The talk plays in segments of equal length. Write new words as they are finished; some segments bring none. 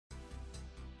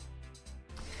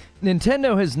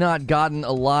Nintendo has not gotten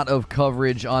a lot of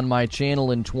coverage on my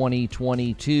channel in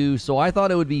 2022, so I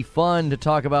thought it would be fun to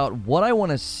talk about what I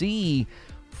want to see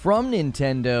from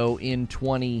Nintendo in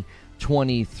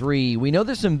 2023. We know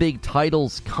there's some big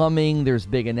titles coming, there's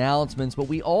big announcements, but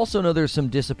we also know there's some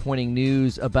disappointing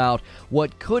news about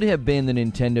what could have been the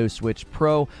Nintendo Switch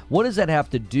Pro. What does that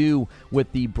have to do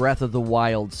with the Breath of the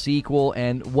Wild sequel,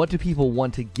 and what do people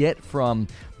want to get from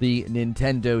the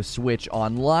Nintendo Switch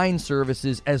Online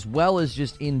services, as well as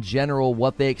just in general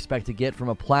what they expect to get from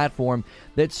a platform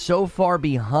that's so far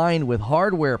behind with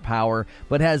hardware power,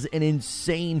 but has an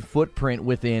insane footprint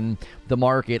within the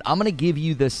market. I'm going to give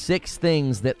you the 6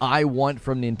 things that I want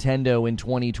from Nintendo in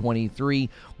 2023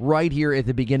 right here at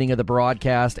the beginning of the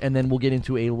broadcast, and then we'll get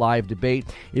into a live debate.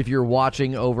 If you're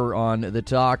watching over on The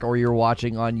Talk or you're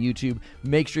watching on YouTube,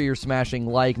 make sure you're smashing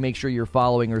like, make sure you're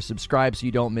following or subscribe so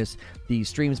you don't miss these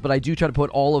streams. But I do try to put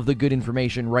all of the good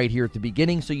information right here at the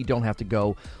beginning so you don't have to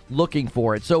go looking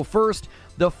for it. So first,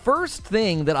 the first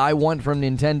thing that I want from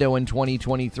Nintendo in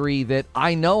 2023 that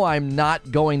I know I'm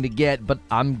not going to get, but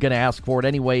I'm going to ask for it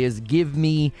anyway, is give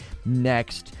me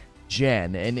next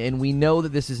gen. And we know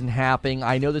that this isn't happening.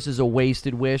 I know this is a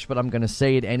wasted wish, but I'm going to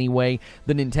say it anyway.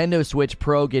 The Nintendo Switch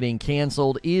Pro getting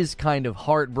canceled is kind of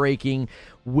heartbreaking,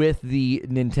 with the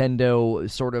Nintendo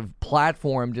sort of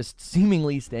platform just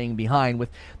seemingly staying behind. With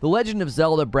The Legend of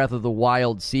Zelda Breath of the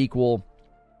Wild sequel,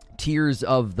 Tears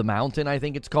of the Mountain, I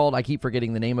think it's called. I keep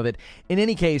forgetting the name of it. In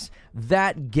any case,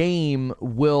 that game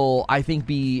will, I think,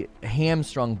 be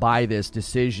hamstrung by this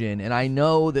decision. And I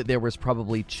know that there was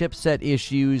probably chipset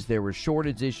issues, there were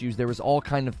shortage issues, there was all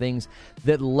kind of things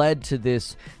that led to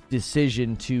this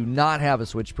decision to not have a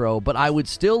Switch Pro. But I would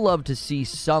still love to see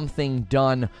something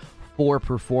done for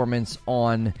performance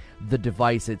on the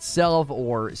device itself,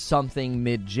 or something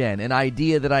mid-gen. An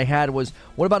idea that I had was,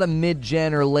 what about a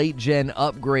mid-gen or late-gen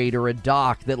upgrade, or a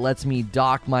dock that lets me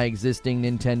dock my existing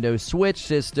Nintendo Switch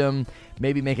system,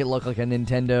 maybe make it look like a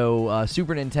Nintendo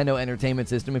Super Nintendo Entertainment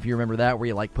System, if you remember that, where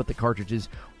you like put the cartridges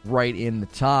right in the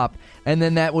top, and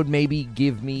then that would maybe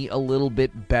give me a little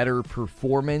bit better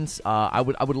performance. I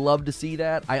would love to see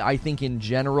that. I think in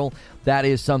general that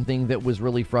is something that was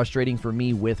really frustrating for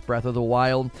me with Breath of the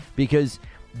Wild, because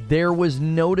there was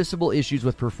noticeable issues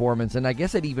with performance, and I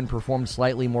guess it even performed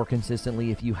slightly more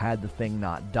consistently if you had the thing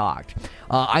not docked.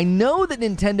 I know that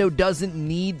Nintendo doesn't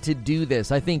need to do this.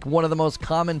 I think one of the most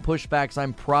common pushbacks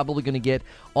I'm probably going to get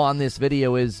on this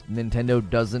video is Nintendo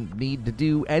doesn't need to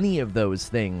do any of those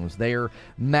things. They're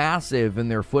massive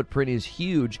and their footprint is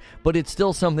huge, but it's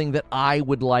still something that I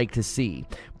would like to see.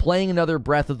 Playing another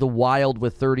Breath of the Wild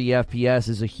with 30 FPS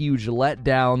is a huge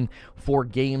letdown for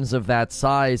games of that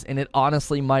size, and it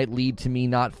honestly might lead to me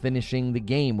not finishing the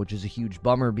game, which is a huge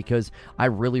bummer because I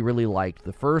really, really liked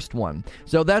the first one.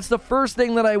 So that's the first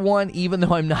thing that I want, even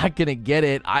though I'm not going to get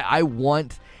it. I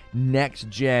want next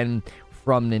gen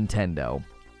from Nintendo.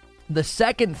 The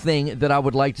second thing that I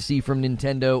would like to see from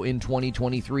Nintendo in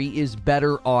 2023 is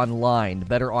better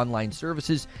online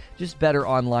services, just better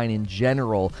online in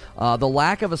general. The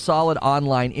lack of a solid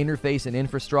online interface and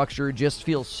infrastructure just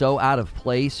feels so out of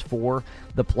place for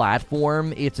the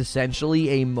platform. It's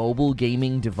essentially a mobile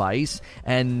gaming device,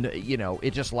 and,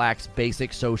 it just lacks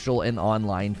basic social and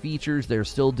online features. They're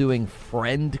still doing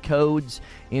friend codes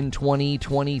in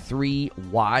 2023.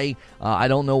 Why? I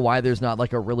don't know why there's not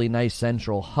like a really nice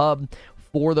central hub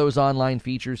for those online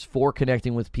features, for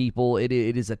connecting with people. It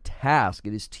is a task.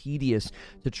 It is tedious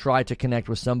to try to connect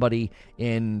with somebody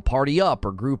in Party Up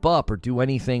or Group Up or do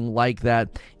anything like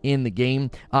that in the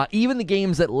game. Even the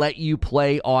games that let you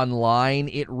play online,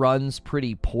 it runs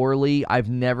pretty poorly. I've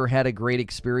never had a great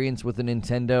experience with a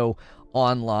Nintendo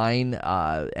online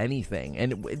anything,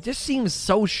 and it just seems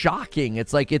so shocking.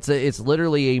 It's like it's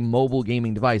literally a mobile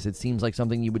gaming device. It seems like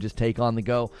something you would just take on the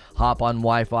go, hop on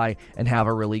Wi-Fi, and have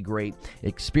a really great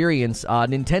experience.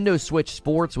 Nintendo Switch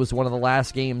Sports was one of the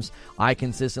last games I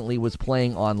consistently was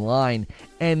playing online,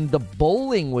 and the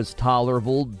bowling was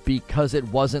tolerable because it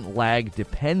wasn't lag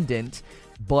dependent,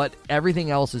 but everything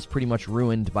else is pretty much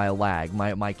ruined by lag.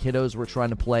 My kiddos were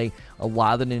trying to play a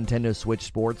lot of the Nintendo Switch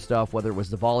Sports stuff, whether it was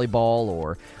the volleyball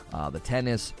or the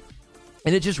tennis,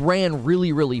 and it just ran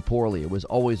really, really poorly. It was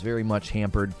always very much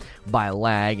hampered by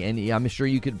lag, and I'm sure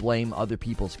you could blame other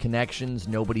people's connections.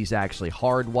 Nobody's actually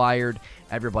hardwired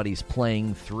everybody's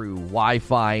playing through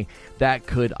Wi-Fi. That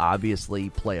could obviously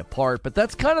play a part, but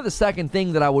that's kind of the second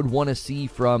thing that I would want to see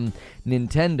from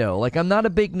Nintendo. Like, I'm not a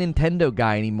big Nintendo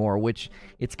guy anymore, which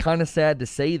it's kind of sad to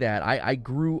say that. I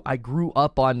grew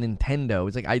up on Nintendo.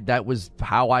 It's like that was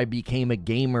how I became a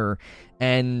gamer,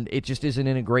 and it just isn't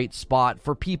in a great spot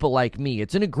for people like me.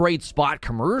 It's in a great spot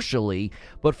commercially,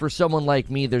 but for someone like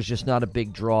me, there's just not a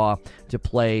big draw to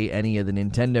play any of the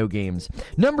Nintendo games.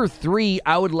 Number 3,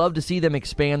 I would love to see them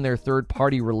expand their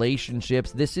third-party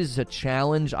relationships. This is a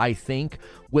challenge, I think,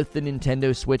 with the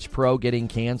Nintendo Switch Pro getting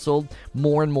canceled.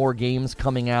 More and more games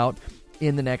coming out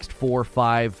in the next 4 or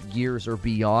 5 years or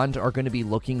beyond are going to be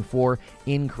looking for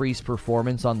increased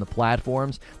performance on the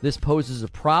platforms. This poses a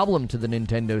problem to the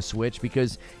Nintendo Switch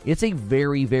because it's a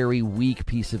very, very weak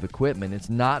piece of equipment. It's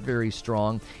not very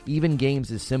strong. Even games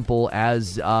as simple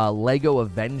as Lego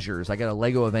Avengers. I got a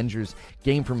Lego Avengers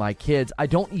game for my kids. I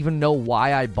don't even know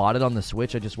why I bought it on the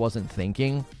Switch. I just wasn't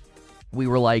thinking. We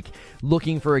were like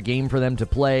looking for a game for them to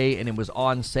play, and it was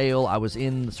on sale. I was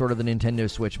in sort of the Nintendo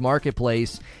Switch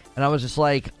marketplace, and I was just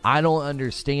like, I don't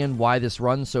understand why this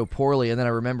runs so poorly. And then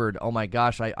I remembered, oh my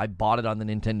gosh, I bought it on the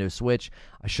Nintendo Switch.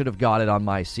 I should have got it on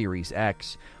my Series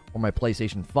X or my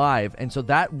PlayStation 5. And so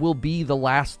that will be the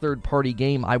last third-party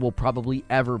game I will probably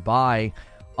ever buy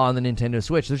on the Nintendo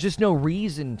Switch. There's just no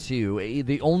reason to.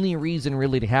 The only reason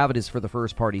really to have it is for the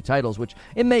first-party titles, which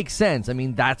it makes sense. I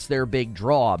mean, that's their big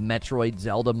draw. Metroid,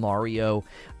 Zelda, Mario,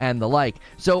 and the like.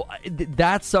 So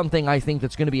that's something I think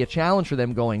that's going to be a challenge for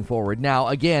them going forward. Now,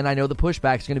 again, I know the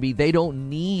pushback is going to be they don't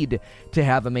need to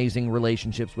have amazing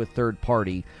relationships with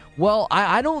third-party. Well,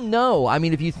 I don't know. I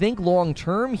mean, if you think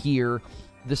long-term here,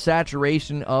 the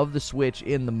saturation of the Switch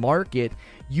in the market,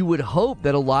 you would hope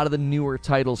that a lot of the newer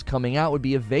titles coming out would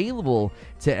be available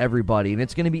to everybody. And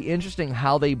it's going to be interesting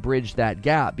how they bridge that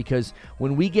gap, because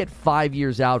when we get 5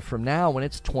 years out from now, when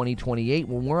it's 2028,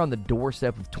 when we're on the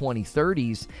doorstep of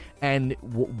 2030s, and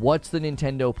what's the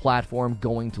Nintendo platform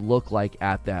going to look like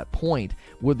at that point?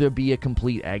 Would there be a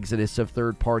complete exodus of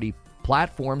third-party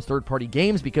platforms, third-party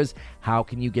games, because how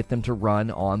can you get them to run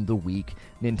on the weak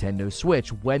Nintendo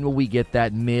Switch? When will we get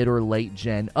that mid or late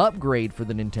gen upgrade for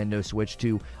the Nintendo Switch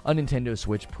to a Nintendo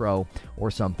Switch Pro or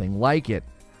something like it?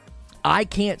 I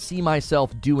can't see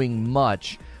myself doing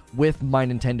much with my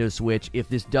Nintendo Switch if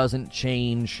this doesn't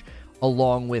change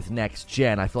along with next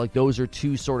gen. I feel like those are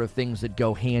two sort of things that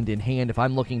go hand in hand. If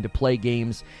I'm looking to play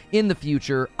games in the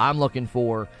future, I'm looking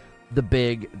for the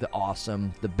big, the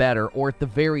awesome, the better, or at the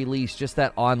very least, just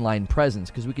that online presence.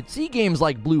 Because we could see games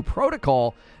like Blue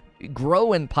Protocol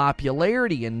grow in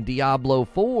popularity in Diablo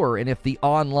 4, and if the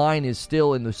online is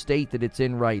still in the state that it's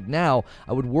in right now,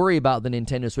 I would worry about the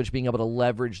Nintendo Switch being able to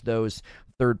leverage those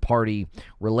third-party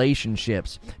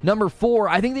relationships. Number 4,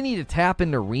 I think they need to tap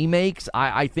into remakes.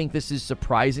 I think this is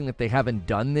surprising that they haven't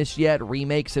done this yet.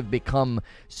 Remakes have become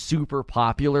super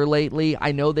popular lately.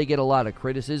 I know they get a lot of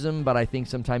criticism, but I think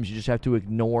sometimes you just have to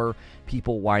ignore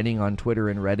people whining on Twitter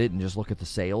and Reddit and just look at the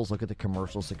sales, look at the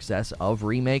commercial success of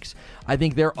remakes. I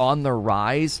think they're on the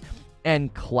rise,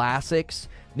 and classics,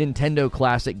 Nintendo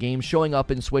classic games showing up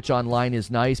in Switch Online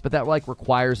is nice, but that like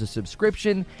requires a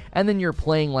subscription, and then you're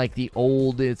playing like the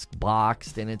old, it's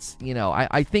boxed, and it's, you know,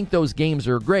 I think those games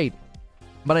are great,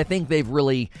 but I think they've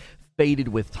really faded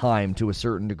with time to a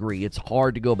certain degree. It's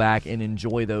hard to go back and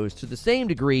enjoy those to the same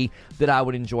degree that I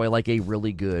would enjoy like a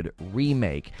really good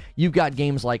remake. You've got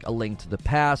games like A Link to the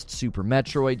Past, Super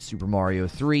Metroid, Super Mario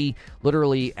 3,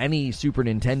 literally any Super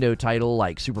Nintendo title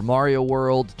like Super Mario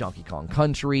World, Donkey Kong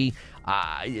Country.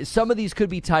 Some of these could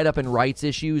be tied up in rights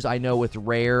issues. I know with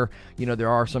Rare, you know, there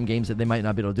are some games that they might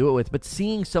not be able to do it with, but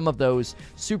seeing some of those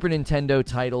Super Nintendo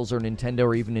titles or Nintendo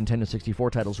or even Nintendo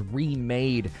 64 titles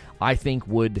remade, I think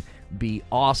would be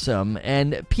awesome.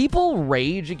 And people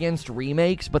rage against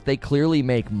remakes, but they clearly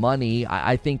make money.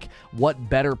 I think what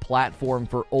better platform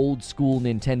for old school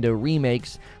Nintendo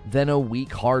remakes than a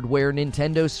weak hardware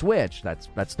Nintendo Switch?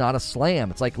 That's not a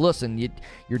slam. It's like, listen,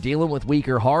 you're dealing with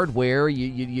weaker hardware.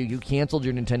 You canceled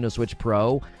your Nintendo Switch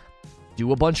Pro.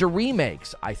 Do a bunch of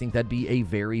remakes. I think that'd be a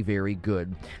very, very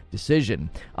good decision.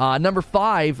 Number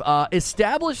 5,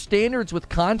 establish standards with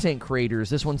content creators.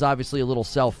 This one's obviously a little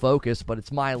self-focused, but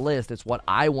it's my list. It's what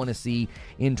I want to see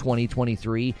in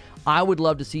 2023. I would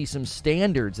love to see some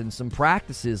standards and some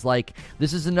practices. Like,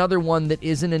 this is another one that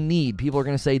isn't a need. People are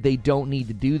going to say they don't need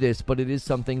to do this, but it is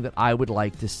something that I would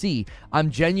like to see.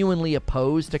 I'm genuinely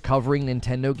opposed to covering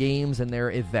Nintendo games and their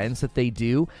events that they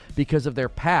do because of their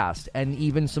past and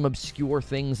even some obscure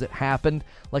things that happened.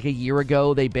 Like a year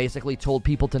ago, they basically told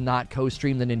people to not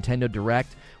co-stream the Nintendo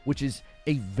Direct, which is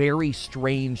a very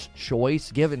strange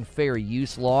choice. Given fair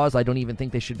use laws, I don't even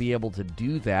think they should be able to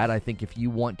do that. I think if you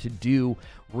want to do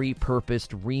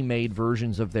repurposed, remade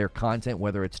versions of their content,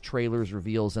 whether it's trailers,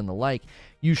 reveals, and the like,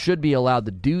 you should be allowed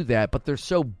to do that. But they're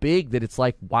so big that it's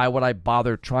like, why would I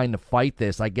bother trying to fight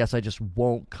this? I guess I just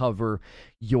won't cover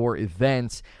your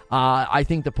events. I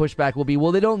think the pushback will be,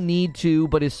 well, they don't need to,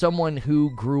 but as someone who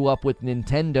grew up with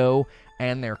Nintendo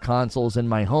and their consoles in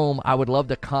my home, I would love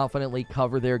to confidently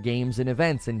cover their games and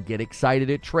events and get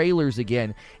excited at trailers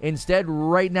again. Instead,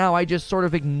 right now, I just sort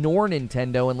of ignore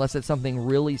Nintendo unless it's something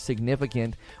really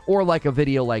significant, or like a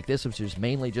video like this, which is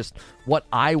mainly just what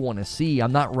I want to see.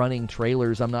 I'm not running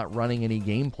trailers. I'm not running any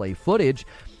gameplay footage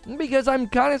because I'm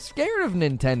kind of scared of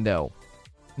Nintendo.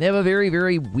 They have a very,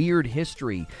 very weird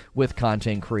history with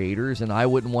content creators, and I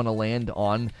wouldn't want to land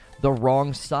on the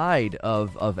wrong side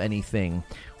of anything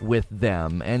with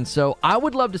them. And so I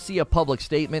would love to see a public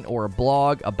statement or a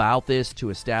blog about this to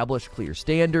establish clear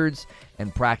standards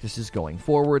and practices going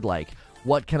forward, like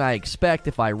what can I expect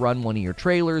if I run one of your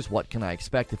trailers? What can I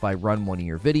expect if I run one of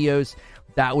your videos?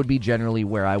 That would be generally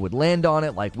where I would land on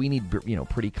it. Like, we need,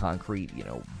 pretty concrete,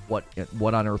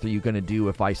 what on earth are you going to do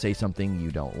if I say something you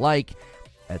don't like,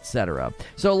 etc.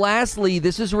 So lastly,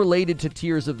 this is related to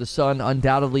Tears of the Sun.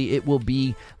 Undoubtedly, it will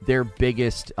be their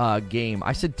biggest game.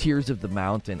 I said Tears of the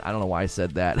Mountain. I don't know why I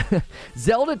said that.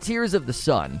 Zelda Tears of the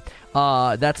Sun.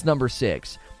 That's number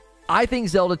 6. I think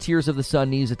Zelda Tears of the Sun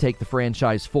needs to take the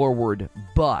franchise forward,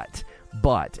 but,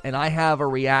 and I have a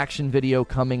reaction video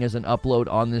coming as an upload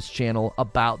on this channel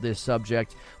about this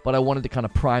subject, but I wanted to kind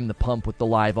of prime the pump with the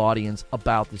live audience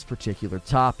about this particular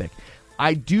topic.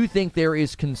 I do think there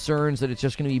is concerns that it's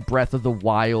just going to be Breath of the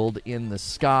Wild in the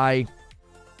sky.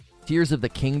 Tears of the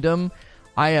Kingdom.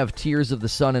 I have Tears of the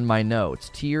Sun in my notes.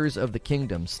 Tears of the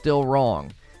Kingdom. Still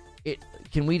wrong.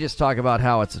 Can we just talk about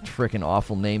how it's a freaking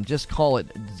awful name? Just call it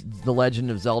The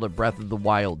Legend of Zelda Breath of the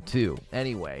Wild 2.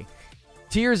 Anyway,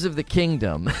 Tears of the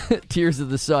Kingdom. Tears of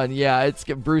the Sun. Yeah,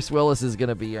 Bruce Willis is going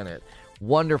to be in it.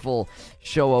 Wonderful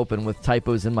show open with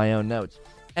typos in my own notes.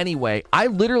 Anyway, I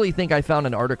literally think I found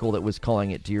an article that was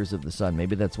calling it Tears of the Sun.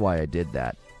 Maybe that's why I did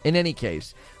that. In any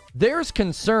case, there's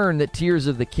concern that Tears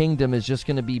of the Kingdom is just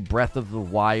going to be Breath of the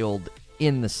Wild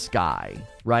in the sky,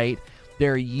 right?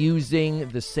 They're using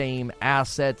the same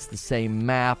assets, the same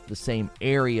map, the same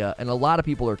area, and a lot of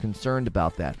people are concerned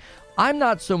about that. I'm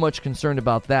not so much concerned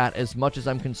about that as much as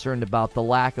I'm concerned about the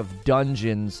lack of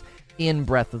dungeons in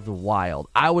Breath of the Wild.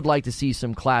 I would like to see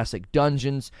some classic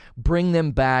dungeons, bring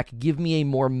them back, give me a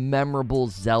more memorable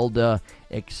Zelda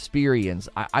experience.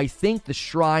 I think the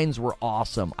shrines were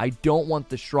awesome. I don't want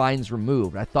the shrines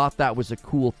removed. I thought that was a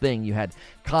cool thing. You had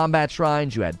combat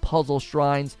shrines, you had puzzle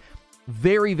shrines.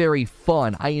 Very, very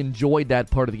fun. I enjoyed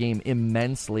that part of the game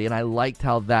immensely, and I liked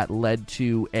how that led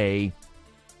to a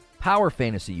power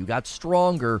fantasy. You got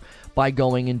stronger by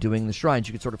going and doing the shrines.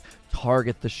 You could sort of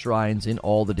target the shrines in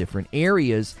all the different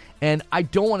areas, and I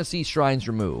don't want to see shrines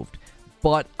removed,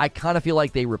 but I kind of feel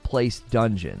like they replaced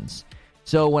dungeons.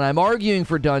 So when I'm arguing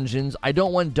for dungeons, I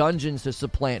don't want dungeons to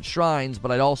supplant shrines,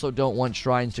 but I also don't want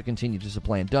shrines to continue to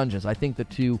supplant dungeons. I think the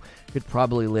two could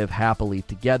probably live happily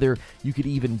together. You could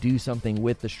even do something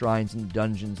with the shrines and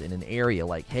dungeons in an area.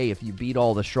 Like, hey, if you beat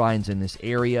all the shrines in this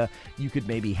area, you could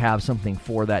maybe have something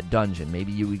for that dungeon.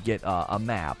 Maybe you would get a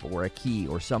map or a key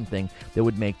or something that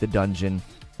would make the dungeon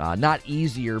not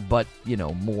easier, but,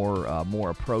 more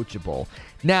approachable.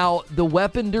 Now, the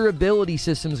weapon durability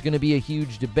system is going to be a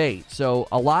huge debate. So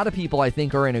a lot of people, I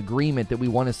think, are in agreement that we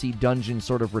want to see dungeons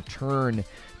sort of return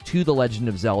to The Legend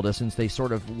of Zelda, since they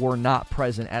sort of were not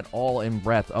present at all in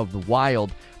Breath of the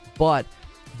Wild. But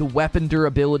the weapon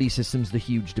durability system's the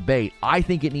huge debate. I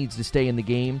think it needs to stay in the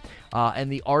game,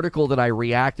 and the article that I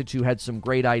reacted to had some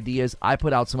great ideas. I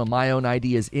put out some of my own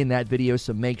ideas in that video,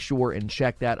 so make sure and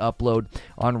check that upload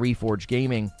on Reforge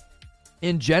Gaming.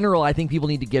 In general, I think people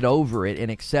need to get over it and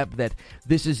accept that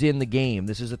this is in the game.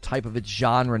 This is a type of its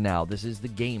genre now. This is the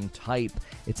game type.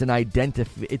 It's an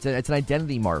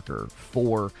identity marker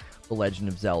for The Legend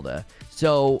of Zelda.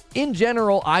 So, in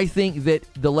general, I think that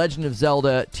The Legend of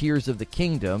Zelda Tears of the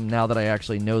Kingdom, now that I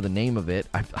actually know the name of it,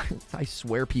 I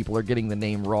swear people are getting the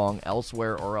name wrong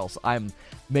elsewhere, or else I'm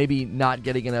maybe not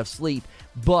getting enough sleep,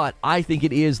 but I think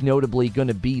it is notably going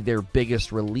to be their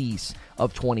biggest release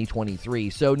of 2023.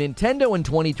 So Nintendo in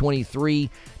 2023,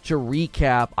 to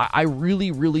recap, I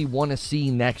really, really want to see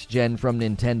next gen from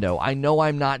Nintendo. I know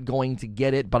I'm not going to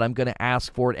get it, but I'm going to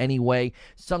ask for it anyway.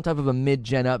 Some type of a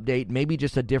mid-gen update, maybe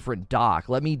just a different dock.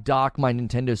 Let me dock my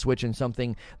Nintendo Switch in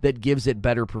something that gives it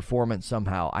better performance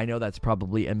somehow. I know that's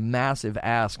probably a massive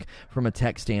ask from a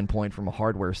tech standpoint, from a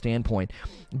hardware standpoint.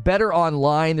 Better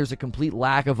online online. There's a complete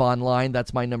lack of online.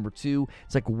 That's my number 2.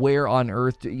 It's like, where on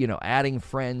earth, adding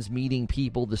friends, meeting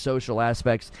people, the social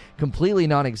aspects, completely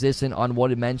non-existent on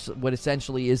what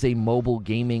essentially is a mobile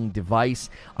gaming device.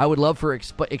 I would love for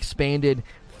expanded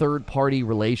third-party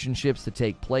relationships to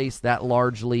take place. That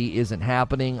largely isn't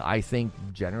happening, I think,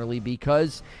 generally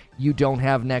because you don't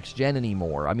have next gen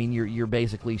anymore. I mean, you're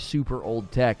basically super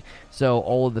old tech, so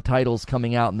all of the titles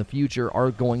coming out in the future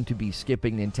are going to be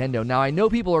skipping Nintendo. Now, I know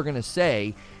people are going to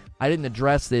say, I didn't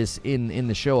address this in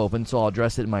the show open, so I'll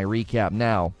address it in my recap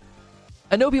now.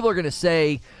 I know people are going to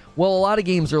say, well, a lot of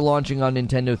games are launching on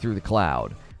Nintendo through the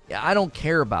cloud. I don't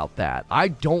care about that. I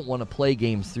don't want to play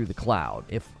games through the cloud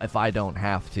if I don't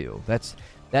have to.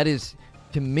 That is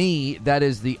to me, that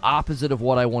is the opposite of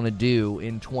what I want to do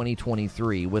in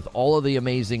 2023 with all of the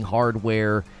amazing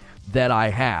hardware that I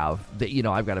have. That,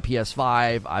 I've got a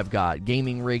PS5, I've got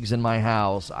gaming rigs in my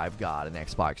house, I've got an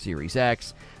Xbox Series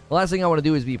X. The last thing I want to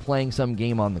do is be playing some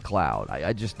game on the cloud.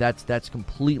 That's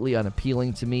completely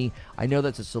unappealing to me. I know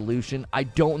that's a solution. I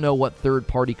don't know what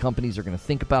third-party companies are going to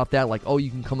think about that. Like, oh,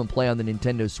 you can come and play on the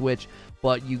Nintendo Switch,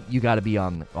 but you got to be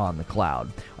on the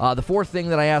cloud. The fourth thing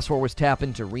that I asked for was tap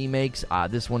into remakes.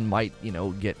 This one might,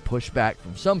 get pushback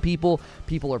from some people.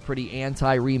 People are pretty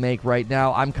anti-remake right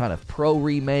now. I'm kind of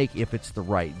pro-remake if it's the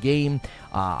right game.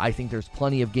 I think there's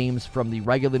plenty of games from the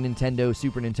regular Nintendo,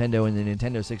 Super Nintendo, and the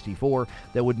Nintendo 64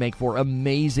 that would make for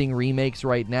amazing remakes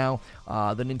right now.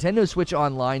 The Nintendo Switch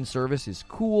Online service is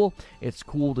cool. It's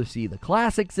cool to see the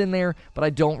classics in there, but I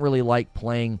don't really like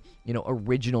playing,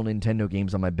 original Nintendo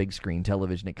games on my big screen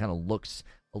television. It kind of looks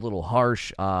a little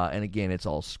harsh, and again, it's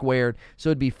all squared, so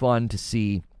it'd be fun to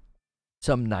see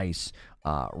some nice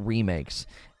remakes.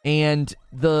 And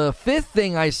the fifth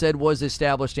thing I said was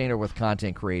establish standard with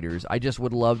content creators. I just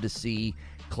would love to see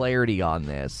clarity on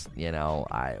this.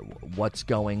 What's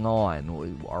going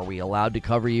on? Are we allowed to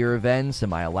cover your events?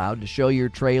 Am I allowed to show your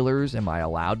trailers? Am I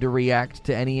allowed to react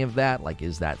to any of that? Like,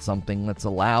 is that something that's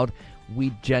allowed?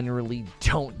 We generally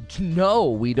don't know.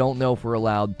 We don't know if we're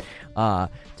allowed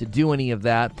to do any of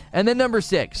that. And then number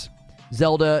 6,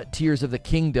 Zelda Tears of the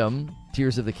Kingdom.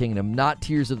 Tears of the Kingdom, not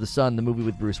Tears of the Sun, the movie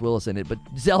with Bruce Willis in it, but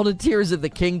Zelda Tears of the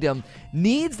Kingdom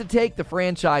needs to take the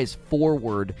franchise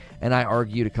forward, and I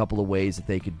argued a couple of ways that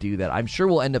they could do that. I'm sure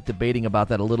we'll end up debating about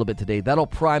that a little bit today. That'll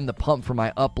prime the pump for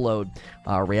my upload,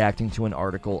 reacting to an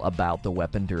article about the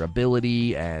weapon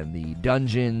durability and the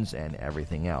dungeons and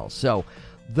everything else. So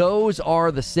those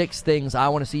are the 6 things I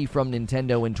want to see from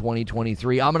Nintendo in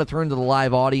 2023. I'm going to turn to the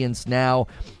live audience now.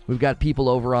 We've got people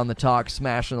over on the talk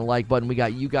smashing the like button. We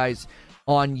got you guys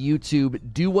on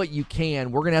YouTube. Do what you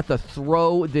can. We're going to have to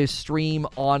throw this stream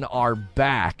on our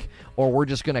back, or we're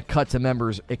just going to cut to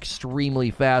members extremely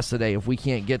fast today if we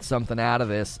can't get something out of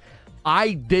this.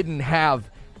 I didn't have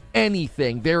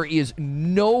anything.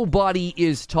 Nobody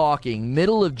is talking.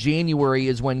 Middle of January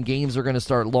is when games are going to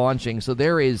start launching, so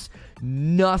there is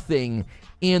nothing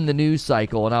in the news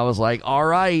cycle. And I was like, all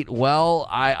right, well,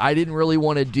 I didn't really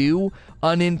want to do a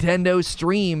Nintendo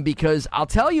stream, because I'll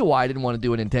tell you why I didn't want to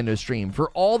do a Nintendo stream. For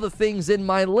all the things in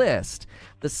my list,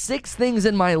 the 6 things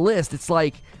in my list, it's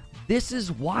like, this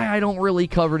is why I don't really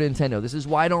cover Nintendo. This is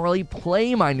why I don't really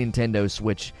play my Nintendo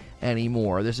Switch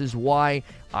anymore. This is why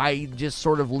I just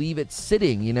sort of leave it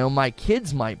sitting. My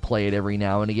kids might play it every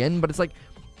now and again, but it's like,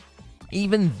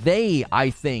 even they, I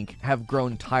think, have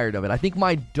grown tired of it. I think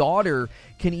my daughter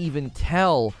can even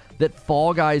tell that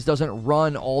Fall Guys doesn't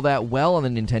run all that well on the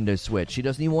Nintendo Switch. She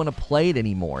doesn't even want to play it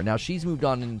anymore. Now, she's moved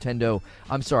on to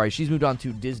she's moved on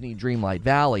to Disney Dreamlight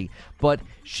Valley, but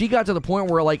she got to the point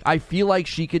where, I feel like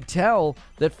she could tell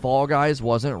that Fall Guys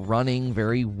wasn't running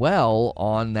very well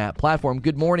on that platform.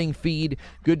 Good morning, Feed.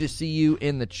 Good to see you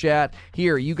in the chat.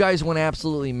 Here, you guys went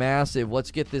absolutely massive.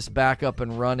 Let's get this back up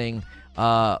and running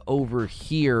over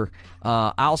here.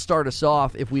 I'll start us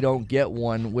off if we don't get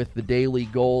one with the daily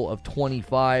goal of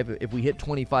 25. If we hit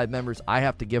 25 members, I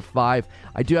have to give 5.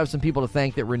 I do have some people to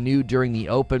thank that renewed during the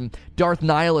open. Darth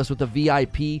Nihilus with a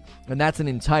VIP, and that's an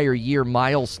entire year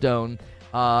milestone.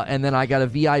 And then I got a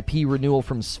VIP renewal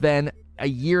from Sven. A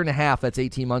year and a half, that's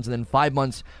 18 months, and then 5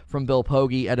 months from Bill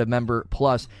Pogge at a Member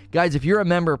Plus. Guys, if you're a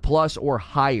Member Plus or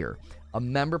higher, I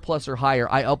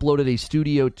uploaded a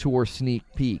studio tour sneak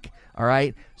peek. All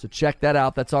right, so check that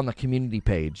out. That's on the community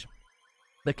page,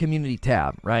 the community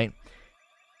tab, right?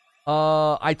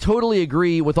 I totally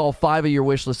agree with all 5 of your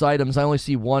wish list items. I only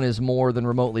see one as more than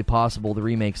remotely possible, the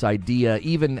remake's idea.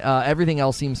 Even everything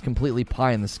else seems completely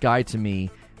pie in the sky to me.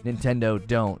 Nintendo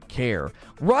don't care.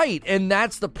 Right, and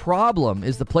that's the problem,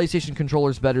 is the PlayStation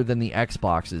controller's better than the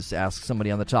Xboxes, asks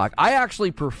somebody on the talk. I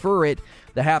actually prefer it,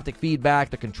 the haptic feedback,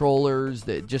 the controllers,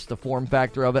 just the form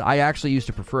factor of it. I actually used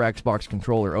to prefer Xbox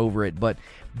controller over it, but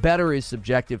better is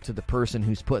subjective to the person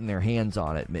who's putting their hands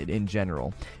on it in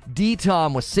general.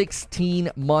 D-Tom with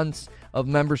 16 months of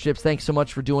memberships. Thanks so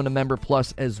much for doing a Member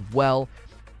Plus as well.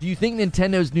 Do you think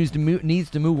Nintendo's needs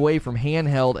to move away from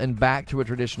handheld and back to a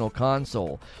traditional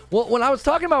console? Well, when I was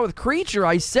talking about with Creature,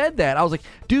 I said that. I was like,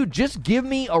 dude, just give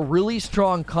me a really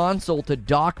strong console to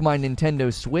dock my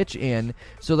Nintendo Switch in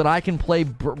so that I can play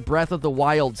Breath of the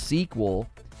Wild sequel,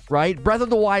 right? Breath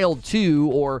of the Wild 2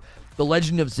 or The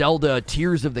Legend of Zelda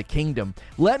Tears of the Kingdom.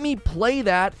 Let me play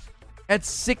that at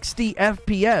 60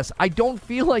 FPS. I don't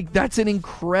feel like that's an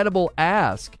incredible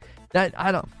ask.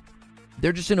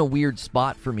 They're just in a weird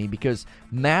spot for me because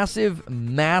massive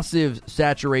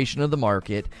saturation of the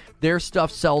market. Their stuff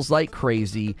sells like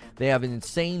crazy. They have an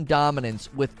insane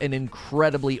dominance with an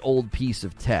incredibly old piece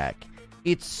of tech.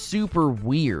 It's super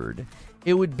weird.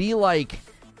 It would be like,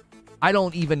 I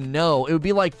don't even know. It would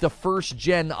be like the first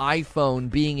gen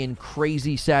iPhone being in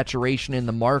crazy saturation in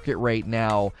the market right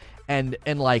now. And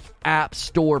like app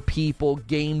store people,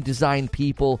 game design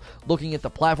people looking at the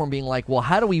platform being like, well,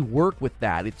 how do we work with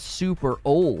that? It's super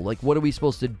old. Like, what are we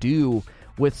supposed to do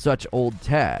with such old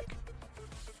tech?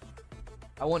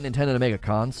 I want Nintendo to make a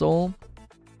console.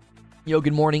 Yo,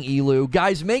 good morning, Elu.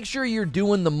 Guys, make sure you're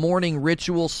doing the morning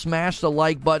ritual. Smash the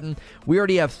like button. We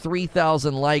already have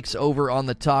 3,000 likes over on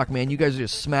the talk, man. You guys are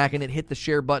just smacking it. Hit the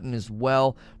share button as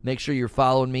well. Make sure you're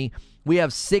following me. We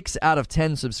have 6 out of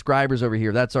 10 subscribers over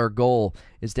here. That's our goal,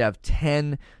 is to have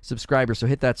 10 subscribers. So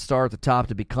hit that star at the top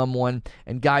to become one.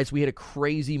 And guys, we hit a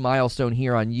crazy milestone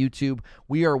here on YouTube.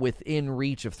 We are within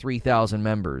reach of 3,000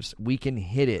 members. We can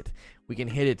hit it. We can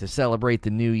hit it to celebrate the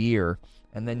new year.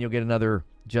 And then you'll get another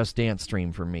Just Dance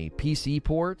stream from me. PC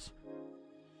ports?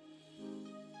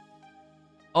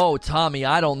 Oh, Tommy,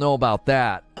 I don't know about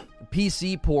that.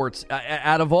 PC ports,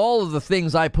 out of all of the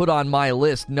things I put on my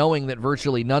list, knowing that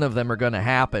virtually none of them are going to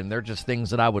happen, they're just things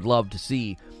that I would love to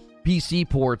see. PC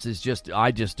ports is just,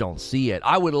 I just don't see it.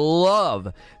 I would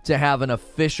love to have an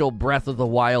official Breath of the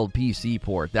Wild PC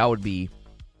port. That would be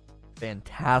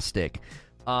fantastic.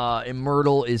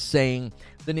 Immortal is saying,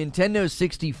 the Nintendo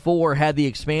 64 had the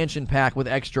expansion pack with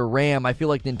extra RAM. I feel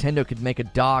like Nintendo could make a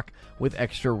dock with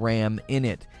extra RAM in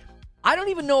it. I don't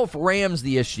even know if RAM's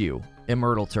the issue,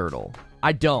 Immortal Turtle.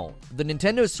 I don't. The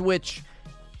Nintendo Switch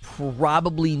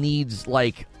probably needs,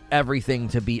 like, everything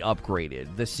to be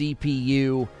upgraded. The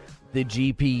CPU, the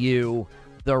GPU,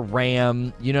 the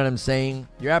RAM, you know what I'm saying?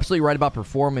 You're absolutely right about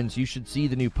performance. You should see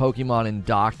the new Pokemon in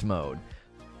docked mode.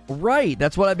 Right,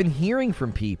 that's what I've been hearing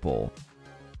from people.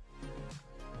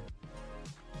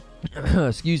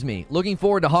 Excuse me. Looking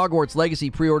forward to Hogwarts Legacy.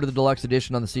 Pre-order the deluxe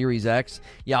edition on the Series X.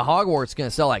 Yeah, Hogwarts is going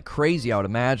to sell like crazy, I would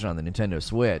imagine, on the Nintendo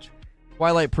Switch.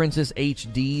 Twilight Princess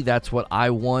HD, that's what I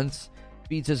want.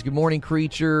 Feed says, good morning,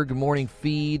 Creature. Good morning,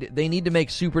 Feed. They need to make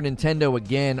Super Nintendo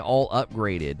again, all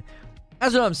upgraded.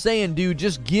 That's what I'm saying, dude.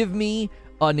 Just give me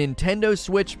a Nintendo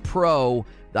Switch Pro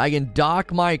that I can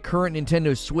dock my current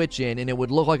Nintendo Switch in, and it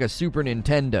would look like a Super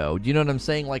Nintendo. Do you know what I'm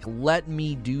saying? Like, let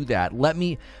me do that.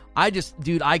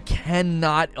 Dude, I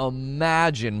cannot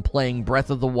imagine playing Breath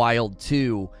of the Wild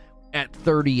 2 at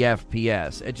 30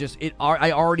 FPS.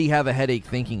 I already have a headache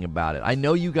thinking about it. I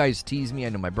know you guys tease me. I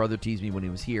know my brother teased me when he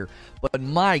was here. But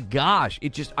my gosh,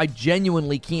 I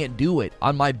genuinely can't do it.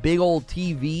 On my big old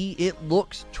TV, it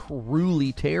looks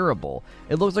truly terrible.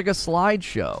 It looks like a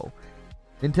slideshow.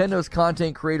 Nintendo's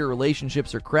content creator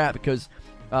relationships are crap because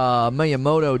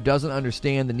Miyamoto doesn't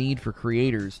understand the need for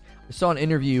creators. I saw an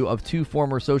interview of 2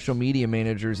 former social media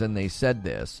managers, and they said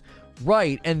this.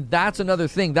 Right, and that's another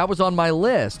thing. That was on my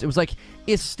list. It was like,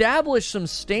 establish some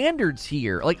standards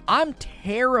here. Like, I'm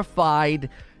terrified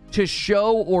to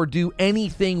show or do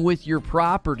anything with your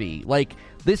property. Like,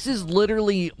 this is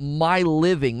literally my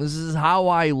living. This is how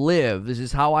I live. This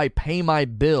is how I pay my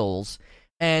bills.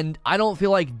 And I don't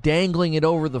feel like dangling it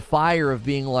over the fire of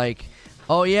being like,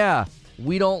 oh yeah,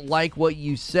 we don't like what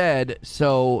you said,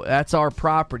 so that's our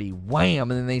property. Wham!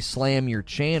 And then they slam your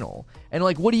channel. And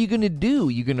like, what are you going to do?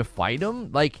 You going to fight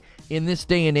them? Like, in this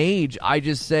day and age, I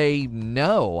just say,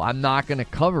 no, I'm not going to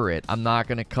cover it. I'm not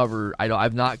going to cover,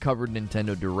 I've not covered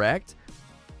Nintendo Direct.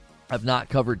 I've not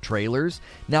covered trailers.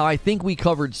 Now, I think we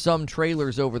covered some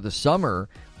trailers over the summer,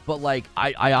 but like,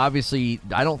 I obviously,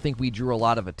 I don't think we drew a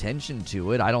lot of attention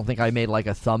to it. I don't think I made like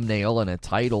a thumbnail and a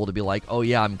title to be like, oh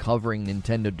yeah, I'm covering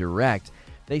Nintendo Direct.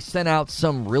 They sent out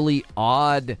some really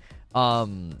odd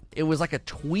It was like a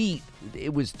tweet.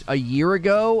 It was a year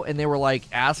ago, and they were like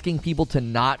asking people to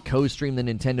not co-stream the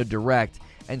Nintendo Direct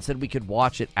and said we could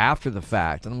watch it after the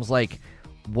fact. And I was like,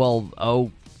 well,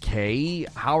 okay,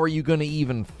 how are you going to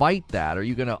even fight that? Are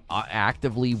you going to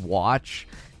actively watch?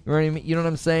 You know what I mean? You know what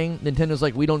I'm saying? Nintendo's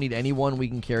like, we don't need anyone. We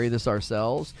can carry this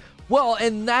ourselves. Well,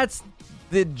 and that's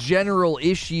the general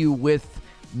issue with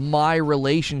my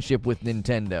relationship with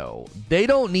Nintendo. They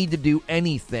don't need to do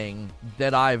anything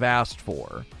that I've asked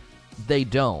for. They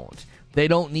don't. They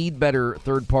don't need better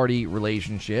third-party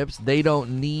relationships. They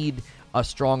don't need a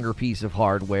stronger piece of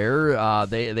hardware.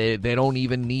 They don't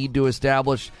even need to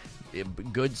establish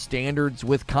good standards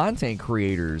with content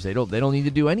creators. They don't need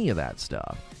to do any of that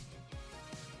stuff.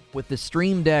 With the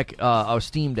Steam Deck,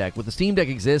 with the Steam Deck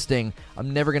existing,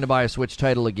 I'm never going to buy a Switch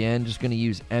title again. Just going to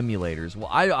use emulators. Well,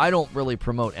 I don't really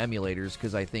promote emulators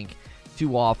because I think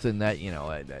too often that, you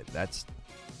know, that's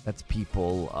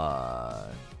people.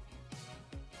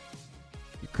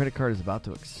 Your credit card is about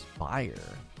to expire.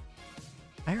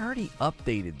 I already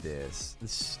updated this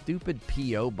stupid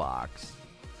PO box.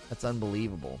 That's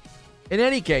unbelievable. In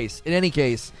any case.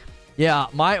 Yeah,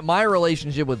 my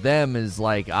relationship with them is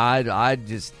like I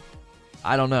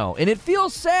don't know, and it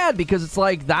feels sad because it's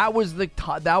like that was the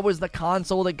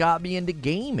console that got me into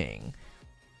gaming.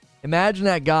 Imagine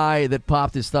that guy that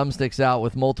popped his thumbsticks out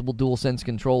with multiple DualSense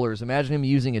controllers. Imagine him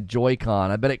using a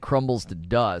Joy-Con. I bet it crumbles to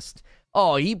dust.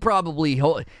 Oh, he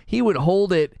would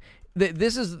hold it.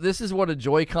 This is what a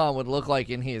Joy-Con would look like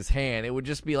in his hand. It would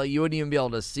just be like you wouldn't even be able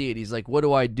to see it. He's like, what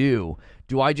do I do?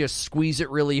 Do I just squeeze it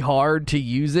really hard to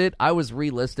use it? I was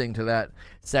re-listening to that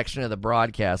section of the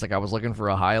broadcast. Like I was looking for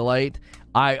a highlight.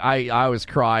 I was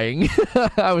crying.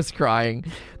 I was crying.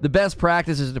 The best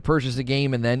practice is to purchase a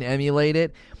game and then emulate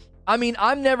it. I mean,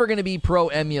 I'm never going to be pro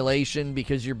emulation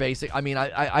because you're basic. I mean,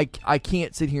 I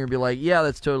can't sit here and be like, yeah,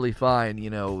 that's totally fine. You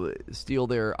know, steal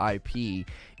their IP.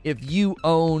 If you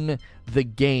own the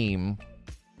game,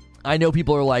 I know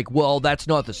people are like, well, that's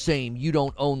not the same. You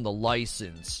don't own the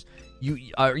license.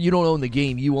 You don't own the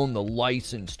game. You own the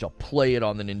license to play it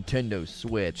on the Nintendo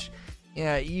Switch.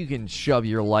 Yeah, you can shove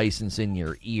your license in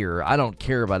your ear. I don't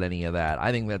care about any of that.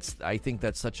 I think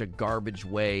that's such a garbage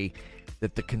way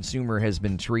that the consumer has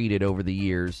been treated over the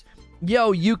years.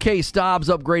 Yo, UK Stobbs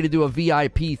upgraded to a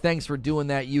VIP. Thanks for doing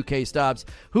that, UK Stobbs.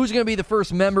 Who's going to be the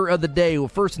first member of the day? Well,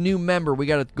 first new member. We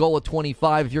got a goal of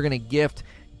 25. If you're going to gift,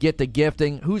 get the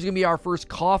gifting. Who's going to be our first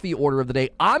coffee order of the day?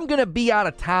 I'm going to be out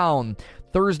of town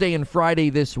Thursday and Friday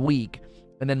this week,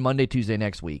 and then Monday, Tuesday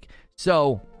next week.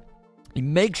 So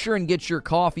make sure and get your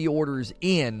coffee orders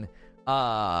in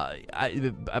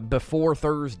before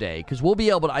Thursday, because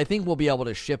I think we'll be able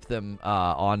to ship them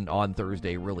on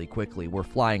Thursday really quickly. We're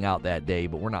flying out that day,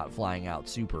 but we're not flying out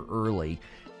super early.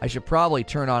 I should probably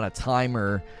turn on a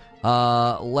timer.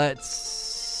 Let's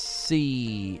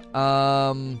see.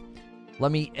 Let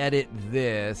me edit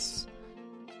this.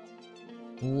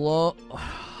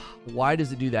 Why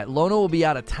does it do that? Lono will be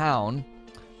out of town.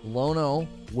 Lono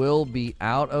will be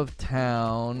out of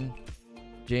town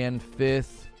Jan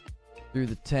 5th through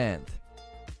the 10th.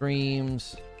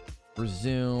 Streams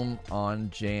resume on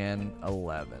Jan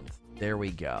 11th. There we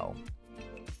go.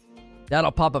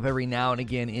 That'll pop up every now and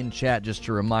again in chat just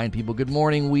to remind people. Good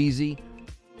morning, Wheezy.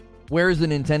 Where's the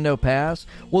Nintendo Pass?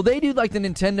 Well, they do like the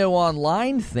Nintendo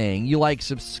Online thing. You like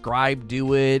subscribe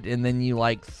to it, and then you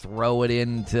like throw it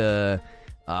into...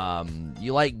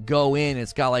 you like go in,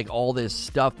 it's got like all this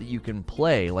stuff that you can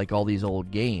play, like all these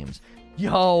old games.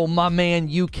 Yo, my man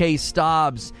UK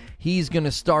Stobbs, he's going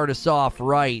to start us off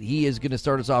right. He is going to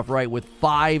start us off right with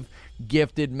 5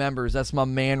 gifted members. That's my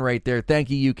man right there. Thank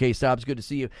you, UK Stobbs. Good to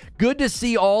see you. Good to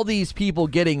see all these people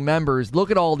getting members.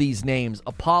 Look at all these names.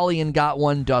 Apollyon got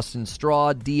one, Dustin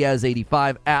Straw,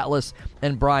 Diaz85, Atlas,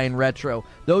 and Brian Retro.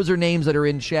 Those are names that are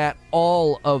in chat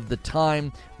all of the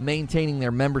time, maintaining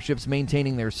their memberships,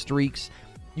 maintaining their streaks.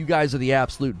 You guys are the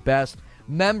absolute best.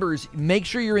 Members, make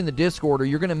sure you're in the Discord or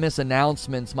you're going to miss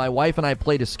announcements. My wife and I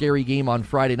played a scary game on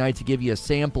Friday night to give you a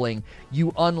sampling.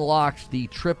 You unlocked the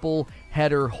triple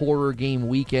header horror game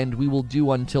weekend we will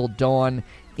do until dawn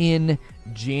in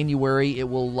January. It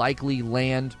will likely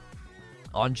land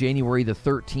on January the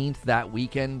 13th that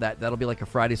weekend. That'll be like a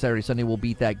Friday, Saturday, Sunday. We'll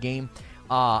beat that game.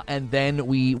 And then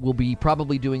we will be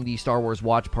probably doing the Star Wars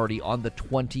watch party on the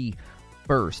 21st.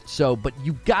 So, but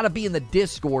you got to be in the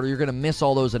Discord or you're going to miss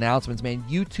all those announcements, man.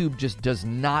 YouTube just does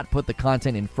not put the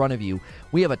content in front of you.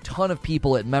 We have a ton of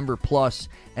people at Member Plus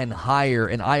and higher,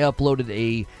 and I uploaded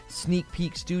a sneak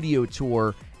peek studio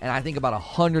tour, and I think about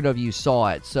 100 of you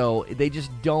saw it. So they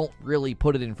just don't really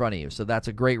put it in front of you. So that's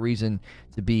a great reason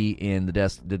to be in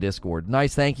the Discord.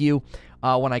 Nice, thank you.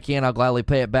 When I can, I'll gladly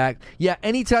pay it back. Yeah,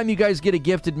 anytime you guys get a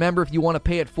gifted member, if you want to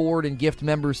pay it forward and gift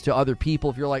members to other people,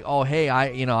 if you're like, oh, hey,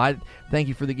 I thank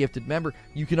you for the gifted member,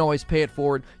 you can always pay it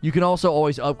forward. You can also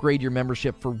always upgrade your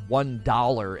membership for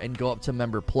 $1 and go up to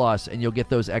Member Plus, and you'll get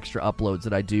those extra uploads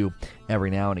that I do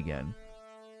every now and again.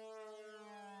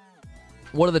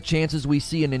 What are the chances we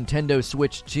see a Nintendo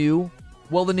Switch 2?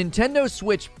 Well, the Nintendo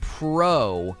Switch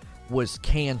Pro was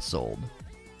canceled.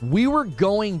 We were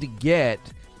going to get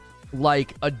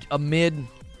like a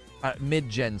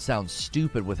mid-gen sounds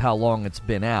stupid with how long it's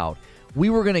been out. We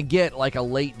were going to get like a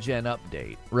late-gen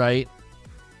update, right?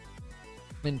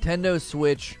 Nintendo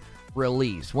Switch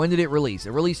release. When did it release?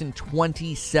 It released in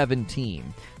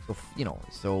 2017.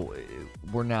 So,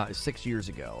 we're now 6 years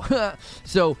ago.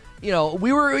 So,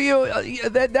 we were,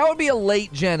 that would be a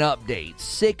late-gen update.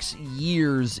 6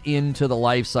 years into the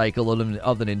life cycle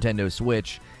of the Nintendo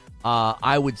Switch,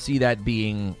 I would see that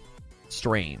being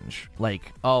strange.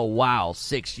 Like, oh, wow,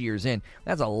 6 years in.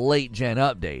 That's a late-gen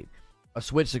update. A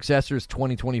Switch successor is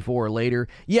 2024 or later.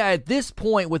 Yeah, at this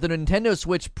point, with the Nintendo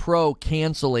Switch Pro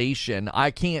cancellation,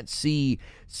 I can't see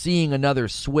seeing another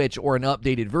Switch or an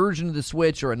updated version of the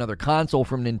Switch or another console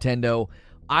from Nintendo.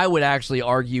 I would actually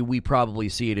argue we probably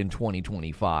see it in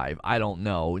 2025. I don't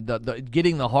know.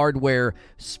 Getting the hardware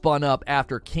spun up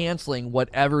after canceling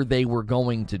whatever they were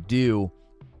going to do,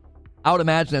 I would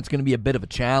imagine that's going to be a bit of a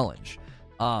challenge.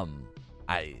 How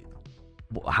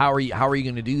are you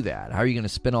going to do that? How are you going to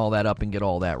spin all that up and get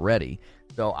all that ready?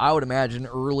 So I would imagine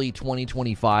early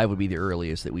 2025 would be the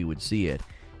earliest that we would see it.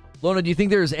 Lona, do you think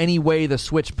there's any way the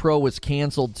Switch Pro was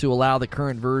canceled to allow the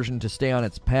current version to stay on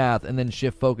its path and then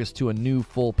shift focus to a new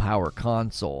full-power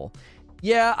console?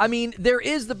 Yeah, I mean, there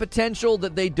is the potential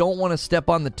that they don't want to step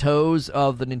on the toes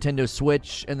of the Nintendo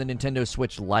Switch and the Nintendo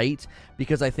Switch Lite,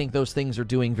 because I think those things are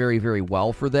doing very, very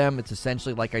well for them. It's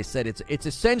essentially, like I said, it's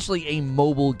essentially a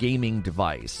mobile gaming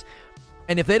device.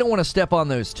 And if they don't want to step on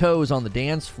those toes on the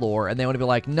dance floor and they want to be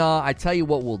like, nah, I tell you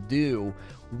what we'll do.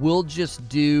 We'll just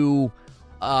do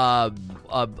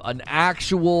an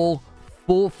actual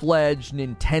full-fledged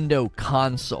Nintendo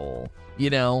console,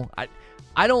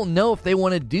 I don't know if they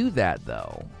want to do that,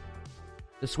 though.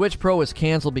 The Switch Pro was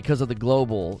canceled because of the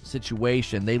global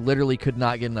situation. They literally could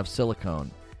not get enough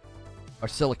silicon.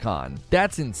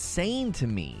 That's insane to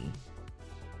me.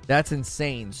 That's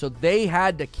insane. So they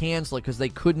had to cancel it because they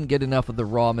couldn't get enough of the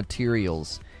raw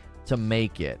materials to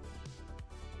make it.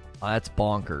 Oh, that's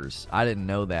bonkers. I didn't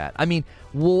know that. I mean,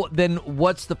 well, then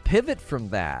what's the pivot from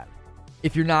that?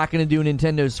 If you're not going to do a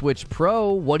Nintendo Switch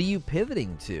Pro, what are you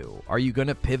pivoting to? Are you going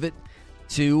to pivot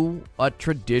to a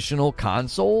traditional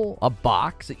console, a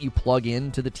box that you plug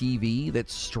into the TV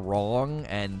that's strong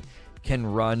and can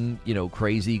run,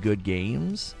 crazy good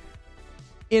games?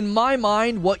 In my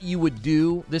mind, what you would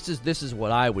do, this is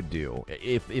what I would do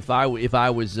if I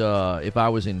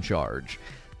was in charge.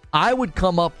 I would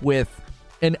come up with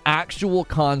an actual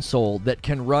console that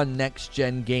can run next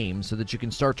gen games so that you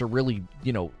can start to really,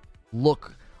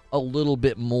 look a little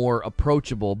bit more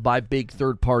approachable by big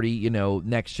third-party,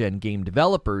 next-gen game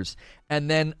developers,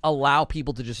 and then allow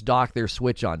people to just dock their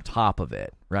Switch on top of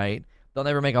it, right? They'll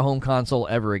never make a home console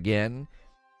ever again.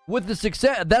 With the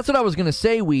success, that's what I was going to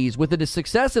say, Wheeze. With the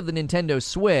success of the Nintendo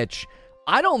Switch,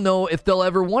 I don't know if they'll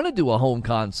ever want to do a home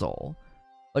console.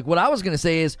 Like, what I was going to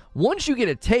say is, once you get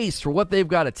a taste for what they've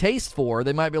got a taste for,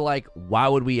 they might be like, why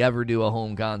would we ever do a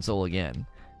home console again?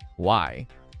 Why?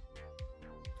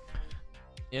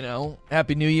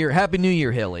 Happy New Year,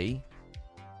 Hilly.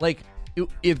 Like,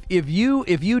 if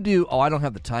you do, oh, I don't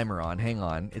have the timer on. Hang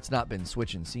on, it's not been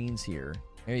switching scenes here.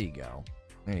 There you go.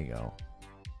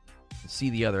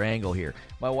 See the other angle here.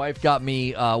 My wife got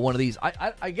me one of these.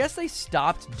 I guess they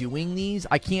stopped doing these.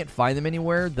 I can't find them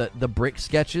anywhere. The brick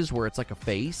sketches where it's like a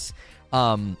face.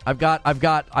 I've got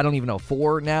I don't even know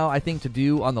 4 now I think to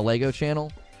do on the Lego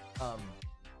channel.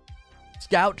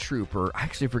 Scout Trooper. I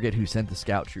actually forget who sent the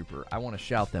Scout Trooper. I want to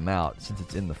shout them out since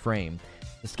it's in the frame.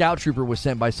 The Scout Trooper was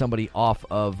sent by somebody off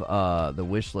of the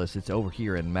wish list. It's over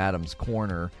here in Madam's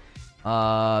Corner.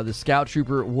 The Scout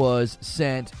Trooper was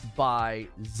sent by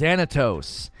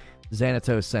Xanatos.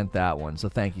 Xanatos sent that one, so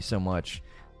thank you so much,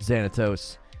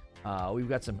 Xanatos. We've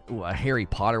got a Harry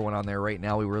Potter one on there right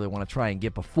now we really want to try and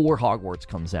get before Hogwarts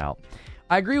comes out.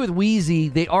 I agree with Wheezy.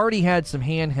 They already had some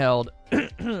handheld,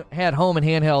 had home and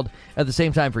handheld at the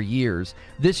same time for years.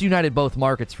 This united both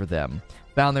markets for them.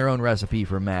 Found their own recipe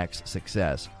for max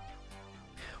success.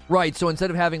 Right, so instead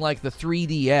of having like the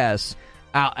 3DS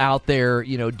out there,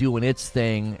 doing its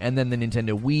thing, and then the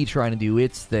Nintendo Wii trying to do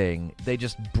its thing, they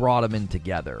just brought them in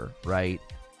together, right?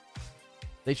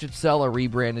 They should sell a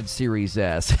rebranded Series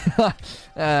S. No,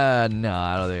 I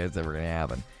don't think that's ever going to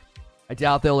happen. I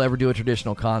doubt they'll ever do a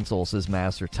traditional console, says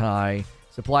Master Ty.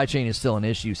 Supply chain is still an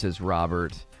issue, says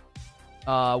Robert.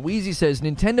 Wheezy says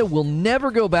Nintendo will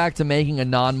never go back to making a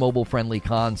non-mobile friendly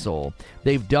console.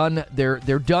 They're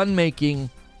done making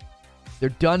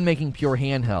pure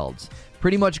handhelds.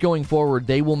 Pretty much going forward,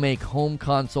 they will make home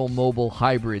console mobile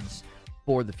hybrids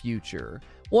for the future.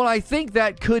 Well, I think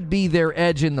that could be their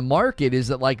edge in the market, is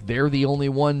that like they're the only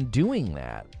one doing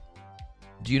that.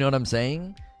 Do you know what I'm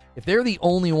saying? If they're the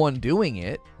only one doing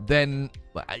it, then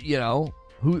you know,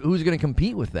 who's going to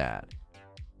compete with that?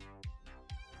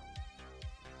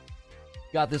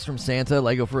 Got this from Santa,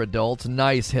 Lego for adults.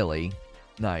 Nice, Hilly.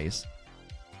 Nice.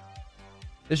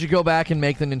 They should go back and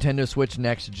make the Nintendo Switch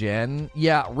next gen.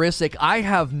 Yeah, Rissick, I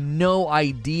have no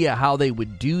idea how they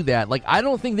would do that. Like, I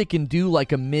don't think they can do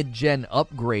like a mid-gen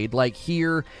upgrade. Like,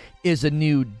 here is a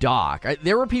new dock.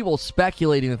 There were people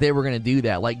speculating that they were going to do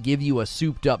that, like give you a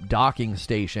souped-up docking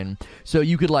station so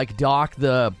you could like dock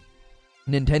the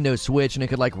Nintendo Switch and it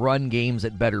could like run games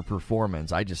at better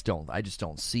performance. I just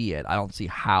don't see it. I don't see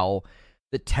how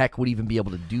the tech would even be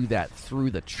able to do that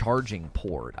through the charging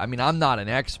port. I mean, I'm not an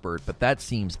expert, but that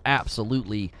seems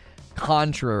absolutely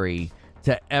contrary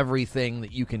to everything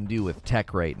that you can do with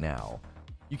tech right now.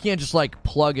 You can't just like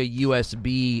plug a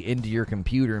USB into your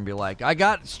computer and be like, I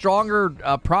got stronger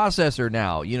processor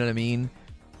now. You know what I mean?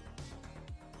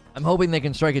 I'm hoping they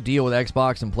can strike a deal with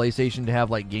Xbox and PlayStation to have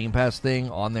like Game Pass thing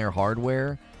on their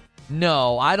hardware.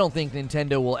 No, I don't think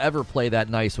Nintendo will ever play that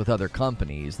nice with other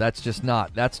companies. That's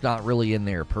not really in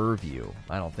their purview.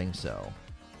 I don't think so.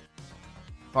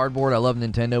 Cardboard, I love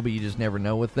Nintendo, but you just never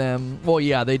know with them. Well,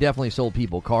 yeah, they definitely sold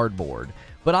people cardboard.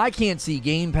 But I can't see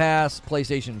Game Pass,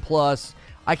 PlayStation Plus.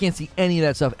 I can't see any of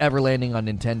that stuff ever landing on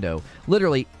Nintendo.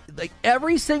 Literally, like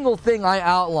every single thing I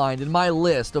outlined in my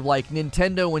list of like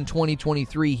Nintendo in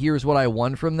 2023, here's what I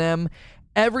won from them.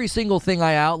 Every single thing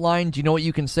I outlined, do you know what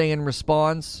you can say in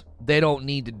response? They don't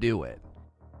need to do it.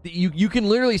 You can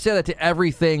literally say that to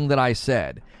everything that I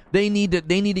said. They need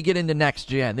to get into next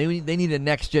gen. They need a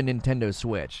next gen Nintendo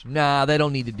Switch. Nah, they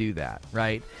don't need to do that,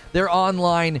 right? Their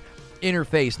online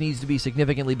interface needs to be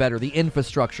significantly better. The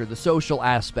infrastructure, the social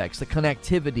aspects, the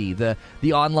connectivity,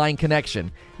 the online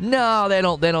connection. No, they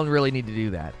don't really need to do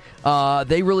that.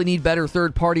 They really need better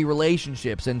third-party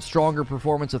relationships and stronger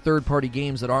performance of third-party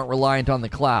games that aren't reliant on the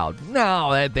cloud.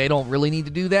 No, they don't really need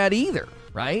to do that either,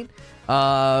 right?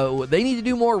 They need to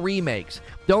do more remakes.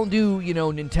 Don't do,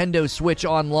 Nintendo Switch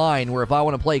Online, where if I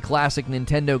want to play classic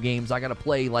Nintendo games, I got to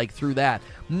play, through that.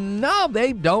 No,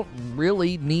 they don't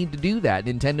really need to do that.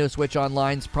 Nintendo Switch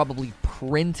Online's probably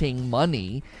printing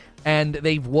money, and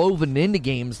they've woven into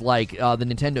games like the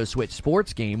Nintendo Switch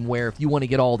Sports game, where if you want to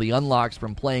get all the unlocks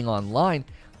from playing online,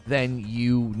 then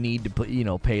you need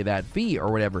to pay that fee or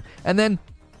whatever. And then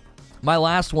my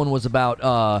last one was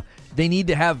about they need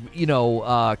to have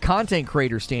content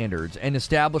creator standards and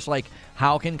establish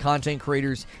how can content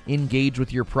creators engage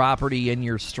with your property and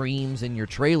your streams and your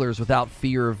trailers without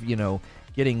fear of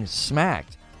getting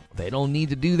smacked. They don't need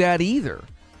to do that either.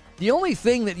 The only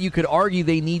thing that you could argue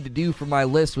they need to do for my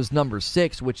list was number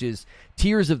 6, which is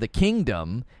Tears of the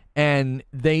Kingdom, and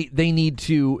they need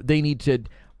to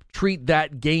treat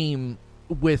that game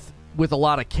with a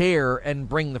lot of care and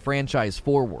bring the franchise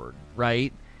forward,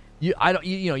 right? You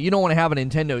don't want to have a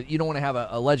Nintendo, you don't want to have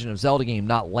a Legend of Zelda game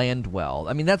not land well.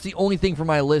 I mean, that's the only thing from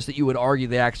my list that you would argue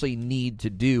they actually need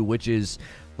to do, which is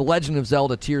The Legend of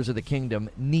Zelda Tears of the Kingdom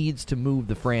needs to move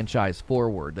the franchise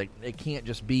forward. It can't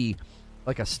just be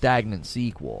like a stagnant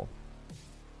sequel.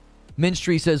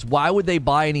 Minstree says, why would they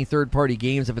buy any third-party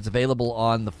games if it's available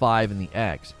on the 5 and the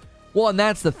X? Well, and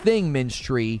that's the thing,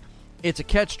 Minstree. It's a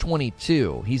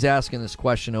catch-22. He's asking this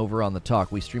question over on the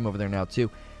Talk. We stream over there now, too.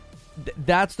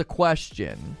 That's the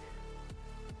question.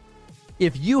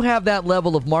 If you have that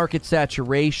level of market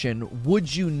saturation,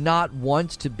 would you not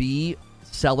want to be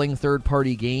selling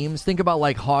third-party games? Think about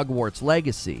Hogwarts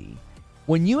Legacy.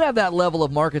 When you have that level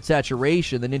of market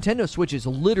saturation, the Nintendo Switch is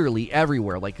literally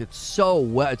everywhere.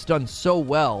 It's done so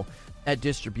well at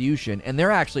distribution, and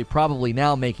they're actually probably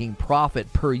now making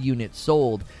profit per unit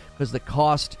sold because the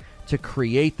cost to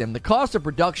create them, the cost of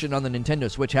production on the Nintendo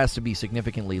Switch has to be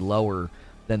significantly lower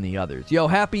than the others. Yo,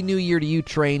 Happy New Year to you,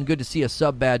 Train. Good to see a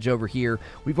sub badge over here.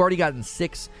 We've already gotten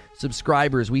 6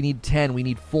 subscribers. We need 10. We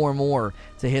need 4 more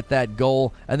to hit that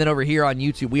goal. And then over here on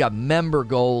YouTube, we have member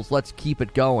goals. Let's keep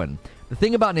it going. The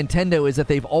thing about Nintendo is that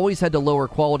they've always had the lower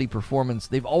quality performance.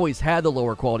 They've always had the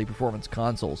lower quality performance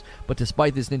consoles. But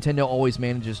despite this, Nintendo always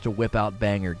manages to whip out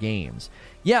banger games.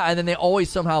 Yeah, and then they always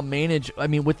somehow manage,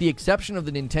 with the exception of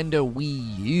the Nintendo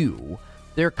Wii U,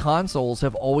 their consoles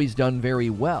have always done very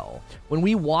well. When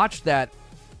we watched that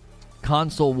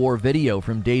console war video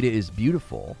from Data is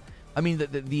Beautiful, I mean,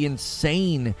 the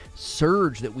insane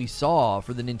surge that we saw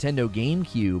for the Nintendo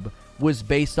GameCube was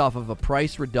based off of a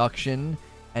price reduction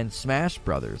and Smash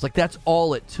Brothers. Like, that's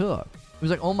all it took. It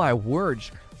was like, oh my word,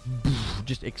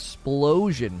 just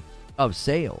explosion of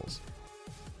sales.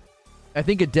 I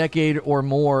think a decade or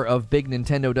more of big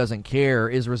Nintendo doesn't care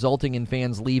is resulting in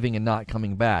fans leaving and not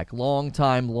coming back. Long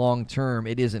time, long term,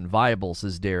 it isn't viable,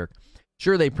 says Derek.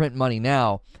 Sure, they print money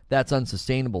now. That's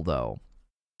unsustainable, though.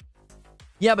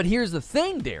 Yeah, but here's the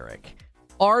thing, Derek.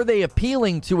 Are they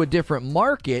appealing to a different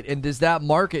market, and is that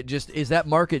market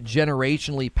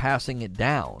generationally passing it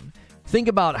down? Think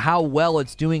about how well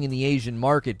it's doing in the Asian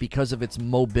market because of its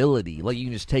mobility. Like, you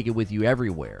can just take it with you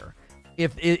everywhere.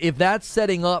 If that's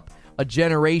setting up a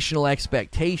generational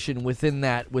expectation within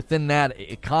that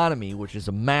economy, which is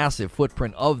a massive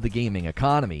footprint of the gaming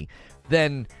economy,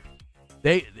 then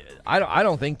I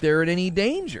don't think they're in any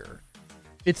danger.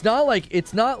 It's not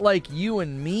like you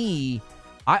and me.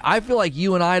 I feel like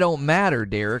you and I don't matter,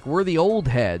 Derek. We're the old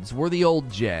heads. We're the old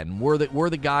gen. We're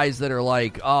the guys that are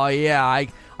like, oh yeah, I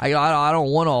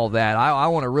don't want all that. I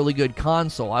want a really good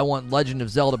console. I want Legend of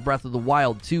Zelda Breath of the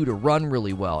Wild 2 to run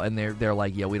really well. And they're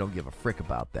like, yeah, we don't give a frick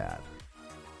about that.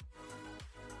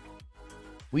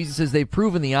 Weezy says they've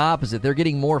proven the opposite. They're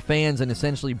getting more fans and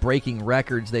essentially breaking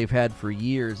records they've had for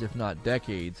years, if not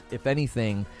decades. If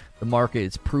anything, the market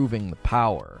is proving the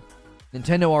power.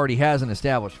 Nintendo already has an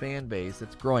established fan base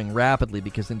that's growing rapidly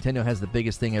because Nintendo has the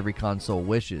biggest thing every console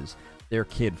wishes. They're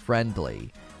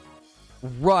kid-friendly.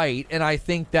 Right, and I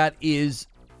think that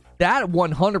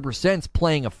 100% is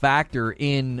playing a factor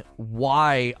in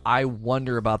why I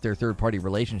wonder about their third-party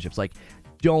relationships. Like,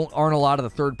 aren't a lot of the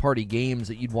third-party games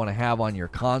that you'd want to have on your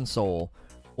console?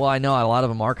 Well, I know a lot of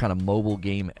them are kind of mobile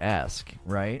game-esque,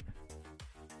 right?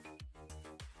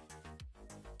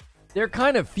 They're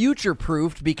kind of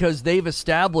future-proofed because they've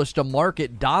established a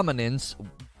market dominance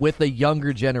with a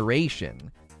younger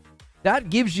generation.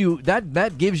 That gives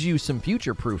you some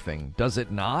future-proofing, does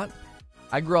it not?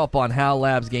 I grew up on HAL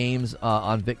Labs games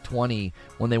on VIC-20.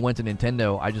 When they went to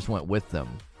Nintendo, I just went with them.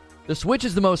 The Switch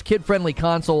is the most kid-friendly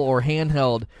console or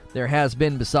handheld there has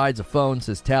been besides a phone,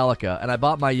 says Talica. And I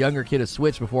bought my younger kid a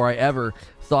Switch before I ever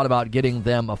thought about getting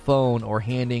them a phone or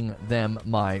handing them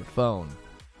my phone.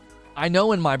 I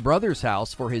know in my brother's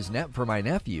house for my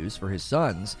nephews, for his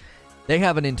sons, they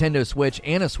have a Nintendo Switch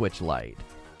and a Switch Lite.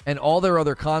 And all their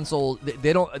other consoles,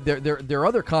 their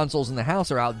other consoles in the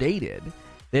house are outdated.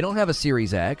 They don't have a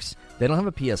Series X. They don't have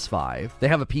a PS5. They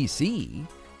have a PC.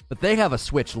 But they have a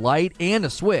Switch Lite and a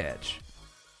Switch.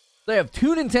 They have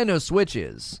 2 Nintendo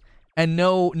Switches and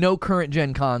no current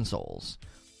gen consoles.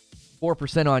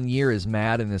 4% on year is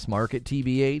mad in this market,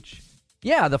 TBH.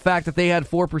 Yeah, the fact that they had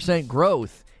 4%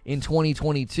 growth in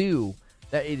 2022,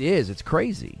 it's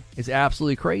crazy. It's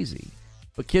absolutely crazy.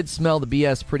 But kids smell the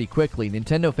BS pretty quickly.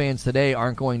 Nintendo fans today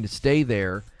aren't going to stay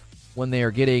there when they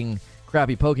are getting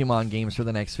crappy Pokemon games for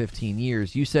the next 15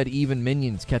 years. You said even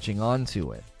Minions catching on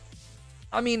to it.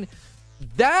 I mean,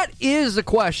 that is a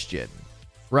question,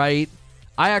 right?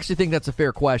 I actually think that's a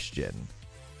fair question.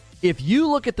 If you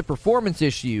look at the performance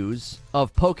issues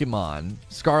of Pokemon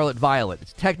Scarlet Violet,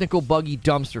 it's technical, buggy,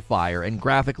 dumpster fire, and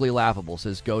graphically laughable,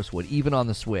 says Ghostwood, even on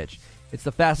the Switch. It's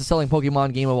the fastest-selling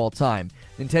Pokemon game of all time.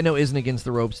 Nintendo isn't against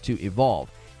the ropes to evolve.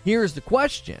 Here's the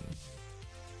question.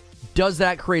 Does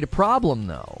that create a problem,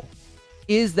 though?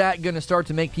 Is that going to start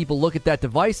to make people look at that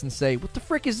device and say, what the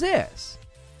frick is this?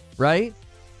 Right?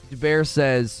 DeBear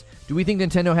says, do we think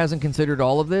Nintendo hasn't considered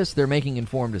all of this? They're making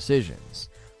informed decisions.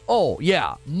 Oh,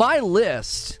 yeah. My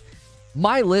list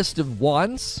of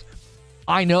wants,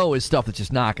 I know is stuff that's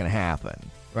just not going to happen,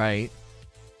 right?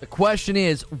 The question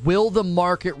is, will the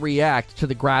market react to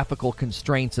the graphical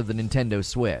constraints of the Nintendo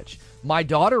Switch? My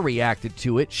daughter reacted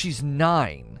to it. She's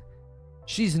 9.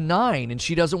 She's 9, and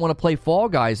she doesn't want to play Fall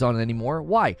Guys on it anymore.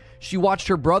 Why? She watched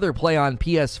her brother play on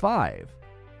PS5.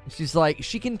 She's like,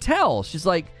 she can tell. She's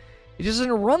like, it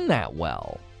doesn't run that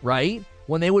well, right?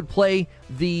 When they would play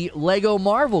the Lego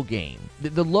Marvel game,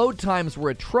 the load times were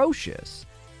atrocious.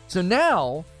 So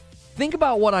now, think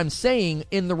about what I'm saying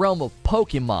in the realm of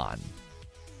Pokemon.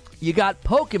 You got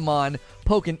Pokemon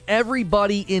poking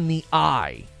everybody in the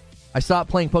eye. I stopped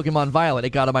playing Pokemon Violet.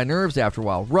 It got on my nerves after a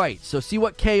while. Right, so see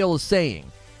what Kale is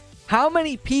saying. How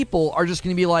many people are just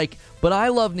going to be like, but I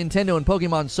love Nintendo and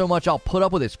Pokemon so much I'll put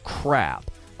up with this crap.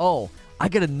 Oh, I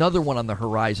got another one on the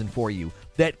horizon for you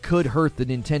that could hurt the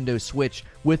Nintendo Switch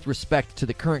with respect to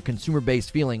the current consumer base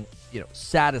feeling,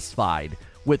 satisfied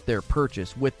with their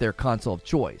purchase, with their console of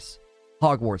choice.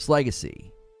 Hogwarts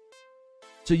Legacy.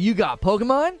 So you got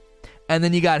Pokemon, and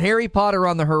then you got Harry Potter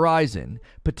on the horizon,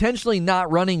 potentially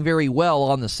not running very well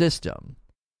on the system.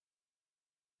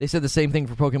 They said the same thing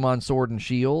for Pokemon Sword and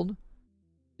Shield.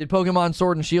 Did Pokemon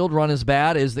Sword and Shield run as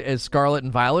bad as Scarlet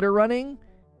and Violet are running?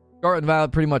 Scarlet and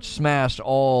Violet pretty much smashed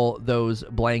all those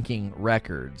blanking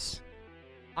records.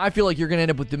 I feel like you're going to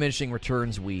end up with diminishing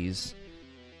returns, Wheeze.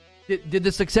 Did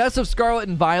the success of Scarlet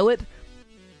and Violet...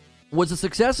 Was the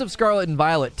success of Scarlet and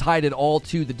Violet tied at all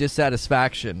to the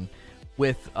dissatisfaction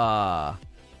with the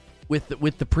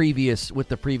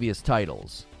previous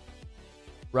titles?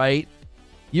 Right?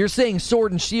 You're saying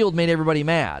Sword and Shield made everybody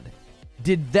mad.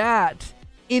 Did that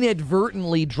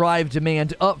inadvertently drive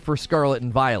demand up for Scarlet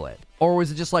and Violet? Or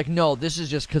was it just like, no, this is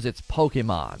just because it's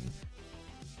Pokemon?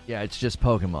 Yeah, it's just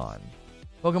Pokemon.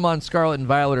 Pokemon Scarlet and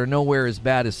Violet are nowhere as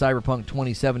bad as Cyberpunk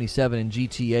 2077 and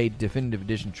GTA Definitive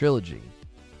Edition Trilogy.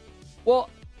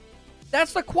 Well,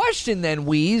 that's the question then,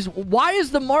 Wheeze. Why is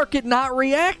the market not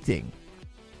reacting?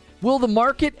 Will the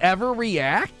market ever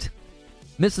react?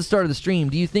 Missed the start of the stream.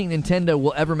 Do you think Nintendo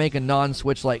will ever make a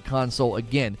non-Switch-like console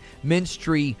again?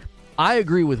 Minstree, I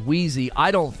agree with Wheezy. I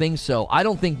don't think so. I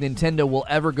don't think Nintendo will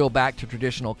ever go back to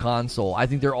traditional console. I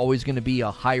think they're always going to be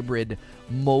a hybrid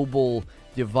mobile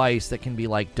device that can be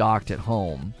like docked at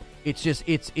home. It's just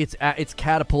it's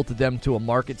catapulted them to a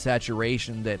market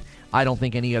saturation that I don't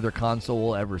think any other console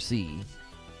will ever see.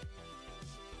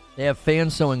 They have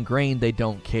fans so ingrained they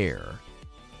don't care.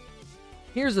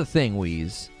 Here's the thing,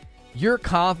 Wheeze. Your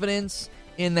confidence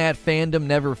in that fandom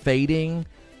never fading,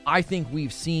 I think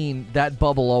we've seen that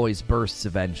bubble always bursts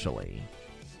eventually.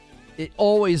 It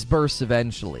always bursts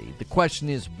eventually. The question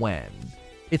is when.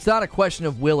 It's not a question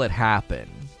of will it happen.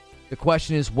 The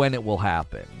question is when it will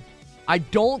happen. I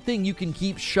don't think you can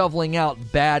keep shoveling out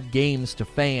bad games to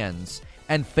fans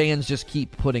and fans just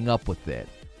keep putting up with it,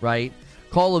 right?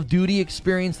 Call of Duty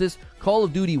experienced this. Call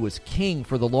of Duty was king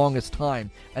for the longest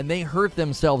time, and they hurt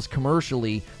themselves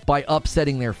commercially by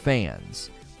upsetting their fans.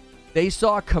 They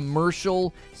saw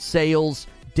commercial sales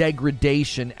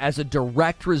degradation as a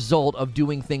direct result of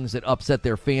doing things that upset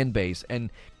their fan base, and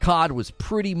COD was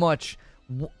pretty much,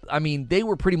 I mean, they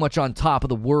were pretty much on top of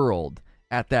the world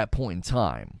at that point in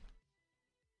time.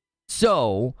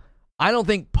 So, I don't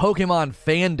think Pokemon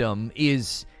fandom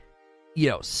is,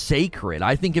 sacred.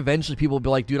 I think eventually people will be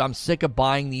like, dude, I'm sick of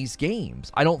buying these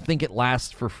games. I don't think it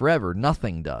lasts for forever.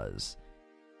 Nothing does.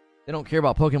 They don't care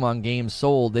about Pokemon games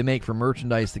sold. They make for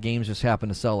merchandise. The games just happen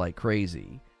to sell like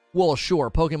crazy. Well, sure,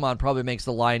 Pokemon probably makes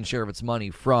the lion's share of its money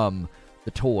from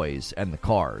the toys and the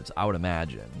cards, I would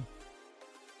imagine.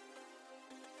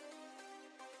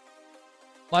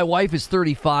 My wife is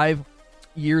 35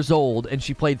 years old, and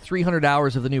she played 300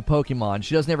 hours of the new Pokemon.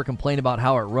 She doesn't ever complain about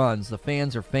how it runs. The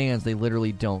fans are fans. They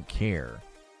literally don't care.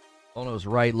 Ono's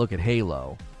right. Look at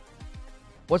Halo.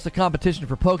 What's the competition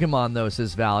for Pokemon, though,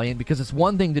 says Valiant? Because it's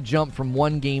one thing to jump from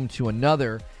one game to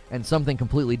another and something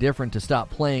completely different to stop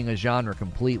playing a genre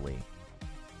completely.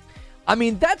 I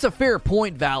mean, that's a fair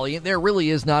point, Valiant. There really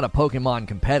is not a Pokemon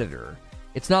competitor.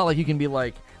 It's not like you can be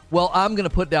like, well, I'm going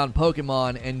to put down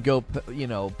Pokemon and go,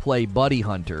 play Buddy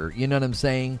Hunter. You know what I'm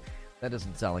saying? That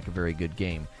doesn't sound like a very good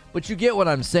game. But you get what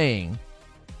I'm saying.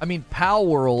 I mean, Pal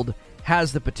World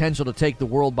has the potential to take the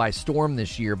world by storm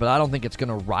this year, but I don't think it's going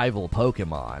to rival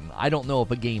Pokemon. I don't know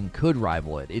if a game could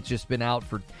rival it. It's just been out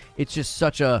for... It's just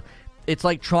such a... It's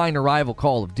like trying to rival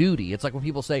Call of Duty. It's like when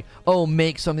people say, oh,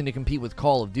 make something to compete with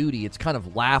Call of Duty. It's kind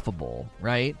of laughable,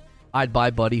 right? I'd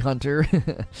buy Buddy Hunter.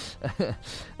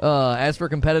 As for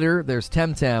competitor, there's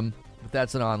Temtem, but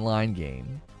that's an online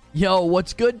game. Yo,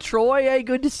 what's good, Troy? Hey,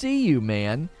 good to see you,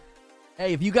 man.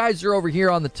 Hey, if you guys are over here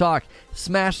on the talk,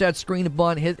 smash that screen a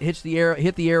button, hit the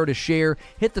arrow to share,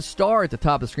 hit the star at the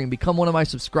top of the screen, become one of my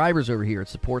subscribers over here. It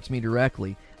supports me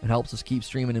directly. It helps us keep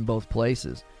streaming in both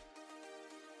places.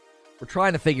 We're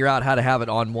trying to figure out how to have it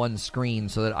on one screen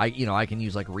so that I can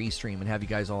use like Restream and have you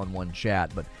guys all in one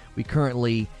chat, but we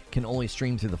currently can only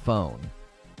stream through the phone.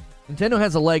 Nintendo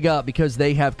has a leg up because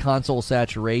they have console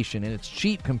saturation, and it's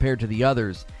cheap compared to the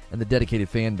others and the dedicated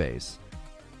fan base.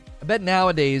 I bet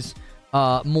nowadays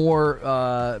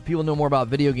more people know more about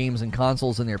video games and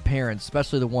consoles than their parents,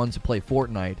 especially the ones who play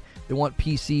Fortnite. They want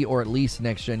PC or at least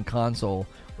next-gen console,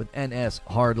 with NS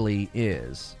hardly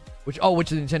is. Which the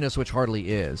Nintendo Switch hardly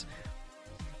is.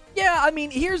 Yeah, I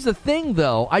mean, here's the thing,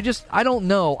 though. I don't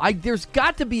know. There's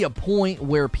got to be a point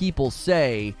where people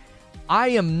say, I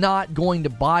am not going to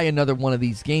buy another one of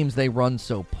these games. They run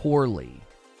so poorly.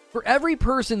 For every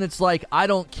person that's like, I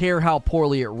don't care how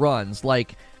poorly it runs,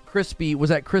 like Crispy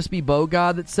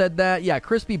Bogod that said that? Yeah,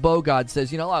 Crispy Bogod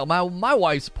says, my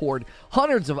wife's poured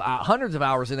hundreds of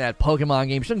hours in that Pokemon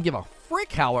game. She doesn't give a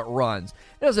frick how it runs.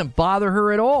 It doesn't bother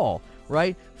her at all,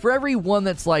 right? For every one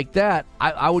that's like that,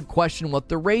 I would question what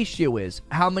the ratio is.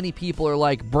 How many people are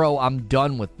like, bro, I'm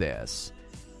done with this.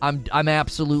 I'm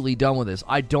absolutely done with this.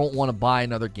 I don't want to buy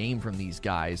another game from these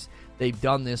guys. They've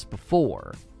done this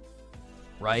before,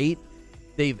 right?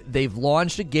 They've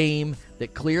launched a game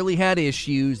that clearly had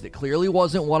issues, that clearly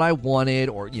wasn't what I wanted,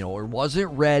 or or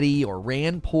wasn't ready, or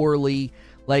ran poorly.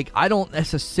 Like, I don't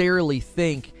necessarily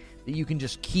think that you can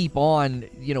just keep on,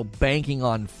 banking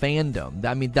on fandom.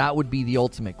 I mean, that would be the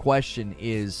ultimate question: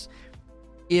 is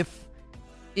if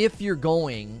you're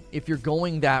going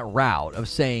that route of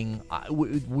saying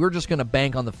we're just going to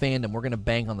bank on the fandom, we're going to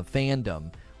bank on the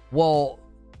fandom. Well,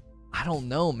 I don't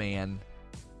know, man.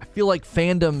 I feel like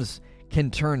fandoms can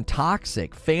turn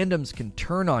toxic. Fandoms can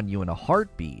turn on you in a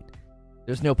heartbeat.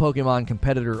 There's no Pokemon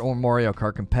competitor or Mario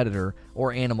Kart competitor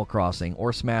or Animal Crossing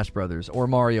or Smash Brothers or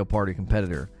Mario Party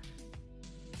competitor.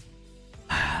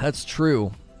 That's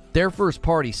true. Their first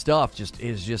party stuff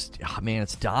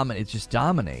it's dominant. It just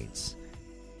dominates.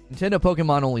 Nintendo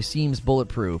Pokemon only seems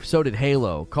bulletproof. So did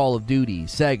Halo, Call of Duty,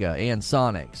 Sega, and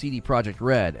Sonic. CD Projekt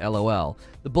Red, LOL.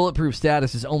 The bulletproof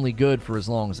status is only good for as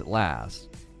long as it lasts.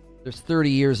 There's 30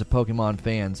 years of Pokemon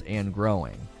fans and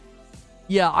growing.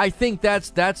 Yeah, I think that's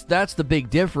the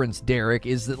big difference, Derek,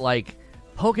 is that, like,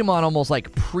 Pokemon almost,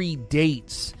 like,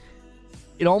 predates.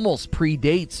 It almost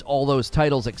predates all those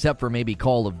titles except for maybe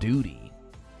Call of Duty.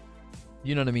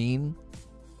 You know what I mean?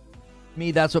 To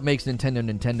me, that's what makes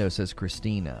Nintendo, says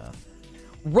Christina.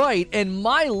 Right, and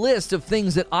my list of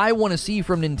things that I want to see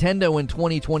from Nintendo in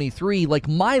 2023, like,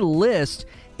 my list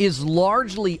is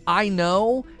largely, I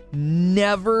know,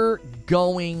 never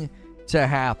going to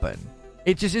happen.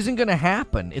 It just isn't going to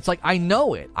happen. It's like, I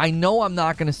know it. I know I'm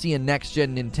not going to see a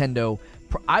next-gen Nintendo.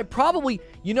 I probably,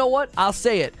 you know what? I'll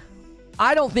say it.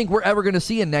 I don't think we're ever going to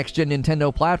see a next-gen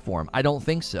Nintendo platform. I don't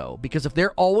think so. Because if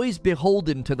they're always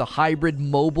beholden to the hybrid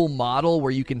mobile model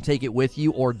where you can take it with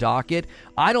you or dock it,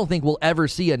 I don't think we'll ever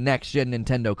see a next-gen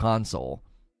Nintendo console.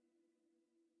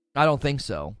 I don't think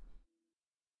so.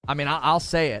 I mean, I'll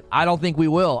say it. I don't think we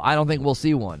will. I don't think we'll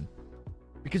see one.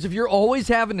 Because if you're always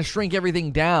having to shrink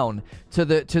everything down to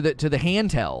the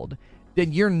handheld,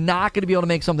 then you're not going to be able to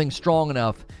make something strong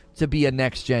enough to be a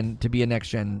next gen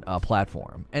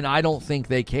platform. And I don't think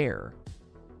they care.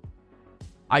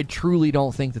 I truly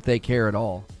don't think that they care at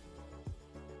all.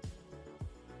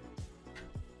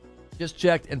 Just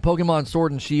checked, and Pokemon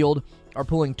Sword and Shield are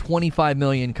pulling 25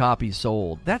 million copies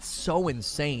sold. That's so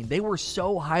insane. They were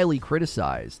so highly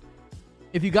criticized.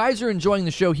 If you guys are enjoying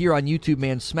the show here on YouTube,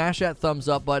 man, smash that thumbs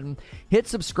up button. Hit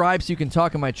subscribe so you can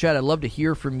talk in my chat. I'd love to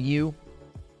hear from you.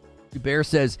 Bear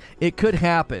says, it could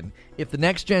happen. If the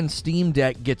next-gen Steam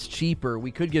Deck gets cheaper,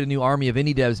 we could get a new army of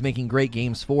indie devs making great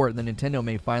games for it, and then Nintendo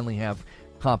may finally have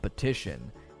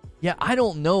competition. Yeah, I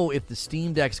don't know if the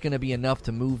Steam Deck's going to be enough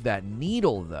to move that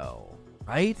needle, though,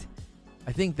 right?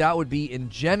 I think that would be, in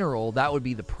general, that would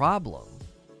be the problem.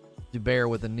 Zubair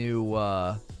with a new,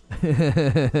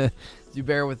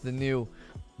 Zubair with the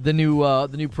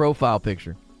new profile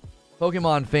picture.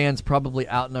 Pokemon fans probably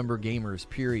outnumber gamers,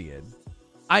 period.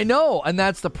 I know, and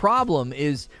that's the problem,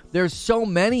 is there's so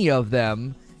many of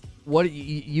them. What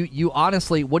you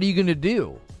honestly, what are you going to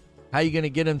do? How are you going to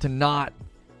get them to not,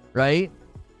 right?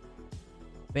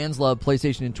 Fans love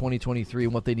PlayStation in 2023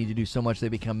 and what they need to do so much they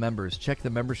become members. Check the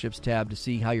memberships tab to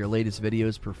see how your latest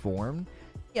videos perform.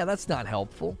 Yeah, that's not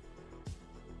helpful.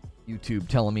 YouTube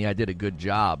telling me I did a good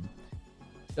job.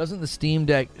 Doesn't the Steam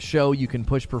Deck show you can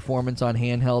push performance on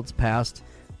handhelds past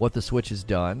what the Switch has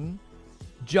done?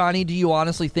 Johnny, do you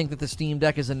honestly think that the Steam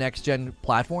Deck is a next-gen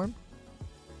platform?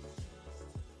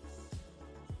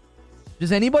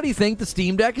 Does anybody think the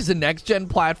Steam Deck is a next-gen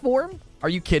platform? Are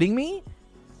you kidding me?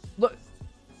 Look,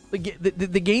 the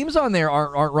games on there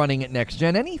aren't running at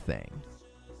next-gen anything.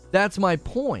 That's my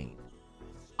point.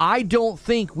 I don't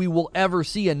think we will ever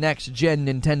see a next-gen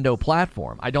Nintendo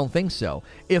platform. I don't think so.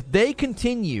 If they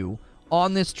continue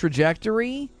on this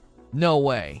trajectory, no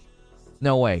way.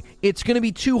 No way. It's going to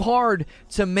be too hard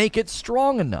to make it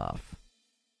strong enough.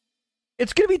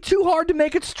 It's going to be too hard to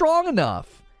make it strong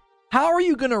enough. How are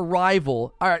you going to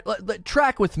rival? All right,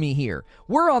 track with me here.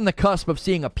 We're on the cusp of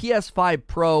seeing a PS5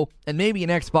 Pro and maybe an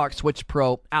Xbox Switch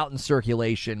Pro out in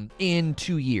circulation in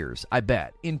 2 years, I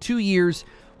bet. In 2 years,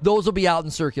 those will be out in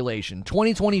circulation.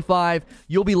 2025,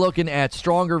 you'll be looking at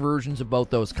stronger versions of both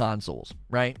those consoles,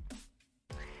 right?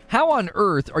 How on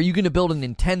earth are you going to build a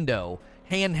Nintendo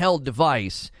handheld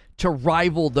device to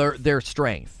rival their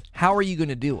strength? How are you going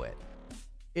to do it?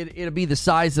 It'll be the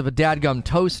size of a dadgum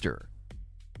toaster.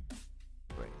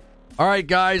 All right,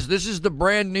 guys, this is the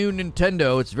brand new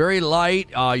Nintendo. It's very light.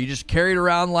 You just carry it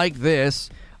around like this.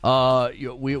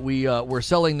 We're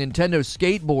selling Nintendo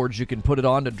skateboards. You can put it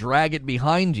on to drag it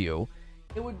behind you.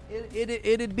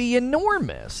 It'd be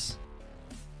enormous.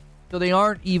 So they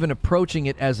aren't even approaching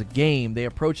it as a game. They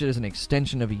approach it as an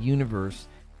extension of a universe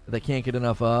that they can't get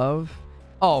enough of.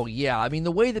 Oh yeah, I mean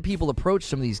the way that people approach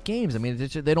some of these games. I mean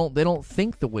they don't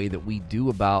think the way that we do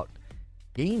about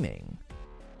gaming.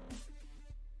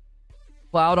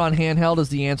 Cloud on handheld is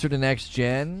the answer to next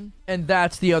gen, and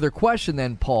that's the other question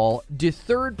then, Paul. Do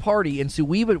third party, and so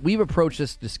we've approached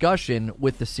this discussion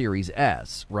with the Series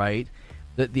S, right?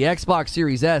 The Xbox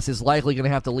Series S is likely going to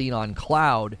have to lean on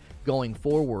cloud going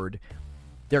forward.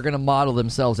 They're going to model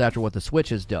themselves after what the Switch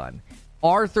has done.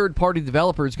 Are third party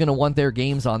developers going to want their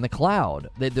games on the cloud?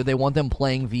 Do they want them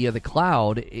playing via the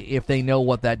cloud if they know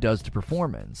what that does to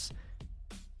performance?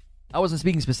 I wasn't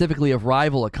speaking specifically of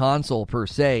rival a console per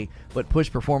se, but push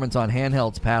performance on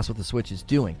handhelds past what the Switch is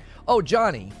doing. Oh,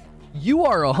 Johnny, you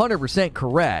are 100%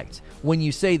 correct when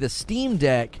you say the Steam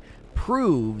Deck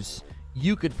proves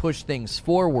you could push things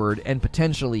forward and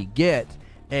potentially get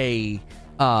you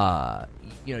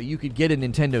could get a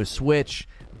Nintendo Switch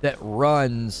that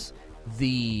runs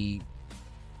that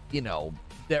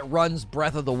runs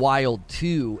Breath of the Wild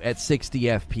 2 at 60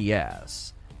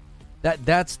 FPS.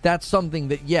 That's something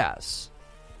that yes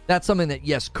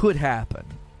could happen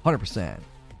 100%.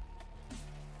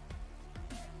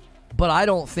 But I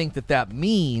don't think that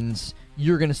means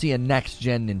you're going to see a next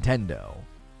gen Nintendo.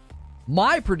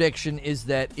 My prediction is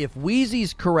that if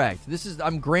Wheezy's correct,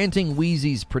 I'm granting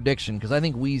Wheezy's prediction because I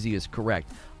think Wheezy is correct.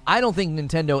 I don't think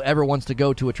Nintendo ever wants to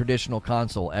go to a traditional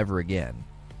console ever again.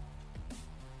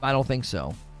 I don't think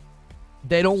so.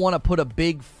 They don't want to put a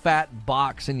big fat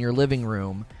box in your living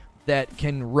room that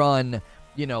can run,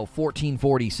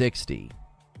 1440-60.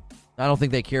 I don't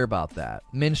think they care about that.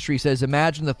 Minstry says,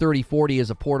 imagine the 3040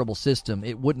 as a portable system.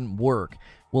 It wouldn't work.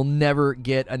 We'll never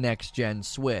get a next-gen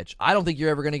Switch. I don't think you're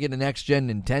ever going to get a next-gen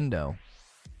Nintendo.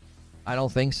 I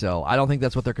don't think so. I don't think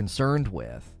that's what they're concerned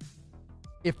with.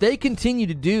 If they continue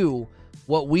to do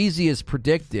what Wheezy has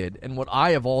predicted and what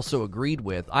I have also agreed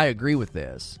with, I agree with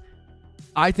this.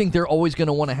 I think they're always going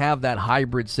to want to have that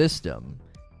hybrid system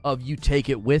of you take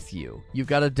it with you. You've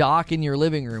got a dock in your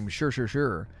living room,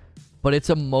 sure. But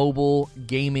it's a mobile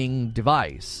gaming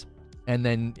device. And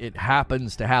then it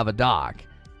happens to have a dock.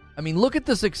 I mean, look at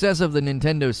the success of the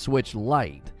Nintendo Switch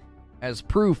Lite as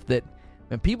proof that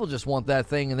people just want that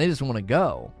thing and they just want to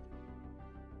go.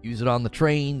 Use it on the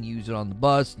train, use it on the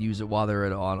bus, use it while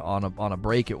they're on a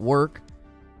break at work.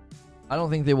 I don't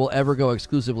think they will ever go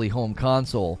exclusively home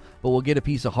console, but we'll get a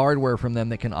piece of hardware from them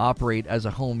that can operate as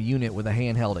a home unit with a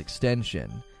handheld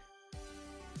extension.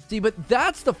 See, but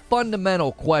that's the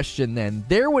fundamental question then.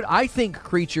 I think,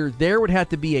 Creature, there would have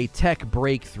to be a tech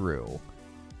breakthrough.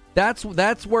 That's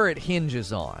where it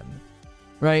hinges on,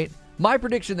 right? My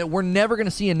prediction that we're never going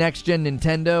to see a next-gen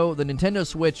Nintendo. The Nintendo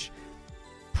Switch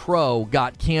Pro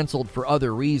got canceled for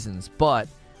other reasons, but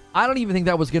I don't even think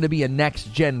that was going to be a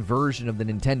next-gen version of the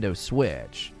Nintendo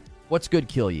Switch. What's good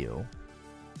kill you?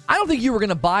 I don't think you were going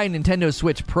to buy a Nintendo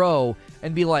Switch Pro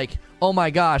and be like, oh my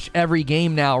gosh, every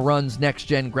game now runs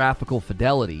next-gen graphical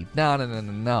fidelity.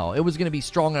 No. It was going to be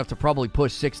strong enough to probably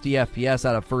push 60 FPS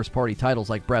out of first-party titles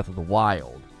like Breath of the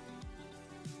Wild.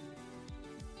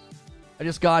 I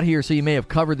just got here, so you may have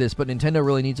covered this, but Nintendo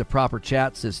really needs a proper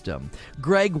chat system.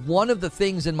 Greg, one of the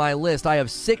things in my list, I have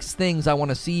 6 things I want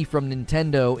to see from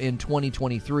Nintendo in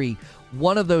 2023.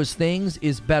 One of those things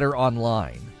is better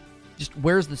online. Just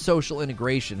where's the social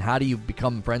integration? How do you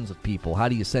become friends with people? How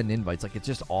do you send invites? It's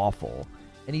just awful.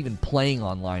 And even playing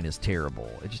online is terrible.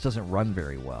 It just doesn't run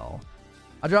very well.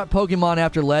 I dropped Pokemon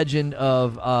after Legend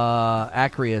of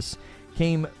Arceus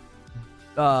came...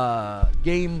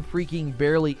 game freaking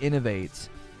barely innovates,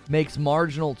 makes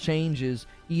marginal changes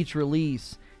each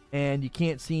release, and you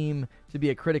can't seem to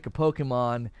be a critic of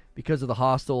Pokemon because of the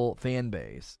hostile fan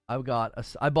base. I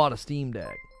bought a Steam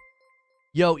Deck.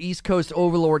 Yo, East Coast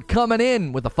Overlord coming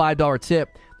in with a $5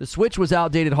 tip. The Switch was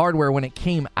outdated hardware when it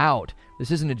came out.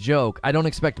 This isn't a joke. I don't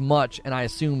expect much, and I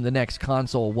assume the next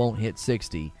console won't hit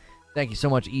 60. Thank you so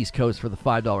much, East Coast, for the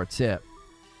 $5 tip.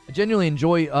 I genuinely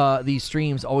enjoy these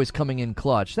streams always coming in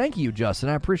clutch. Thank you, Justin.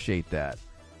 I appreciate that.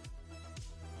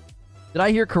 Did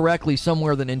I hear correctly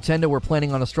somewhere that Nintendo were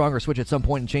planning on a stronger Switch at some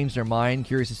point and changed their mind?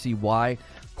 Curious to see why.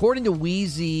 According to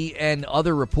Wheezy and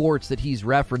other reports that he's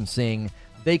referencing,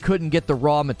 they couldn't get the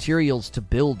raw materials to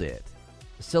build it.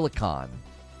 The silicon.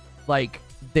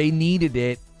 They needed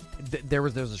it. There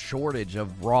was a shortage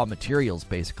of raw materials,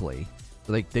 basically.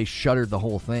 So they shuttered the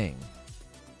whole thing.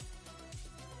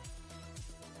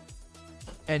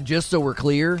 And just so we're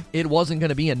clear, it wasn't going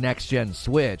to be a next-gen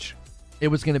Switch. It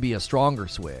was going to be a stronger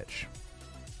Switch.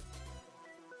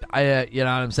 You know what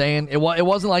I'm saying? It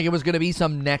wasn't like it was going to be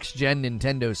some next-gen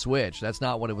Nintendo Switch. That's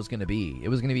not what it was going to be. It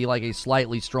was going to be like a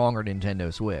slightly stronger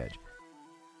Nintendo Switch.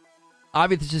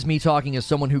 Obviously, it's just me talking as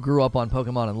someone who grew up on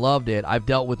Pokemon and loved it. I've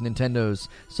dealt with Nintendo's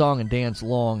song and dance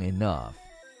long enough.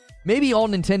 Maybe all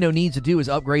Nintendo needs to do is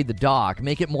upgrade the dock,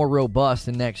 make it more robust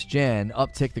and next-gen,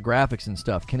 uptick the graphics and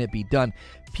stuff. Can it be done?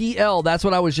 PL, that's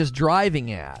what I was just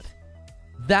driving at.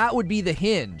 That would be the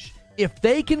hinge. If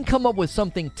they can come up with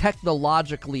something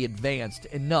technologically advanced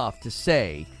enough to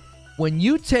say, when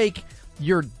you take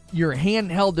your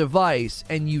handheld device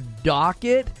and you dock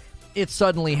it, it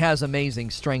suddenly has amazing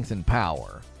strength and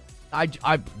power.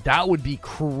 That would be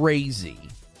crazy.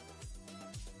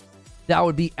 That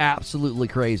would be absolutely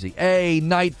crazy. Hey,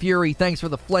 Night Fury, thanks for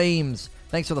the flames.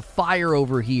 Thanks for the fire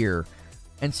over here.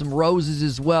 And some roses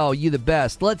as well. You the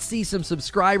best. Let's see some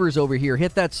subscribers over here.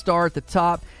 Hit that star at the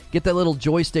top. Get that little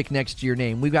joystick next to your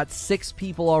name. We've got 6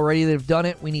 people already that have done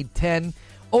it. We need 10.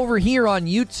 Over here on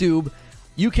YouTube,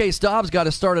 UK Stobbs got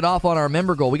us started off on our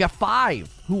member goal. We got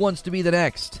 5. Who wants to be the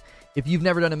next? If you've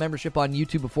never done a membership on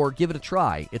YouTube before, give it a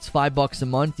try. It's $5 a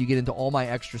month. You get into all my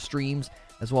extra streams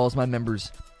as well as my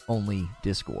members-only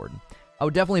Discord. I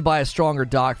would definitely buy a stronger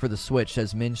dock for the Switch,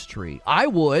 says Minch Tree. I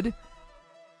would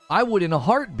in a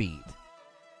heartbeat.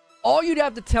 All you'd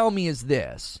have to tell me is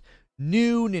this.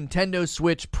 New Nintendo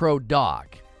Switch Pro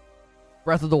dock.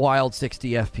 Breath of the Wild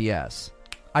 60 FPS.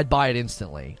 I'd buy it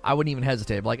instantly. I wouldn't even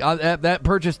hesitate. Like, that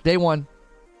purchase, day one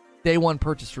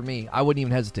purchase for me. I wouldn't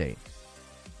even hesitate.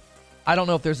 I don't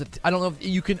know if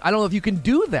you can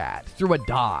do that through a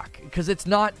dock because it's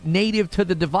not native to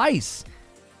the device.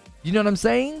 You know what I'm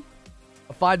saying?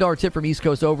 A $5 tip from East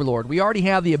Coast Overlord. We already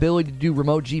have the ability to do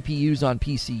remote GPUs on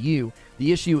PCU.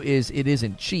 The issue is it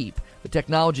isn't cheap. The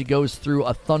technology goes through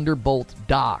a Thunderbolt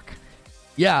dock.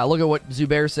 Yeah, look at what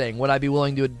Zubair's saying. Would I be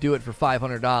willing to do it for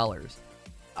 $500?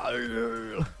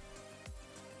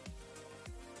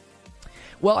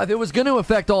 Well, if it was going to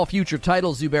affect all future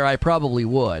titles, Zubair, I probably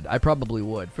would.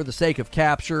 For the sake of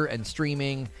capture and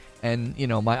streaming and,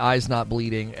 my eyes not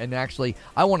bleeding. And actually,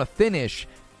 I want to finish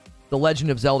The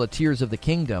Legend of Zelda Tears of the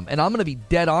Kingdom. And I'm going to be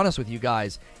dead honest with you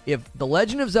guys. If The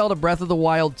Legend of Zelda Breath of the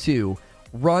Wild 2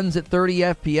 runs at 30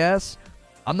 FPS,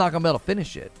 I'm not going to be able to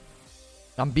finish it.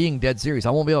 I'm being dead serious.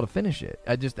 I won't be able to finish it.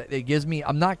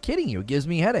 I'm not kidding you. It gives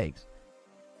me headaches.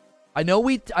 I know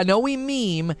we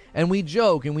meme and we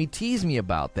joke and we tease me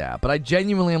about that, but I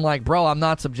genuinely am like, bro, I'm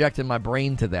not subjecting my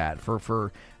brain to that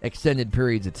for extended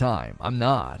periods of time. I'm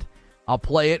not. I'll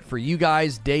play it for you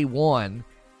guys day one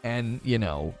and,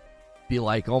 be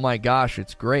like, oh my gosh,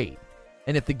 it's great.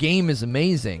 And if the game is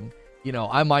amazing,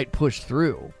 I might push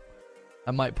through.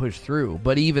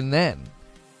 But even then,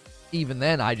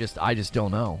 I just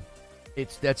don't know.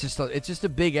 It's just a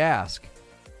big ask.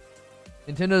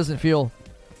 Nintendo doesn't feel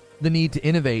the need to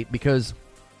innovate because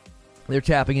they're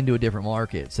tapping into a different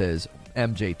market, says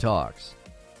MJ Talks.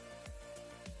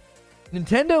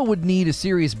 Nintendo would need a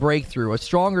serious breakthrough. A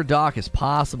stronger dock is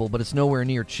possible, but it's nowhere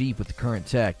near cheap with the current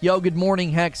tech. Yo, good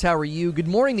morning, Hex. How are you? Good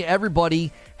morning to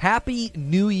everybody. Happy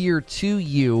New Year to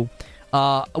you.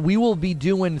 We will be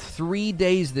doing 3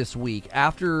 days this week.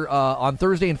 On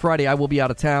Thursday and Friday, I will be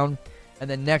out of town. And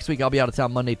then next week, I'll be out of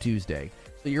town Monday, Tuesday.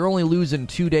 So you're only losing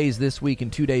 2 days this week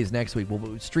and 2 days next week.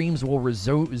 Streams will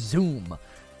resume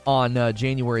on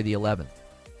January the 11th.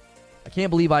 I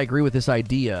can't believe I agree with this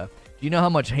idea. Do you know how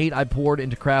much hate I poured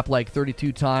into crap like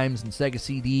 32 Times and Sega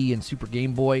CD and Super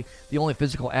Game Boy? The only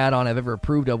physical add-on I've ever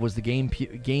approved of was the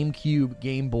GameCube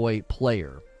Game Boy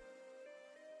Player.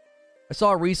 I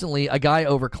saw recently a guy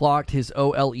overclocked his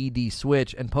OLED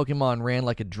Switch and Pokemon ran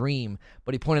like a dream,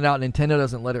 but he pointed out Nintendo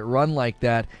doesn't let it run like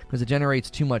that because it generates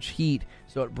too much heat,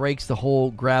 so it breaks the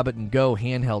whole grab-it-and-go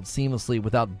handheld seamlessly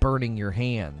without burning your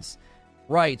hands.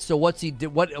 Right, so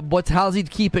how's he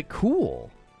keep it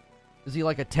cool? Does he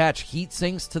attach heat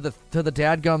sinks to the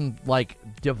dadgum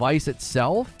device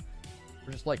itself?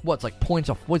 Or just point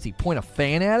a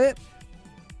fan at it?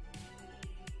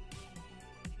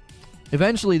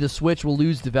 Eventually, the Switch will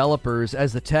lose developers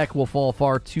as the tech will fall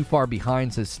far too far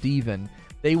behind, says Steven.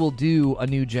 They will do a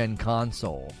new-gen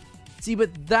console. See, but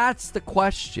that's the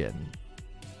question.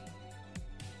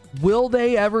 Will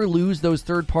they ever lose those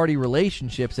third-party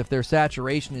relationships if their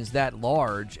saturation is that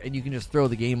large and you can just throw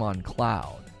the game on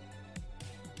cloud?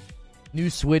 New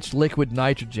Switch liquid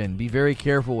nitrogen. Be very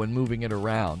careful when moving it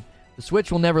around. The Switch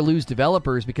will never lose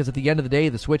developers because at the end of the day,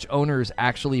 the Switch owners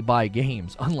actually buy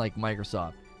games, unlike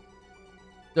Microsoft.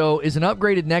 So is an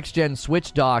upgraded next-gen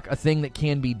Switch dock a thing that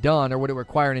can be done, or would it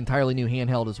require an entirely new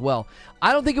handheld as well?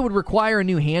 I don't think it would require a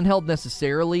new handheld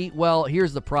necessarily. Well,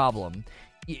 here's the problem.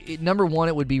 Number one,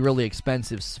 it would be really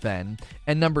expensive, Sven.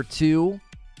 And number two,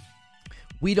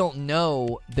 we don't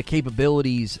know the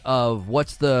capabilities of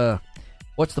what's the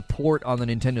port on the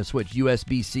Nintendo Switch,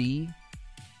 USB-C?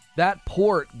 That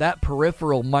port, that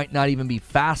peripheral might not even be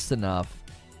fast enough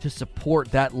to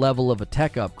support that level of a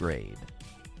tech upgrade.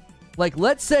 Like,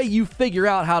 let's say you figure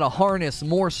out how to harness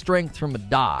more strength from a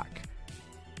dock.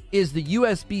 Is the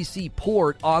USB-C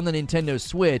port on the Nintendo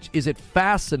Switch, is it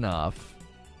fast enough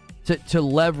to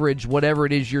leverage whatever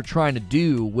it is you're trying to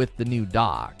do with the new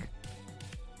dock?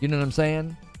 You know what I'm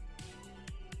saying?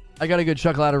 I got a good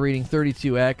chuckle out of reading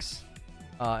 32X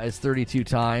as 32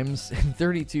 times. And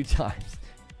 32 times.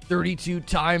 32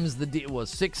 times the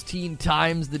 16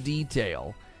 times the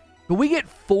detail. Can we get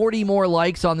 40 more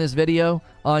likes on this video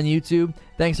on YouTube?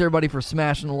 Thanks everybody for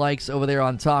smashing the likes over there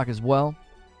on Talk as well.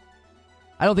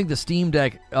 I don't think the Steam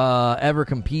Deck ever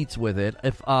competes with it.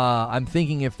 If I'm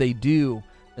thinking if they do,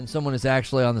 then someone is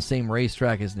actually on the same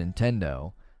racetrack as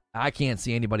Nintendo. I can't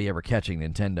see anybody ever catching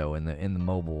Nintendo in the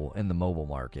mobile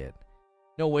market.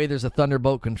 No way there's a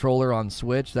Thunderbolt controller on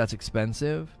Switch. That's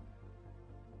expensive.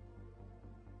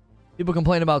 People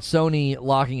complain about Sony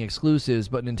locking exclusives,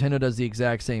 but Nintendo does the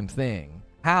exact same thing.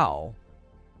 How?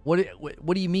 What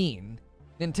do you mean?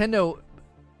 Nintendo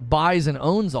buys and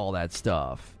owns all that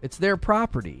stuff. It's their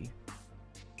property.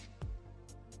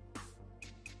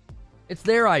 It's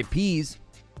their IPs.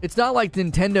 It's not like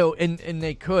Nintendo, and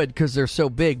they could because they're so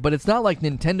big, but it's not like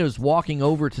Nintendo's walking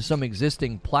over to some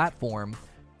existing platform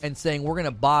and saying, we're going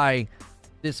to buy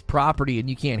this property and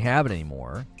you can't have it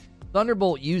anymore.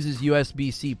 Thunderbolt uses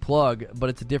USB-C plug, but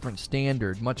it's a different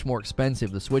standard, much more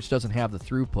expensive. The Switch doesn't have the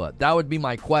throughput. That would be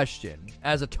my question.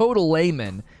 As a total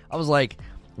layman, I was like,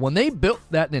 when they built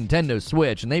that Nintendo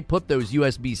Switch and they put those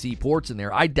USB-C ports in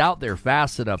there, I doubt they're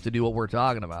fast enough to do what we're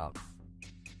talking about.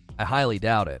 I highly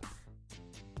doubt it.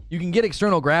 You can get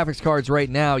external graphics cards right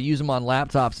now, use them on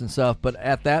laptops and stuff, but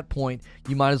at that point,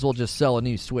 you might as well just sell a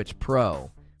new Switch Pro.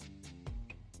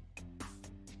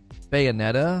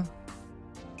 Bayonetta?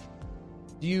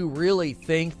 Do you really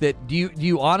think that, do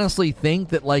you honestly think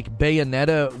that, like,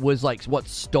 Bayonetta was, like, what,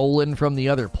 stolen from the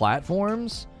other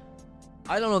platforms?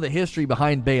 I don't know the history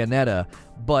behind Bayonetta,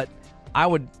 but I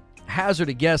would hazard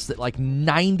a guess that, like,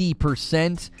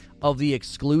 90% of the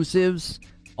exclusives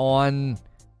on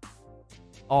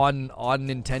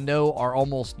Nintendo are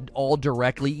almost all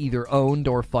directly either owned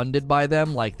or funded by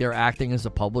them, like they're acting as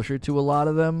a publisher to a lot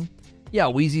of them. Yeah,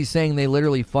 Wheezy's saying they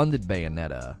literally funded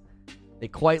Bayonetta. They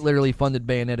quite literally funded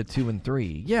Bayonetta 2 and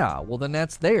 3. Yeah, well then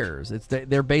that's theirs.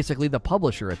 They're basically the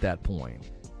publisher at that point.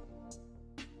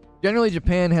 Generally,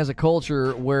 Japan has a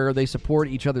culture where they support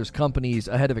each other's companies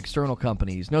ahead of external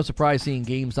companies. No surprise seeing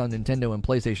games on Nintendo and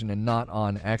PlayStation and not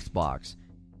on Xbox.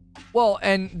 Well,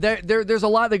 and there's a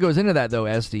lot that goes into that, though,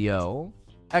 SDO.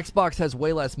 Xbox has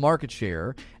way less market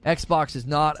share. Xbox is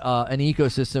not an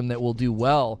ecosystem that will do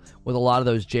well with a lot of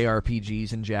those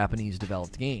JRPGs and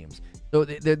Japanese-developed games. So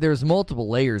there's multiple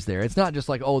layers there. It's not just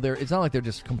like, it's not like they're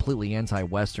just completely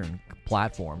anti-Western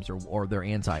platforms or they're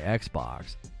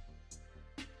anti-Xbox.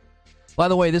 By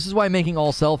the way, this is why making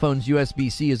all cell phones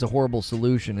USB-C is a horrible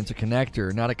solution. It's a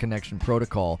connector, not a connection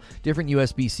protocol. Different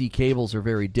USB-C cables are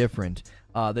very different.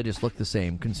 They just look the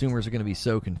same. Consumers are going to be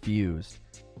so confused.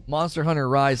 Monster Hunter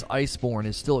Rise Iceborne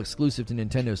is still exclusive to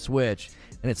Nintendo Switch,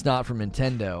 and it's not from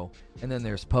Nintendo. And then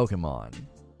there's Pokemon.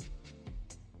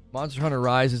 Monster Hunter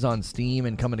Rise is on Steam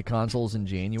and coming to consoles in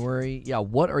January. Yeah,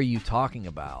 what are you talking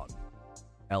about,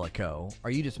 Elico?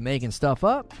 Are you just making stuff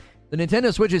up? The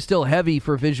Nintendo Switch is still heavy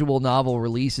for visual novel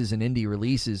releases and indie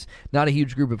releases. Not a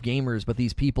huge group of gamers, but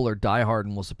these people are diehard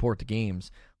and will support the games.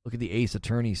 Look at the Ace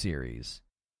Attorney series.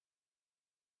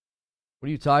 What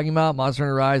are you talking about? Monster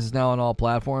Hunter Rise is now on all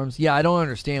platforms? Yeah, I don't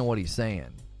understand what he's saying.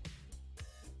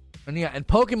 And yeah, and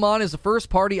Pokemon is a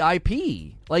first-party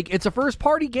IP. Like, it's a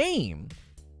first-party game.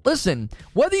 Listen,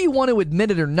 whether you want to admit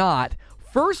it or not,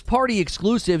 first-party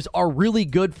exclusives are really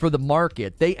good for the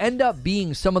market. They end up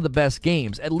being some of the best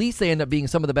games. At least they end up being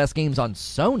some of the best games on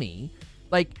Sony.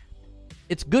 Like,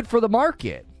 it's good for the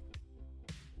market.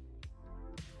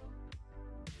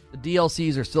 The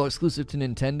DLCs are still exclusive to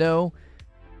Nintendo.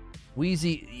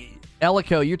 Wheezy,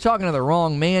 Elico, you're talking to the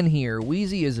wrong man here.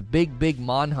 Wheezy is a big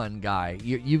Monhun guy.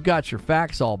 You've got your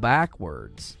facts all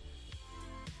backwards.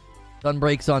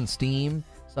 Sunbreak's on Steam.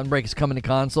 Sunbreak is coming to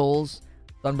consoles.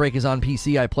 Sunbreak is on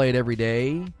PC. I play it every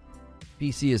day.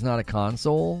 PC is not a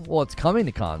console. Well, it's coming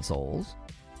to consoles.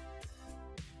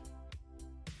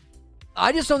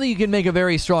 I just don't think you can make a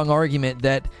very strong argument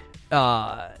that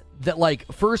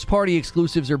like first-party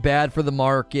exclusives are bad for the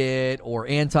market or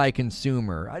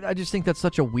anti-consumer. I just think that's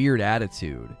such a weird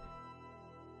attitude.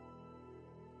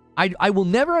 I will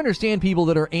never understand people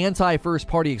that are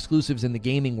anti-first-party exclusives in the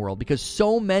gaming world, because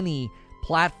so many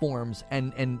platforms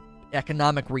and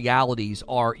economic realities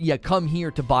are, yeah, come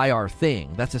here to buy our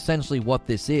thing. That's essentially what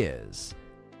this is.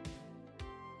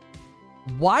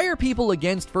 Why are people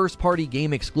against first-party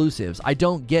game exclusives? I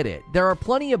don't get it. There are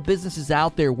plenty of businesses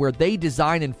out there where they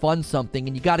design and fund something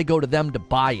and you got to go to them to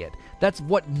buy it. That's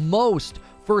what most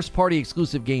first-party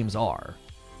exclusive games are.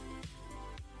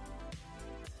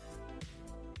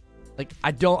 Like,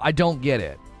 I don't get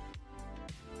it.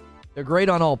 They're great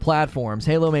on all platforms.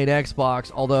 Halo made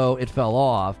Xbox, although it fell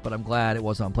off, but I'm glad it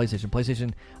was on PlayStation.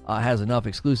 PlayStation has enough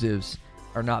exclusives,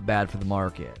 are not bad for the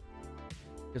market.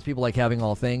 Because people like having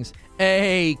all things.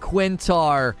 Hey,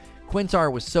 Quintar.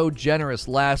 Quintar was so generous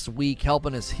last week,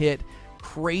 helping us hit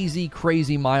crazy,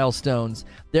 crazy milestones.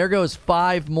 There goes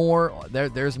 5 more.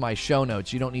 There's my show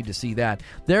notes. You don't need to see that.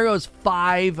 There goes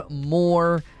 5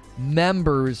 more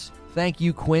members. Thank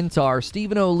you, Quintar.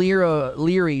 Stephen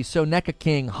O'Leary, Soneka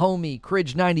King, Homie,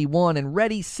 Cridge91, and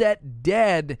Ready, Set,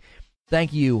 Dead.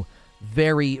 Thank you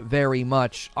very, very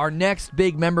much. Our next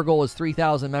big member goal is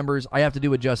 3,000 members. I have to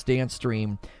do a Just Dance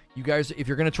stream. You guys, if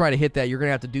you're going to try to hit that, you're going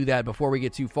to have to do that before we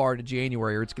get too far into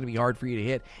January, or it's going to be hard for you to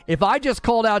hit. If I just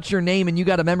called out your name and you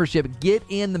got a membership, get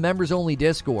in the members-only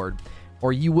Discord,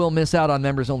 or you will miss out on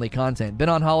members-only content. Been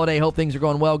on holiday. Hope things are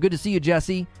going well. Good to see you,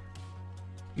 Jesse.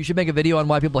 You should make a video on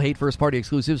why people hate first-party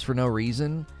exclusives for no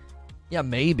reason. Yeah,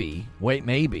 maybe. Wait,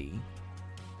 maybe.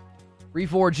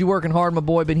 Reforge, you working hard, my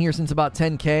boy. Been here since about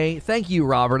 10K. Thank you,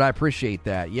 Robert. I appreciate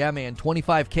that. Yeah, man.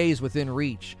 25K is within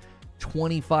reach.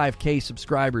 25K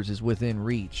subscribers is within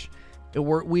reach.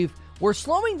 We're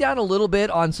slowing down a little bit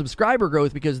on subscriber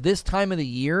growth because this time of the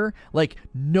year, like,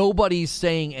 nobody's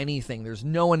saying anything. There's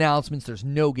no announcements. There's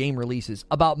no game releases.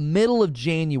 About middle of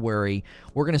January,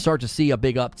 we're going to start to see a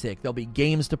big uptick. There'll be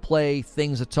games to play,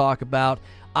 things to talk about.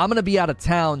 I'm going to be out of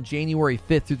town January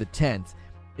 5th through the 10th.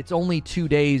 It's only 2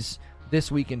 days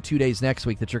this week and 2 days next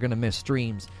week that you're going to miss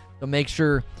streams. So make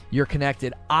sure you're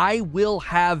connected. I will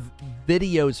have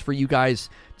videos for you guys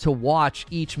to watch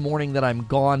each morning that I'm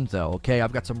gone, though, okay?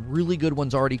 I've got some really good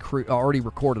ones already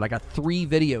recorded. I got 3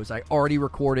 videos I already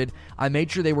recorded. I made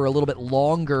sure they were a little bit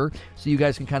longer so you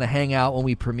guys can kind of hang out when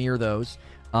we premiere those.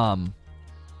 And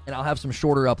I'll have some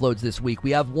shorter uploads this week.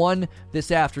 We have one this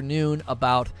afternoon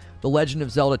about The Legend of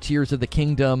Zelda Tears of the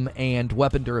Kingdom and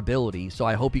weapon durability, so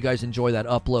I hope you guys enjoy that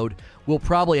upload. We'll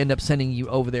probably end up sending you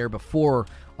over there before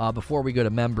we go to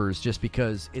members, just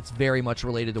because it's very much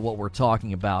related to what we're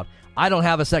talking about. I don't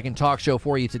have a second talk show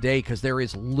for you today because there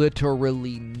is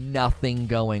literally nothing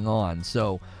going on,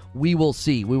 so we will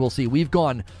see. We will see. We've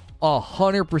gone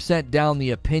 100% down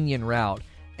the opinion route,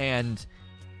 and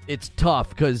it's tough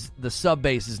because the sub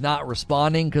base is not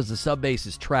responding because the sub base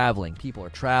is traveling. People are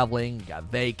traveling, got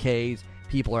vacays,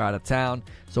 people are out of town.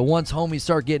 So once homies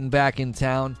start getting back in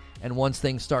town and once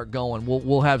things start going,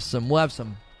 we'll have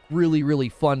some really, really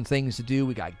fun things to do.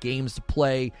 We got games to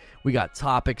play. We got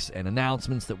topics and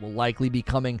announcements that will likely be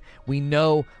coming. We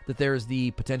know that there's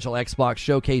the potential Xbox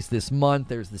showcase this month.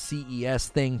 There's the CES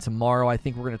thing tomorrow. I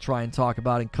think we're going to try and talk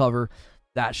about and cover.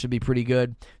 That should be pretty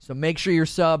good. So make sure you're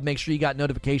sub. Make sure you got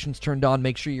notifications turned on.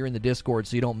 Make sure you're in the Discord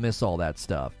so you don't miss all that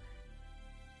stuff.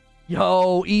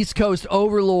 Yo, East Coast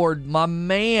Overlord, my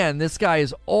man. This guy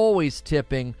is always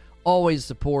tipping, always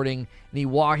supporting.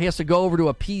 And he has to go over to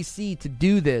a PC to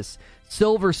do this.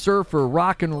 Silver Surfer,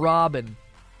 Rockin' Robin,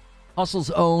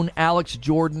 Hustle's own Alex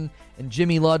Jordan, and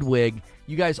Jimmy Ludwig.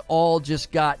 You guys all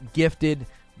just got gifted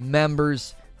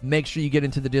members. Make sure you get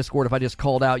into the Discord if I just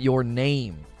called out your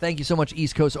name. Thank you so much,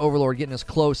 East Coast Overlord, getting us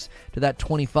close to that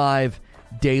 25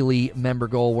 daily member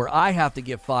goal where I have to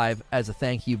give 5 as a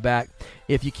thank you back.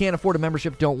 If you can't afford a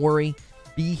membership, don't worry.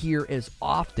 Be here as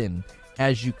often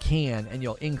as you can, and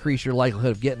you'll increase your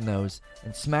likelihood of getting those.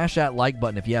 And smash that like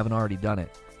button if you haven't already done it.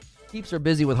 Peeps are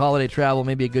busy with holiday travel.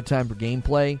 Maybe a good time for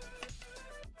gameplay.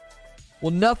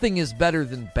 Well, nothing is better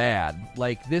than bad.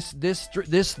 Like, this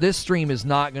stream is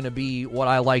not going to be what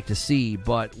I like to see,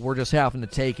 but we're just having to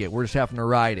take it. We're just having to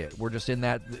ride it. We're just in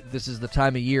that. This is the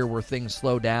time of year where things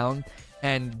slow down,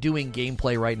 and doing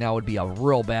gameplay right now would be a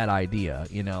real bad idea.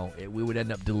 You know, we would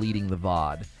end up deleting the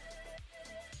VOD.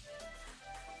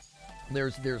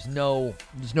 There's no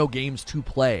games to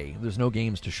play. There's no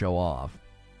games to show off.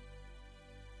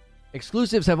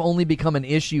 Exclusives have only become an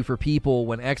issue for people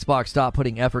when Xbox stopped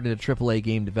putting effort into AAA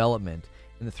game development.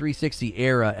 In the 360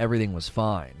 era, everything was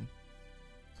fine.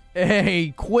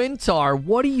 Hey, Quintar,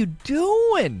 what are you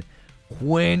doing?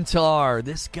 Quintar,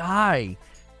 this guy,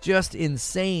 just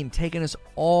insane, taking us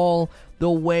all the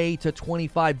way to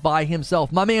 25 by himself.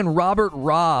 My man Robert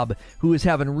Robb, who is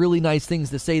having really nice things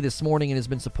to say this morning and has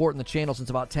been supporting the channel since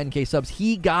about 10K subs.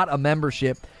 He got a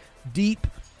membership. Deep,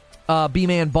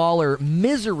 B-Man Baller,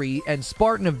 Misery, and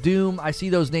Spartan of Doom. I see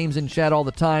those names in chat all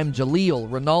the time. Jaleel,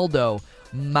 Ronaldo,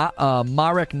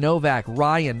 Marek Novak,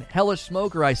 Ryan, Hellish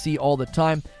Smoker I see all the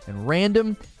time, and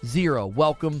Random Zero.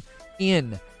 Welcome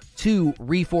in to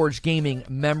Reforged Gaming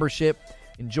membership.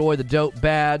 Enjoy the dope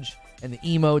badge and the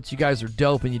emotes. You guys are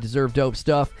dope and you deserve dope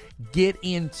stuff. Get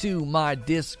into my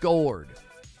Discord.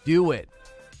 Do it.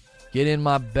 Get in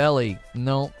my belly.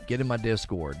 No, get in my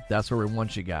Discord. That's where we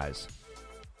want you guys.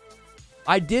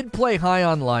 I did play High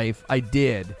on Life. I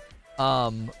did.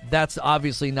 That's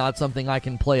obviously not something I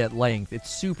can play at length. It's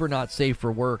super not safe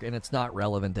for work, and it's not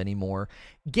relevant anymore.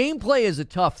 Gameplay is a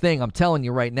tough thing, I'm telling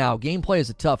you right now. Gameplay is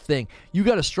a tough thing. You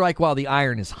got to strike while the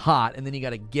iron is hot, and then you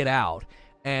got to get out.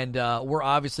 And we're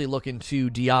obviously looking to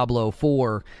Diablo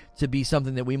 4 to be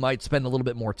something that we might spend a little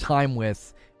bit more time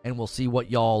with, and we'll see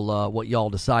what y'all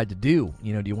decide to do.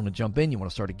 You know, do you want to jump in? You want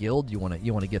to start a guild? You want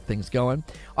to get things going?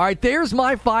 All right, there's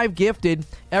my 5 gifted.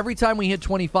 Every time we hit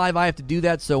 25, I have to do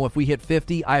that. So if we hit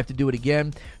 50, I have to do it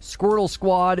again. Squirtle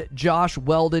Squad, Josh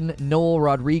Weldon, Noel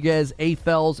Rodriguez, A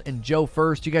Fells, and Joe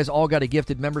First. You guys all got a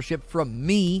gifted membership from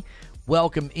me.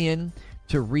 Welcome in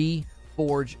to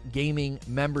Reforge Gaming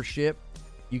membership.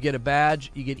 You get a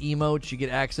badge, you get emotes, you get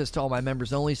access to all my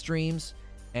members only streams,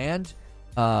 and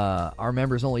our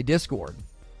members only Discord.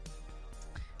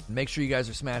 Make sure you guys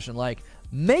are smashing like.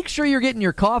 Make sure you're getting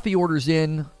your coffee orders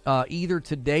in either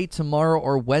today, tomorrow,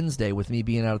 or Wednesday with me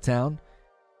being out of town.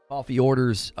 Coffee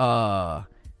orders, don't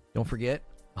forget,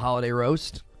 holiday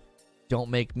roast. Don't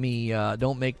make me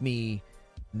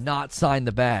not sign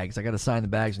the bags. I got to sign the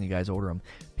bags when you guys order them.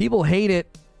 People hate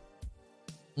it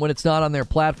when it's not on their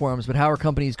platforms, but how are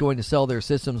companies going to sell their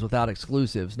systems without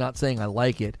exclusives? Not saying I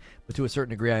like it, but to a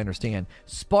certain degree I understand.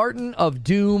 Spartan of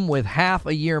Doom with half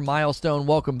a year milestone.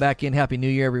 Welcome back in. Happy New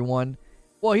Year, everyone.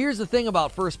 Well, here's the thing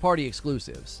about first-party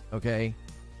exclusives, okay?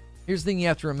 Here's the thing you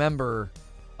have to remember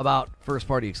about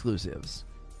first-party exclusives.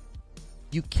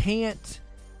 You can't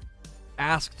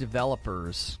ask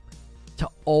developers to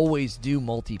always do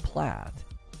multi-plat.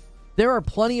 There are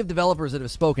plenty of developers that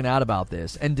have spoken out about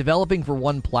this, and developing for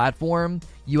one platform,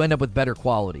 you end up with better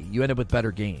quality. You end up with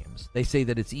better games. They say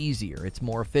that it's easier, it's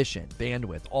more efficient,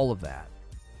 bandwidth, all of that.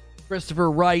 Christopher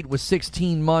Wright was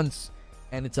 16 months,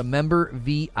 and it's a member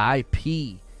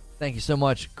VIP. Thank you so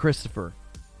much, Christopher.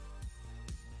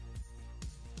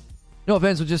 No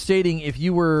offense, but just stating, if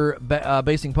you were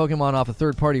basing Pokemon off of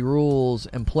third-party rules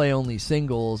and play only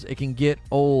singles, it can get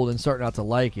old and start not to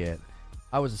like it.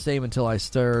 I was the same until I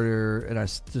started, and I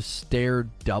just started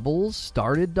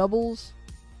doubles.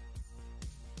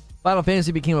 Final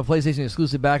Fantasy became a PlayStation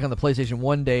exclusive back on the PlayStation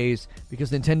 1 days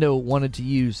because Nintendo wanted to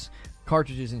use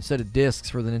cartridges instead of discs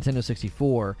for the Nintendo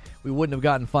 64. We wouldn't have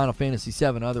gotten Final Fantasy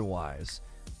 7 otherwise.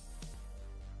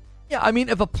 Yeah, I mean,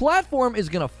 if a platform is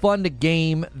going to fund a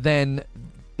game, then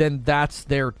that's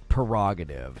their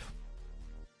prerogative.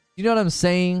 You know what I'm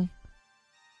saying?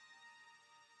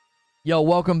 Yo,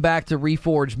 welcome back to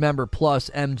Reforge Member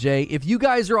Plus, MJ. If you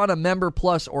guys are on a Member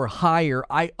Plus or higher,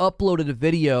 I uploaded a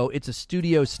video. It's a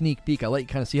studio sneak peek. I let you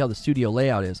kind of see how the studio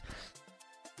layout is.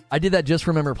 I did that just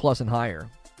for Member Plus and higher.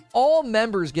 All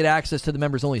members get access to the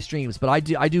members only streams, but I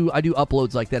do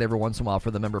uploads like that every once in a while for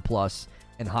the Member Plus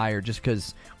and higher, just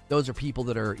because those are people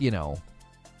that are, you know,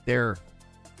 they're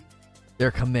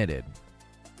committed.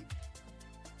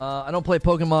 I don't play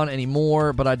Pokemon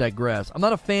anymore, but I digress. I'm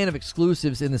not a fan of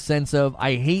exclusives in the sense of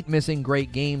I hate missing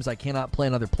great games I cannot play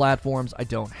on other platforms I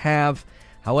don't have.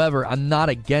 However, I'm not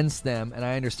against them, and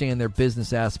I understand their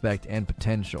business aspect and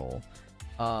potential.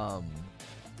 Okay.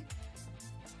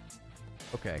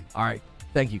 All right.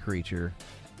 Thank you, Creature.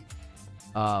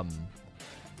 I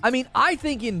mean, I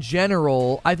think in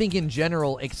general,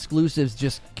 exclusives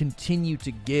just continue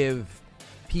to give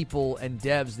people and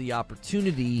devs the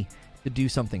opportunity to do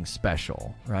something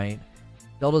special, right?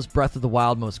 Zelda's Breath of the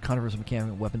Wild most controversial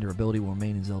mechanic weapon durability will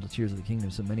remain in Zelda Tears of the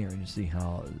Kingdom, so many are interested to see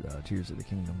how Tears of the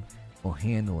Kingdom will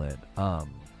handle it. I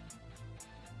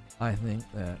think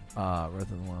that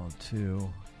Breath of the Wild 2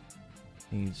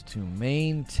 needs to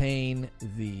maintain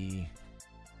the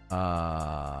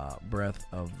Breath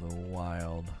of the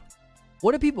Wild.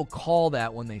 What do people call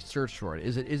that when they search for it?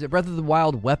 Is it Breath of the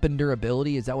Wild weapon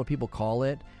durability? Is that what people call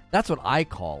it? That's what I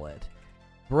call it.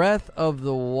 Breath of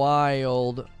the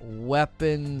Wild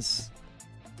weapons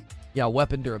Yeah,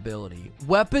 weapon durability.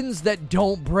 Weapons that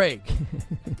don't break.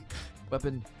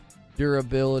 Weapon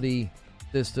durability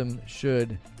system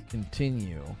should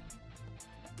continue.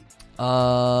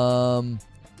 I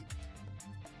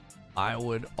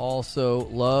would also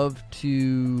love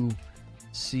to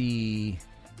see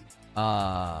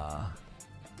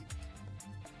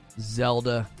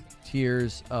Zelda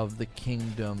Tears of the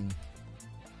Kingdom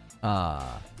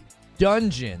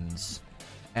dungeons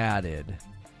added,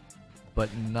 but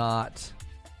not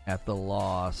at the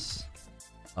loss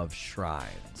of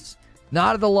shrines.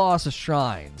 Not at the loss of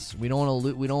shrines. We don't want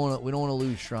to. We don't want to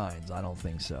lose shrines. I don't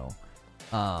think so.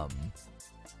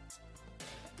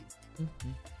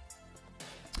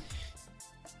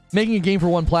 Making a game for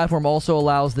one platform also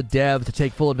allows the dev to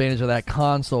take full advantage of that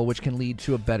console, which can lead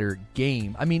to a better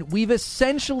game. I mean, we've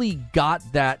essentially got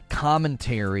that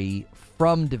commentary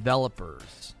from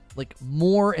developers. Like,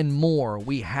 more and more,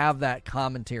 we have that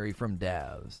commentary from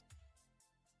devs.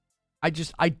 I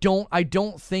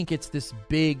don't think it's this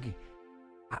big.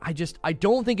 I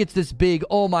don't think it's this big,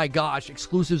 oh my gosh,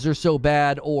 exclusives are so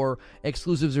bad or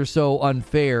exclusives are so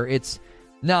unfair. This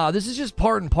is just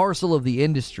part and parcel of the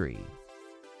industry.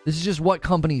 This is just what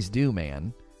companies do,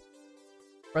 man.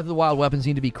 Breath of the Wild weapons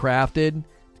need to be crafted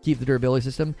to keep the durability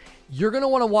system. You're going to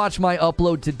want to watch my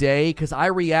upload today because I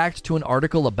react to an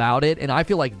article about it, and I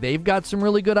feel like they've got some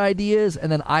really good ideas,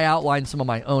 and then I outline some of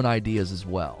my own ideas as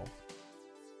well.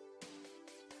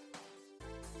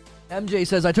 MJ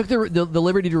says, I took the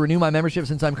liberty to renew my membership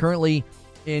since I'm currently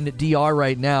in DR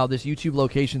right now. This YouTube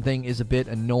location thing is a bit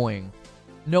annoying.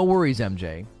 No worries,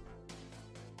 MJ.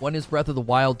 When is Breath of the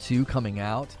Wild 2 coming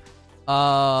out?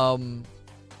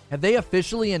 Have they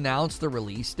officially announced the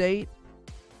release date?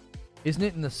 Isn't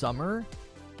it in the summer?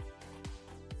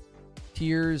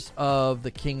 Tears of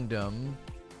the Kingdom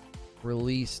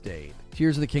release date.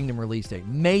 Tears of the Kingdom release date.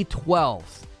 May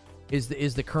 12th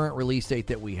is the current release date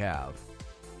that we have.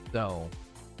 So,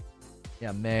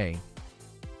 yeah, May.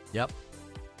 Yep.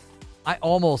 I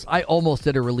almost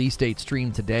did a release date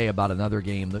stream today about another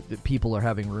game that people are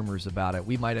having rumors about it.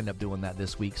 We might end up doing that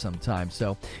this week sometime.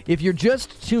 So, if you're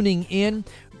just tuning in,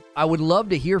 I would love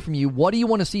to hear from you. What do you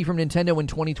want to see from Nintendo in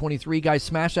 2023? Guys,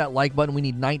 smash that like button. We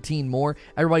need 19 more.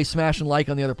 Everybody smash and like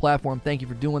on the other platform. Thank you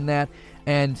for doing that.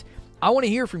 And I want to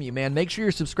hear from you, man. Make sure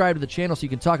you're subscribed to the channel so you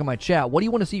can talk in my chat. What do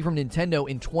you want to see from Nintendo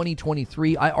in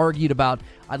 2023? I argued about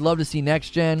I'd love to see next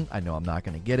gen. I know I'm not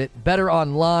going to get it. Better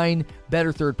online,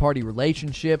 better third-party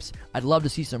relationships. I'd love to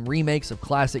see some remakes of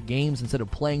classic games instead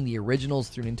of playing the originals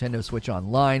through Nintendo Switch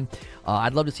Online.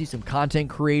 I'd love to see some content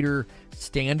creator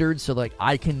standards so like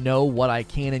I can know what I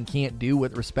can and can't do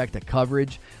with respect to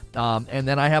coverage. And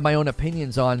then I have my own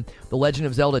opinions on The Legend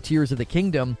of Zelda Tears of the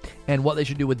Kingdom and what they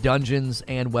should do with dungeons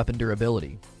and weapon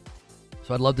durability.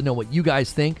 So I'd love to know what you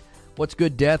guys think. What's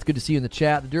good, Death? Good to see you in the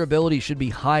chat. The durability should be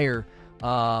higher,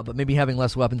 but maybe having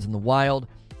less weapons in the wild.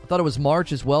 I thought it was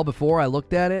March as well before I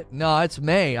looked at it. No, it's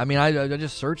May. I mean, I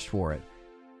just searched for it.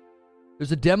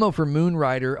 There's a demo for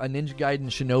Moonrider, a Ninja Gaiden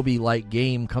Shinobi-like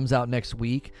game, comes out next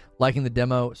week. Liking the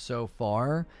demo so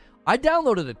far. I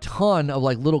downloaded a ton of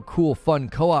like little cool fun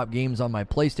co-op games on my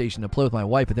PlayStation to play with my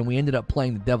wife, but then we ended up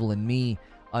playing The Devil in Me,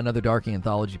 another Dark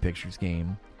Anthology Pictures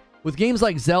game. With games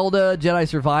like Zelda, Jedi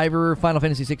Survivor, Final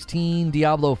Fantasy 16,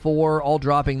 Diablo 4 all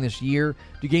dropping this year,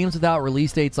 do games without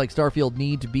release dates like Starfield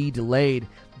need to be delayed?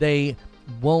 They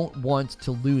won't want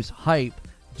to lose hype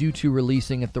due to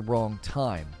releasing at the wrong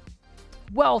time.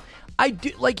 Well, I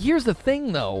do like here's the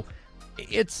thing though.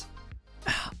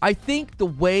 I think the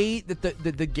way that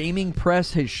the gaming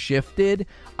press has shifted,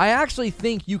 I actually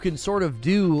think you can sort of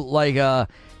do like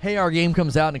hey, our game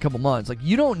comes out in a couple months. Like,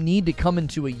 you don't need to come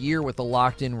into a year with a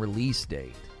locked-in release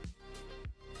date.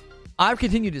 I've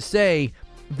continued to say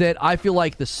that I feel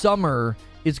like the summer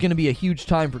is going to be a huge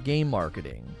time for game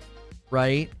marketing,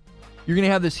 right? You're going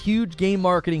to have this huge game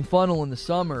marketing funnel in the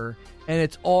summer, and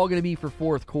it's all going to be for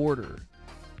fourth quarter.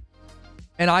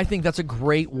 And I think that's a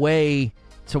great way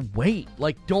to wait.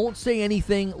 Like, don't say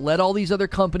anything. Let all these other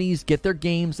companies get their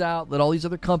games out. Let all these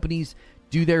other companies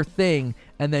do their thing,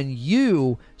 and then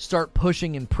you start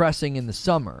pushing and pressing in the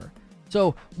summer.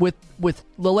 So with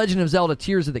The Legend of Zelda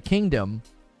Tears of the Kingdom,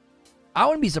 I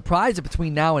wouldn't be surprised if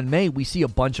between now and May we see a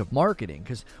bunch of marketing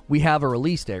because we have a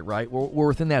release date, right? We're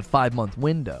within that 5-month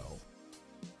window.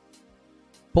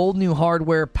 Bold new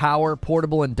hardware, power,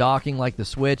 portable and docking like the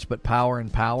Switch, but power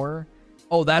and power.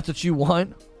 Oh, that's what you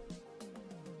want?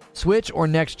 Switch or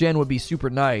next gen would be super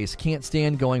nice. Can't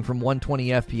stand going from 120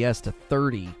 FPS to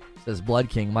 30, says Blood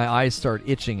King. My eyes start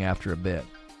itching after a bit.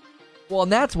 Well,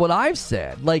 and that's what I've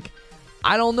said. Like,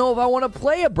 I don't know if I want to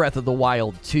play a Breath of the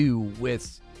Wild 2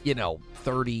 with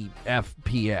 30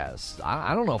 FPS.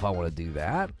 I don't know if I want to do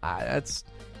that. That's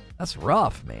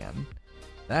rough, man.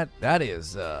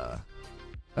 That's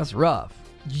rough.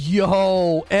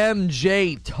 Yo,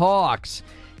 MJ talks.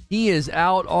 He is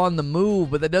out on the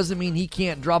move, but that doesn't mean he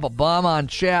can't drop a bomb on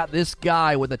chat. This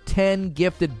guy with a 10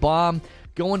 gifted bomb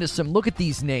going to some... Look at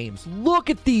these names.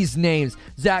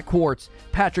 Zach Quartz,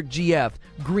 Patrick GF,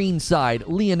 Greenside,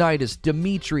 Leonidas,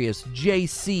 Demetrius,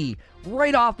 JC.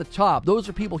 Right off the top. Those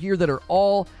are people here that are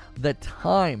all the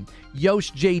time.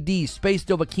 Yosh JD, Space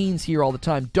Dovahkien's here all the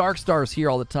time. Darkstar's here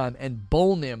all the time. And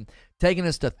Bolnim taking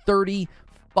us to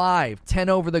 35. 10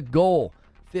 over the goal.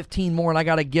 15 more, and I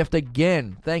got a gift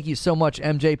again. Thank you so much,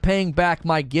 MJ. Paying back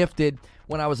my gifted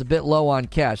when I was a bit low on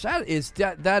cash.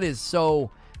 That is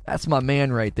so... That's my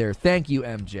man right there. Thank you,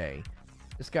 MJ.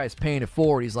 This guy's paying it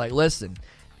forward. He's like, listen,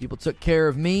 people took care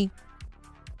of me.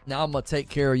 Now I'm going to take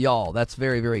care of y'all. That's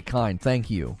very, very kind. Thank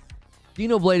you.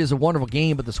 Xenoblade is a wonderful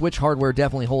game, but the Switch hardware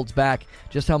definitely holds back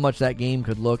just how much that game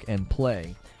could look and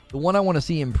play. The one I want to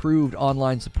see improved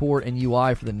online support and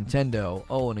UI for the Nintendo.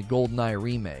 Oh, and a GoldenEye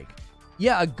remake.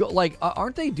 Yeah,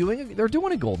 aren't they doing it? They're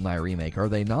doing a GoldenEye remake, are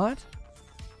they not?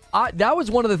 That was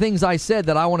one of the things I said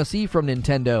that I want to see from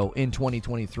Nintendo in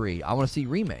 2023. I want to see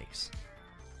remakes.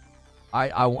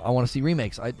 I want to see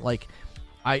remakes.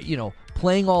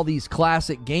 Playing all these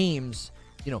classic games,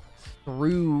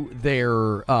 through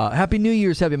their Happy New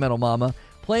Year's, Heavy Metal Mama.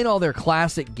 Playing all their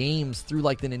classic games through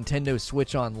like the Nintendo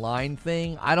Switch Online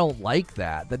thing. I don't like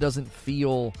that. That doesn't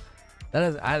feel.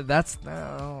 That's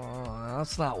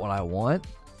not what I want,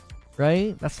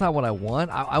 right? That's not what I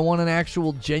want. I want an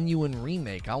actual genuine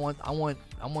remake. I want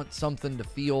something to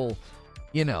feel,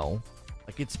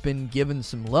 like it's been given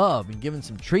some love and given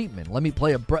some treatment. Let me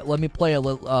play a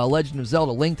Legend of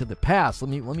Zelda: Link to the Past. Let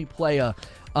me play a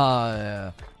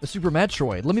Super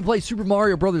Metroid. Let me play Super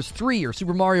Mario Brothers 3 or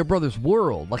Super Mario Brothers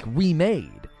World, like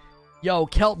remade. Yo,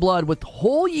 Keltblood with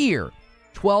whole year.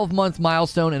 12-month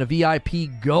milestone and a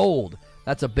VIP gold.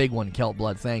 That's a big one,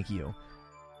 Keltblood. Thank you.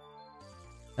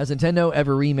 Has Nintendo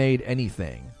ever remade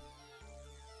anything?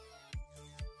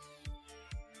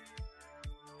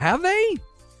 Have they?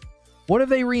 What have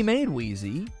they remade,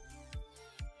 Wheezy?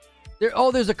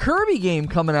 There's a Kirby game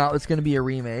coming out that's going to be a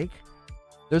remake.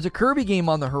 There's a Kirby game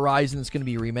on the horizon that's going to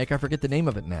be a remake. I forget the name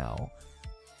of it now.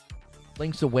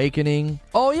 Link's Awakening.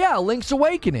 Oh, yeah, Link's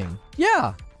Awakening.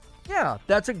 Yeah,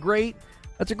 that's a great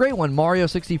one. Mario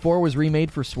 64 was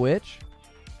remade for Switch.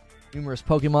 Numerous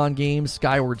Pokemon games,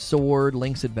 Skyward Sword,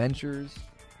 Link's Adventures.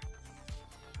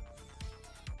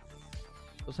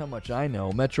 That's how much I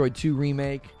know. Metroid 2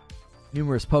 remake,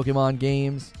 numerous Pokemon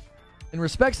games. In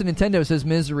respects to Nintendo, says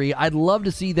Misery, I'd love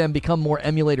to see them become more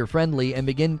emulator friendly and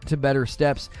begin to better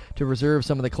steps to preserve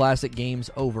some of the classic games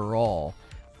overall.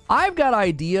 I've got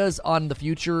ideas on the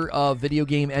future of video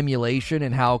game emulation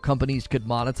and how companies could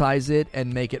monetize it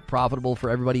and make it profitable for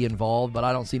everybody involved, but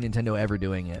I don't see Nintendo ever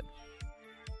doing it.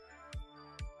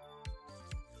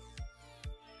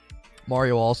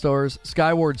 Mario All-Stars.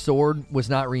 Skyward Sword was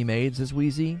not remade, says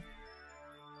Wheezy.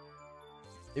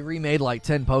 They remade like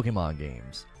 10 Pokemon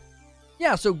games.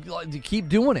 Yeah, so keep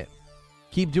doing it.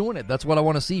 Keep doing it. That's what I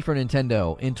want to see for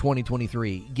Nintendo in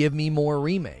 2023. Give me more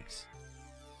remakes.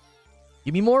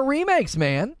 Give me more remakes,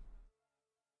 man.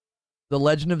 The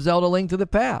Legend of Zelda: Link to the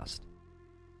Past.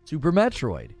 Super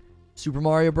Metroid. Super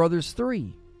Mario Brothers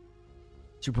 3.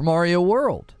 Super Mario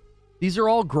World. These are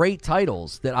all great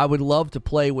titles that I would love to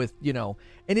play with, and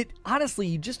it honestly,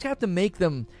 you just have to make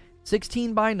them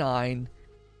 16:9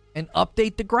 and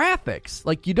update the graphics.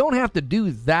 Like, you don't have to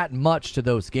do that much to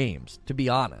those games, to be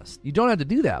honest. You don't have to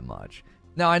do that much.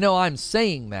 Now, I know I'm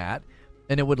saying that,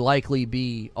 and it would likely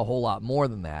be a whole lot more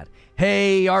than that.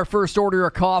 Hey, our first order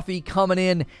of coffee coming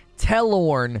in,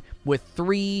 Telorn, with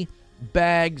 3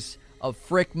 bags of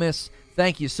Frickmas.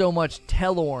 Thank you so much,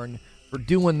 Telorn, for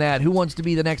doing that. Who wants to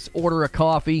be the next order of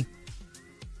coffee?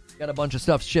 Got a bunch of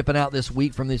stuff shipping out this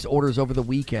week from these orders over the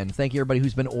weekend. Thank you, everybody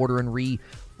who's been ordering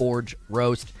Reforge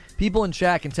Roast. People in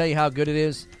chat can tell you how good it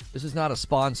is. This is not a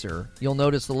sponsor. You'll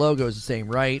notice the logo is the same,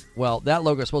 right? Well, that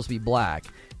logo is supposed to be black.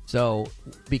 So,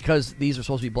 because these are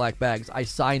supposed to be black bags, I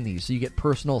signed these. So you get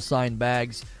personal signed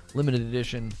bags, limited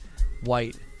edition,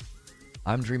 white.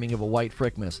 I'm dreaming of a white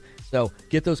Frickmas. So,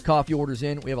 get those coffee orders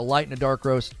in. We have a light and a dark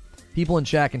roast. People in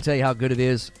chat can tell you how good it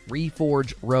is.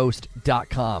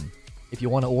 ReforgeRoast.com. If you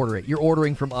want to order it. You're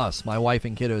ordering from us. My wife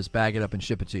and kiddos bag it up and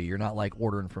ship it to you. You're not like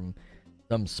ordering from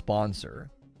some sponsor.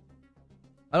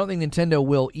 I don't think Nintendo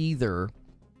will either.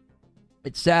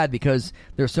 It's sad because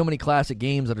there's so many classic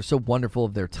games that are so wonderful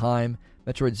of their time,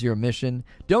 Metroid Zero Mission.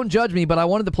 Don't judge me, but I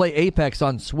wanted to play Apex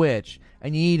on Switch,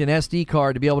 and you need an SD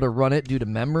card to be able to run it due to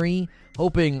memory.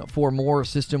 Hoping for more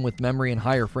system with memory and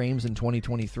higher frames in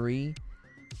 2023.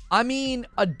 I mean,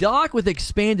 a dock with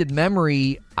expanded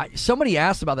memory, somebody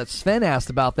asked about that. Sven asked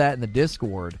about that in the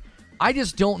Discord. I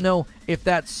just don't know if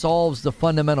that solves the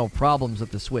fundamental problems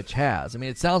that the Switch has. I mean,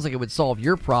 it sounds like it would solve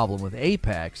your problem with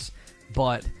Apex,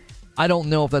 but I don't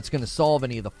know if that's going to solve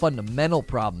any of the fundamental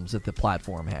problems that the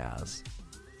platform has.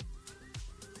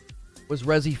 Was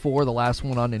Resi 4 the last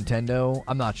one on Nintendo?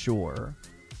 I'm not sure.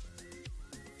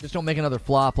 Just don't make another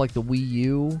flop like the Wii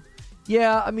U.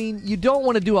 Yeah, I mean, you don't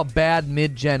want to do a bad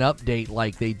mid-gen update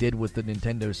like they did with the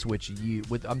Nintendo Switch U.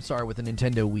 With the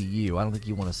Nintendo Wii U. I don't think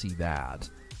you want to see that.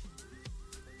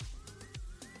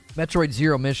 Metroid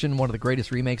Zero Mission, one of the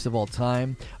greatest remakes of all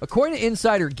time. According to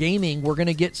Insider Gaming, we're going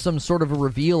to get some sort of a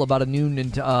reveal about a new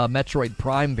Metroid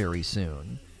Prime very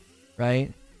soon.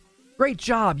 Right? Great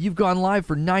job. You've gone live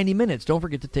for 90 minutes. Don't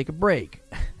forget to take a break.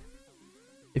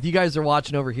 If you guys are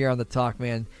watching over here on the Talk,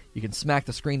 man, you can smack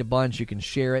the screen a bunch. You can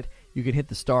share it. You can hit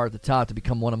the star at the top to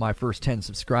become one of my first 10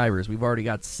 subscribers. We've already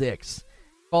got 6.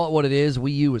 Call it what it is.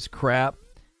 Wii U was crap,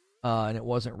 and it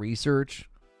wasn't research.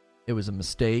 It was a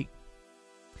mistake.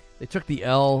 They took the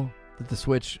L that the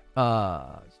Switch,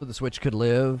 so the Switch could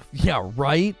live. Yeah,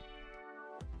 right?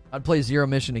 I'd play Zero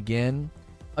Mission again.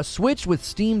 A Switch with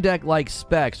Steam Deck-like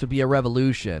specs would be a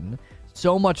revolution.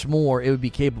 So much more it would be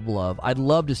capable of. I'd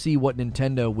love to see what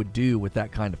Nintendo would do with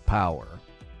that kind of power.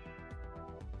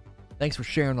 Thanks for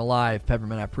sharing the live,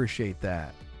 Peppermint. I appreciate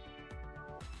that.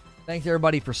 Thanks,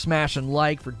 everybody, for smashing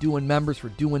like, for doing members, for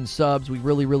doing subs. We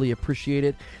really, really appreciate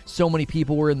it. So many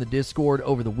people were in the Discord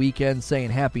over the weekend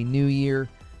saying Happy New Year.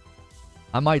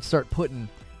 I might start putting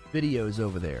videos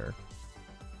over there.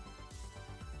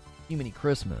 Mini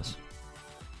Christmas.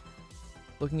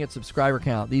 Looking at subscriber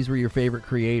count, these were your favorite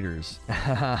creators.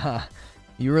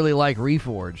 You really like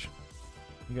Reforge.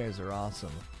 You guys are awesome.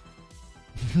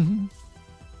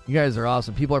 You guys are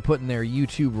awesome. People are putting their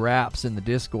YouTube raps in the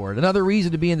Discord. Another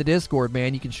reason to be in the Discord,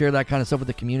 man. You can share that kind of stuff with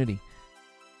the community.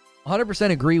 100%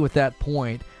 agree with that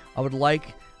point. I would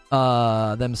like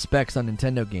them specs on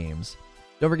Nintendo games.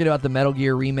 Don't forget about the Metal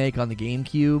Gear remake on the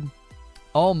GameCube.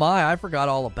 Oh my, I forgot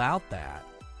all about that.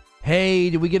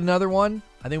 Hey, did we get another one?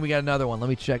 I think we got another one. Let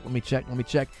me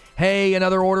check. Hey,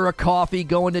 another order of coffee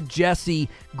going to Jesse,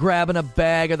 grabbing a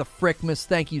bag of the Frickmas.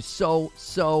 Thank you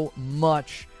so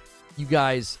much. You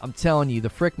guys, I'm telling you, the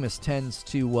Frickmas tends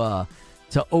to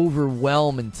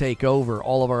overwhelm and take over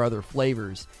all of our other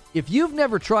flavors. If you've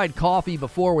never tried coffee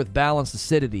before with balanced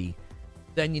acidity,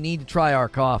 then you need to try our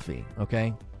coffee,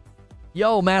 okay?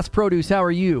 Yo, Mass Produce, how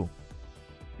are you?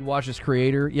 You watch this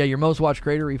creator? Yeah, your most watched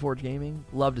creator, Reforge Gaming?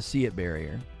 Love to see it,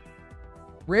 Barrier.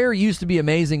 Rare used to be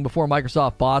amazing before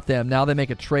Microsoft bought them. Now they make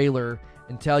a trailer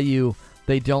and tell you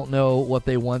they don't know what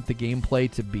they want the gameplay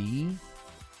to be.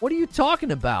 What are you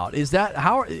talking about? Did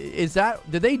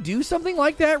they do something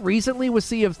like that recently with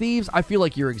Sea of Thieves? I feel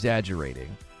like you're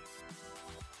exaggerating.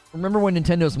 Remember when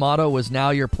Nintendo's motto was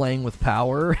now you're playing with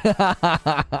power?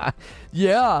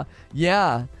 Yeah.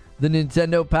 The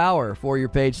Nintendo Power for your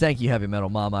page. Thank you, Heavy Metal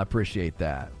Mom. I appreciate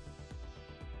that.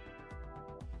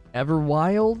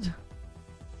 Everwild?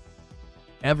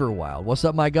 What's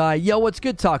up, my guy? Yo, what's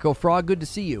good, Taco Frog? Good to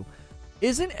see you.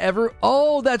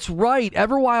 Oh, that's right.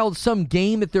 Everwild's some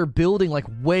game that they're building like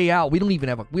way out. We don't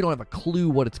have a clue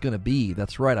what it's going to be.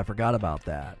 That's right. I forgot about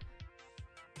that.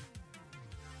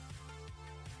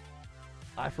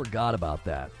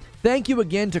 Thank you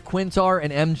again to Quintar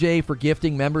and MJ for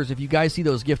gifting members. If you guys see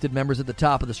those gifted members at the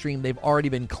top of the stream, they've already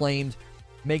been claimed.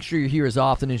 Make sure you're here as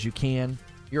often as you can.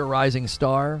 You're a rising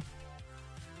star.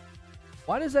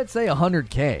 Why does that say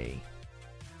 100K?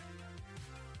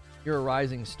 You're a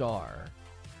rising star.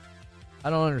 I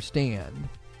don't understand.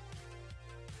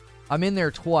 I'm in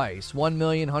there twice. 1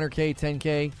 million, 100K,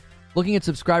 10K. Looking at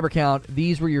subscriber count,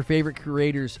 these were your favorite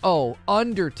creators. Oh,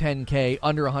 under 10K,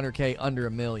 under 100K, under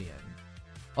a million.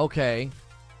 Okay.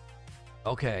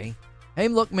 Hey,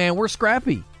 look, man, we're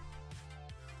scrappy.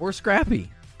 We're hitting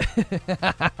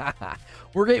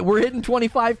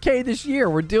 25K this year.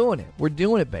 We're doing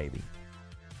it, baby.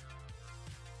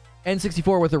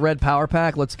 N64 with a red power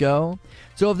pack. Let's go.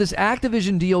 So if this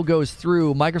Activision deal goes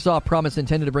through, Microsoft promised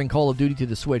Nintendo to bring Call of Duty to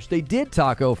the Switch. They did,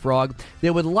 Taco Frog. They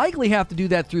would likely have to do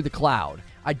that through the cloud.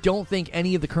 I don't think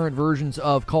any of the current versions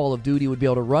of Call of Duty would be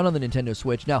able to run on the Nintendo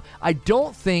Switch. Now, I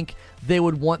don't think they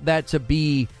would want that to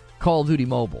be Call of Duty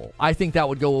Mobile. I think that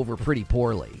would go over pretty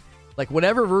poorly. Like,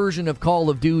 whatever version of Call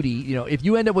of Duty, if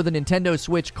you end up with a Nintendo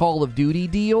Switch Call of Duty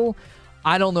deal,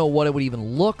 I don't know what it would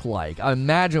even look like. I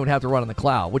imagine it would have to run on the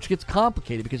cloud, which gets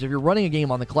complicated because if you're running a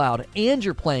game on the cloud and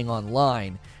you're playing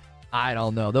online, I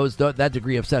don't know. That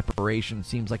degree of separation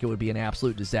seems like it would be an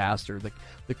absolute disaster.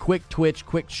 The quick twitch,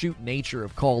 quick shoot nature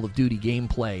of Call of Duty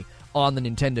gameplay on the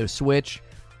Nintendo Switch,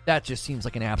 that just seems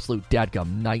like an absolute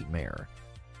dadgum nightmare.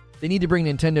 They need to bring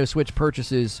Nintendo Switch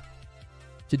purchases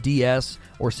to DS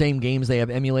or same games they have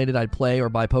emulated I'd play or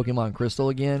buy Pokemon Crystal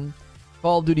again.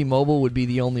 Call of Duty Mobile would be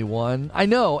the only one. I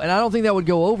know, and I don't think that would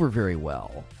go over very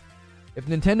well. If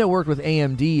Nintendo worked with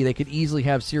AMD, they could easily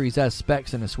have Series S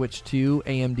specs in a Switch 2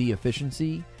 AMD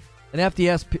efficiency. An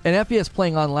FPS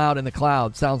playing on loud in the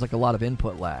cloud sounds like a lot of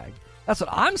input lag. That's what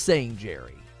I'm saying,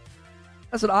 Jerry.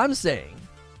 That's what I'm saying.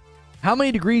 How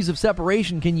many degrees of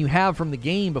separation can you have from the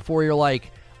game before you're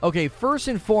like, okay, first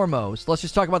and foremost, let's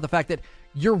just talk about the fact that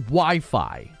you're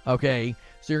Wi-Fi, okay?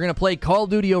 So you're going to play Call of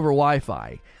Duty over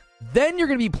Wi-Fi. Then you're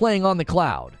going to be playing on the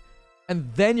cloud.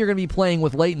 And then you're going to be playing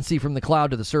with latency from the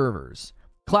cloud to the servers.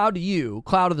 Cloud to you,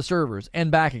 cloud to the servers,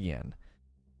 and back again.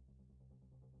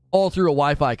 All through a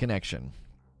Wi-Fi connection.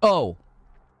 Oh,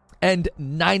 and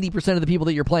 90% of the people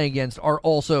that you're playing against are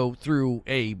also through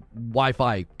a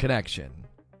Wi-Fi connection.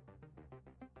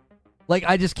 Like,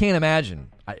 I just can't imagine.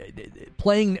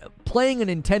 Playing a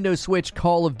Nintendo Switch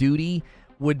Call of Duty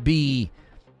would be...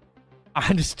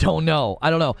 I just don't know. I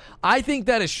don't know. I think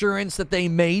that assurance that they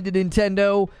made to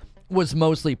Nintendo was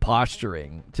mostly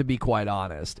posturing, to be quite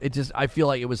honest. I feel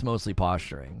like it was mostly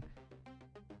posturing.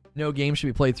 No game should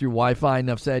be played through Wi-Fi,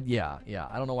 enough said. Yeah.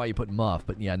 I don't know why you put muff,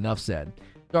 but yeah, enough said.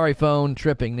 Sorry, phone,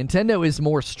 tripping. Nintendo is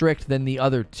more strict than the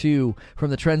other two from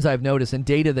the trends I've noticed and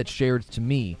data that's shared to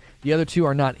me. The other two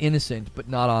are not innocent, but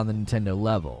not on the Nintendo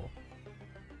level.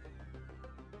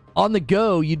 On the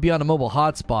go, you'd be on a mobile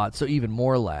hotspot, so even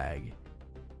more lag.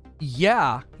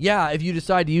 Yeah, if you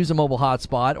decide to use a mobile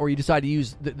hotspot or you decide to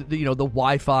use the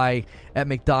Wi-Fi at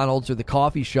McDonald's or the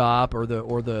coffee shop or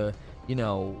the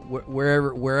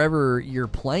wherever you're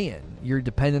playing, you're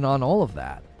dependent on all of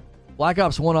that. Black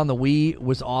Ops 1 on the Wii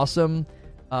was awesome.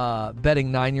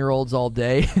 Betting 9-year-olds all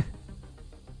day.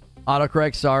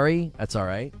 Autocorrect, sorry. That's all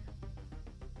right.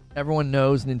 Everyone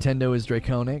knows Nintendo is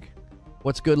draconic.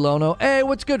 What's good, Lono? Hey,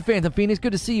 what's good, Phantom Phoenix?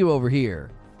 Good to see you over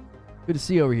here.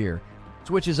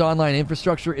 Switch's online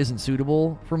infrastructure isn't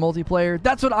suitable for multiplayer.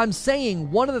 That's what I'm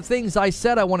saying. One of the things I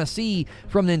said I want to see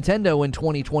from Nintendo in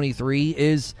 2023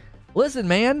 is, listen,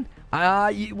 man,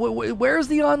 where's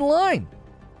the online?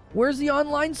 Where's the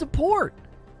online support?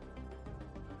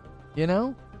 You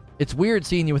know? It's weird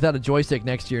seeing you without a joystick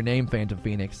next to your name, Phantom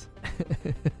Phoenix.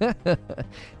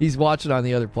 He's watching on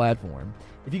the other platform.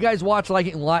 If you guys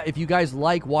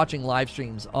like watching live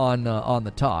streams on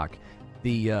the Talk,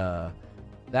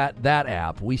 that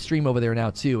app, we stream over there now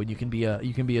too, and you can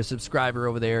be a subscriber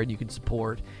over there and you can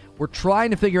support. We're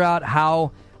trying to figure out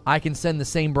how I can send the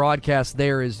same broadcast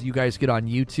there as you guys get on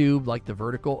YouTube, like the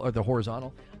vertical or the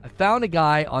horizontal. I found a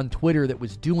guy on Twitter that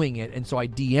was doing it, and so I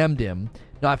DM'd him.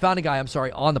 No, I found a guy,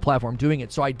 on the platform doing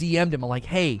it, so I DM'd him. I'm like,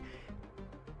 hey,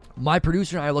 my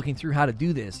producer and I are looking through how to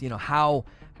do this. How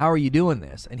are you doing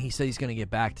this? And he said he's going to get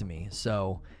back to me.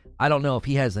 So I don't know if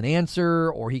he has an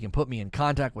answer or he can put me in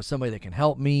contact with somebody that can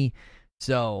help me.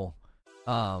 So,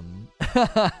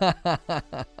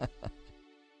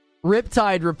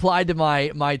 Riptide replied to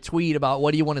my tweet about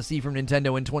what do you want to see from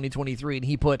Nintendo in 2023, and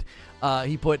he put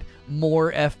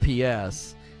more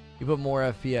FPS. He put more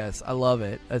FPS. I love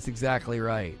it. That's exactly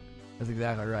right.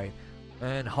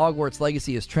 And Hogwarts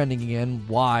Legacy is trending again.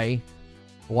 Why?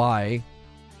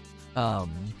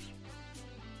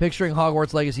 Picturing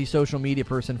Hogwarts Legacy social media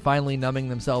person finally numbing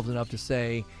themselves enough to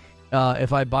say,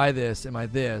 if I buy this, am I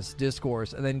this?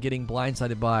 Discourse, and then getting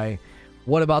blindsided by,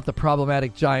 what about the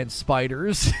problematic giant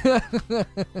spiders?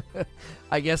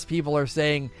 I guess people are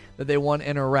saying that they want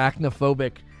an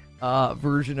arachnophobic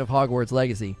version of Hogwarts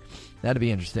Legacy. That'd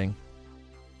be interesting.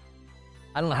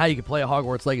 I don't know how you could play a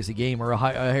Hogwarts Legacy game or a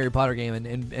Harry Potter game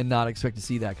and not expect to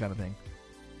see that kind of thing.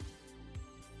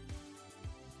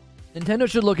 Nintendo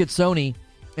should look at Sony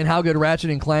and how good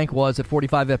Ratchet & Clank was at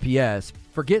 45 FPS.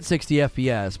 Forget 60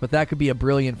 FPS, but that could be a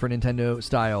brilliant for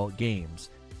Nintendo-style games.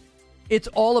 It's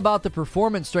all about the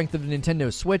performance strength of the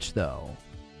Nintendo Switch, though.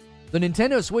 The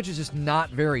Nintendo Switch is just not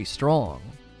very strong.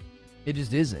 It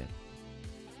just isn't.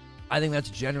 I think that's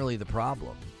generally the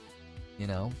problem.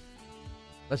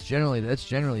 That's generally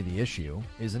the issue,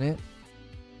 isn't it?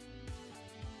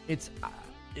 It's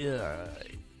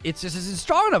just isn't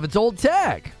strong enough. It's old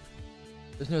tech.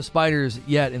 There's no spiders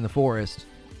yet in the forest.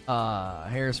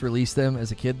 Harris released them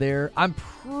as a kid there. I'm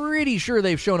pretty sure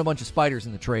they've shown a bunch of spiders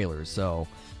in the trailers, so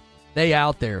they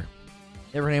out there.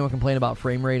 Ever anyone complain about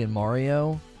frame rate in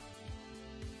Mario?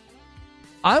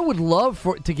 I would love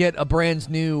to get a brand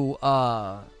new.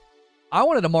 I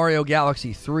wanted a Mario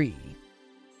Galaxy 3.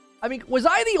 I mean, was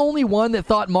I the only one that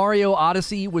thought Mario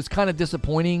Odyssey was kind of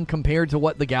disappointing compared to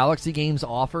what the Galaxy games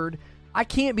offered? I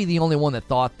can't be the only one that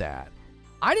thought that.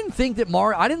 I didn't think that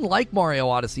I didn't like Mario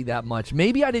Odyssey that much.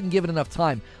 Maybe I didn't give it enough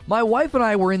time. My wife and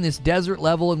I were in this desert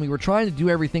level, and we were trying to do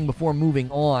everything before moving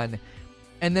on.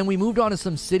 And then we moved on to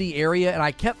some city area, and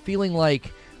I kept feeling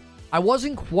like I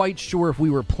wasn't quite sure if we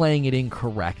were playing it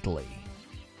incorrectly.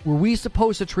 Were we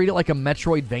supposed to treat it like a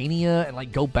Metroidvania and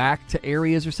like go back to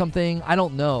areas or something? I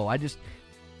don't know. I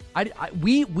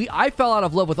fell out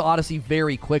of love with Odyssey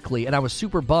very quickly, and I was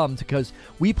super bummed because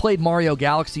we played Mario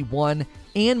Galaxy 1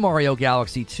 and Mario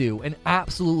Galaxy 2 and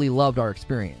absolutely loved our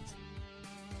experience.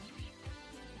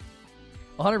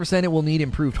 100% it will need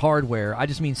improved hardware. I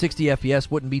just mean 60 FPS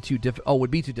would be too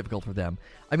difficult for them.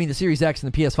 I mean the Series X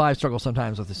and the PS5 struggle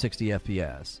sometimes with the 60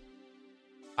 FPS.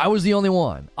 I was the only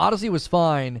one. Odyssey was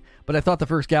fine, but I thought the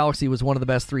first Galaxy was one of the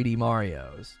best 3D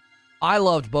Marios. I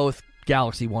loved both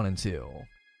Galaxy 1 and 2.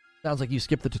 Sounds like you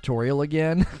skipped the tutorial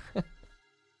again.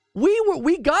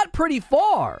 We got pretty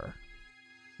far.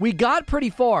 We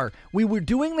were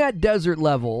doing that desert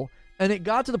level, and it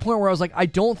got to the point where I was like, I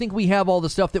don't think we have all the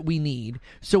stuff that we need,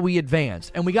 so we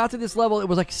advanced. And we got to this level, it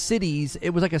was like cities,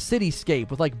 it was like a cityscape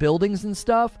with like buildings and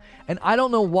stuff, and I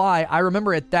don't know why, I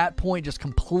remember at that point just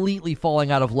completely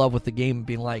falling out of love with the game and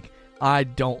being like, I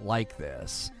don't like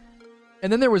this.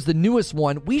 And then there was the newest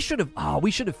one. We should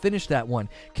have finished that one.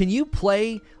 Can you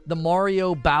play the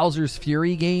Mario Bowser's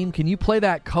Fury game? Can you play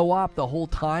that co-op the whole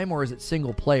time, or is it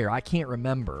single player? I can't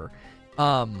remember.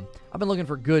 I've been looking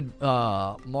for good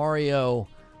Mario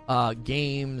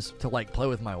games to like play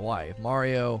with my wife.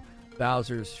 Mario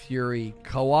Bowser's Fury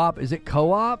co-op. Is it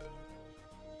co-op?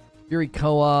 Fury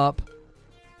co-op.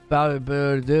 What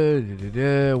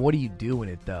are you doing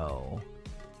it though?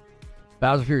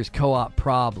 Bowser Fury's co-op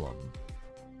problem.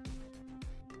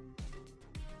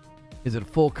 Is it a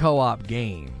full co-op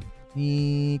game?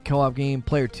 Co-op game.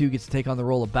 Player 2 gets to take on the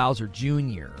role of Bowser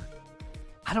Jr.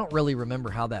 I don't really remember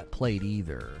how that played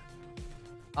either.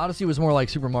 Odyssey was more like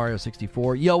Super Mario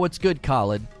 64. Yo, what's good,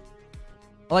 Khalid?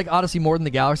 I like Odyssey more than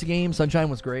the Galaxy game. Sunshine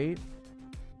was great.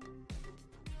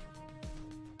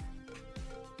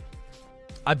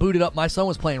 I booted up. My son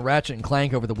was playing Ratchet and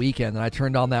Clank over the weekend, and I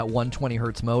turned on that 120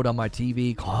 hertz mode on my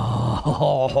TV.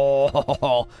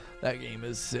 Oh, that game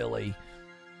is silly.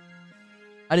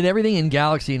 I did everything in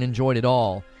Galaxy and enjoyed it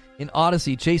all. In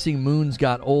Odyssey, chasing moons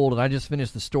got old, and I just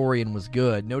finished the story and was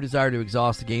good. No desire to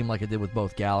exhaust the game like I did with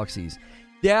both Galaxies.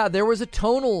 Yeah, there was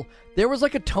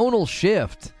like a tonal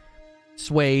shift,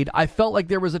 Suede. I felt like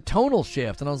there was a tonal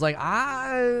shift, and I was like,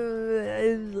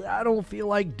 I don't feel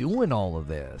like doing all of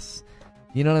this.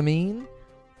 You know what I mean?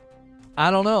 I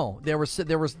don't know. There was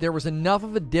enough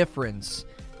of a difference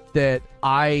that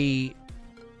I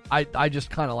just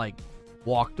kind of like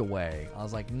walked away. I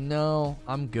was like, no,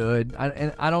 I'm good.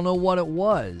 And I don't know what it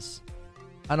was.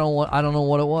 I don't know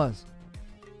what it was.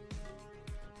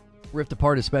 Rift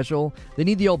Apart is special. They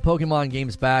need the old Pokemon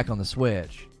games back on the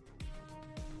Switch.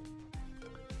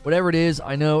 Whatever it is,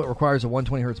 I know it requires a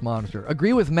 120 hertz monitor.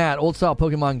 Agree with Matt. Old style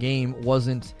Pokemon game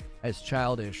wasn't as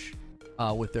childish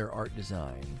with their art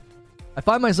design. I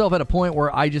find myself at a point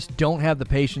where I just don't have the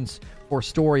patience for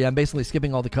story. I'm basically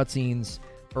skipping all the cutscenes.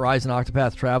 Horizon,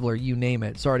 Octopath Traveler, you name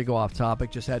it. Sorry to go off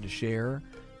topic, just had to share.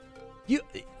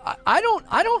 I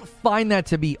don't find that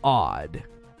to be odd,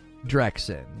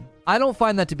 Drexen. I don't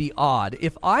find that to be odd.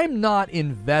 If I'm not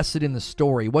invested in the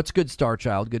story, what's good,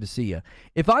 Starchild? Good to see you.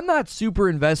 If I'm not super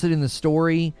invested in the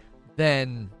story,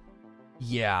 then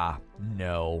yeah,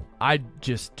 no. I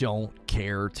just don't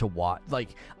care to watch.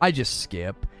 Like, I just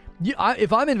skip.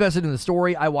 If I'm invested in the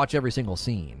story, I watch every single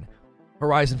scene.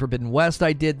 Horizon Forbidden West,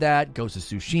 I did that. Ghost of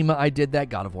Tsushima, I did that.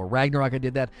 God of War Ragnarok, I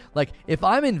did that. Like, if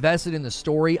I'm invested in the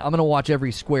story, I'm going to watch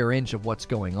every square inch of what's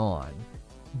going on.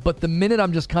 But the minute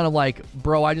I'm just kind of like,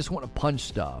 bro, I just want to punch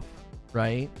stuff,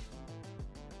 right?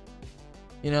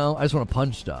 You know, I just want to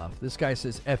punch stuff. This guy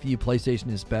says, F you,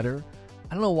 PlayStation is better.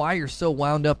 I don't know why you're so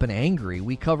wound up and angry.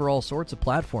 We cover all sorts of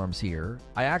platforms here.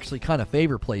 I actually kind of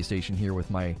favor PlayStation here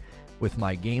with my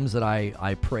games that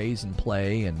I praise and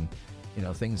play and, you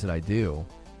know, things that I do.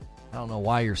 I don't know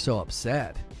why you're so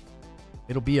upset.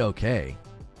 It'll be okay.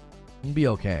 It'll be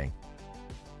okay.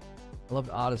 I loved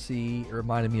Odyssey. It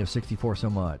reminded me of 64 so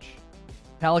much.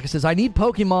 Halika says, I need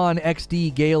Pokemon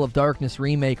XD Gale of Darkness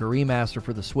remake or remaster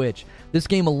for the Switch. This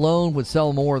game alone would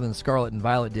sell more than Scarlet and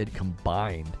Violet did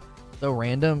combined. So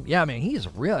random. Yeah, man,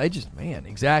 he's real.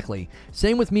 Exactly.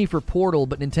 Same with me for Portal,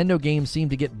 but Nintendo games seem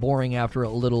to get boring after a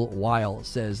little while,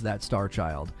 says that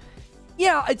Starchild.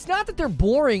 Yeah, it's not that they're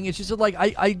boring. It's just that, like,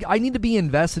 I need to be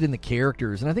invested in the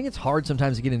characters, and I think it's hard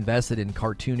sometimes to get invested in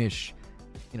cartoonish,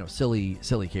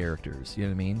 silly characters. You know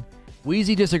what I mean?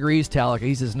 Wheezy disagrees, Talica.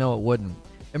 He says no, it wouldn't.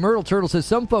 And Myrtle Turtle says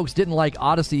some folks didn't like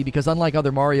Odyssey because unlike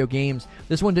other Mario games,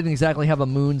 this one didn't exactly have a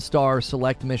Moon Star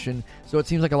select mission, so it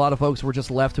seems like a lot of folks were just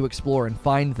left to explore and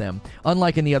find them.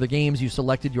 Unlike in the other games, you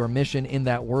selected your mission in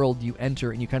that world you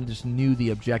enter, and you kind of just knew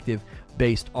the objective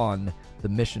based on the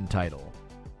mission title.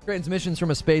 Transmissions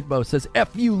from a Spadebo says, F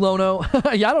you, Lono.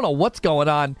 Yeah, I don't know what's going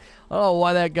on. I don't know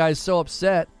why that guy's so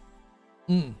upset.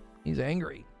 He's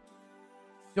angry.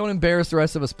 Don't embarrass the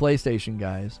rest of us PlayStation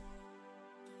guys.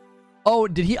 Oh,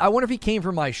 did he? I wonder if he came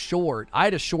for my short. I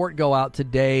had a short go out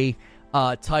today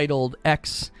titled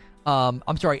Anti-Xbox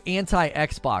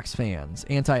Fans.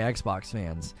 Anti-Xbox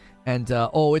Fans. And,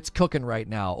 it's cooking right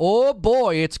now. Oh,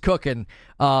 boy, it's cooking.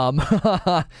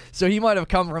 So he might have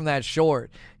come from that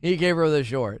short. He gave her the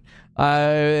short.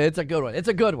 It's a good one. It's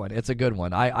a good one. It's a good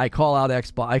one. I call out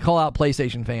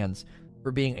PlayStation fans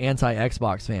for being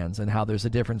anti-Xbox fans and how there's a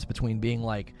difference between being,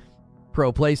 like,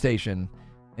 pro-PlayStation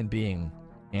and being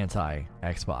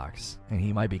anti-Xbox. And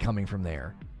he might be coming from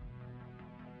there.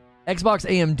 Xbox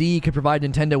AMD could provide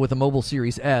Nintendo with a mobile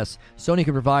Series S. Sony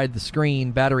could provide the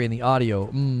screen, battery, and the audio.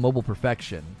 Mobile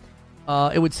perfection.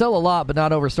 It would sell a lot, but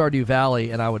not over Stardew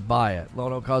Valley, and I would buy it.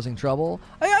 Lono causing trouble?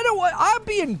 I'm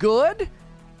being good.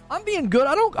 I'm being good.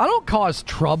 I don't cause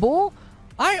trouble.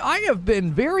 I have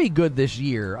been very good this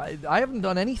year. I haven't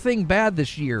done anything bad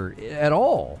this year at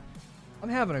all. I'm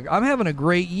having a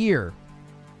great year.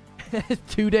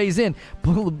 2 days in,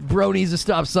 bro needs to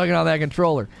stop sucking on that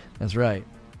controller. That's right.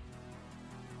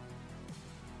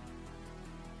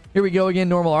 Here we go again.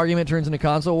 Normal argument turns into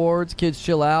console wars. Kids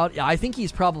chill out. Yeah, I think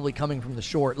he's probably coming from the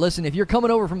short. Listen, if you're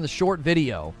coming over from the short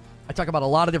video, I talk about a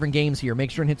lot of different games here.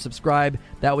 Make sure and hit subscribe.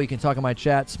 That way you can talk in my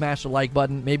chat. Smash the like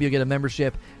button. Maybe you'll get a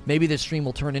membership. Maybe this stream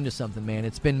will turn into something, man.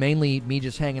 It's been mainly me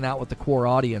just hanging out with the core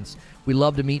audience. We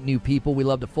love to meet new people. We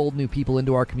love to fold new people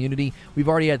into our community. We've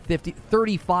already had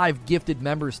 35 gifted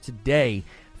members today.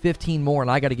 15 more,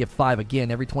 and I got to give 5 again.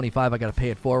 Every 25, I got to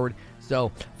pay it forward.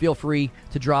 So feel free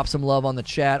to drop some love on the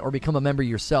chat or become a member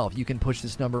yourself. You can push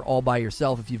this number all by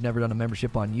yourself if you've never done a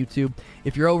membership on YouTube.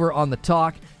 If you're over on the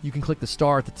talk, you can click the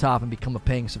star at the top and become a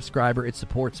paying subscriber. It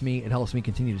supports me. It helps me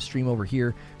continue to stream over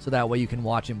here, so that way you can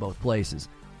watch in both places.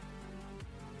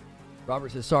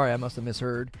 Robert says, sorry, I must have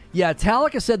misheard. Yeah,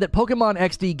 Talica said that Pokemon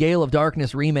XD Gale of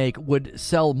Darkness Remake would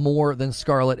sell more than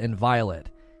Scarlet and Violet.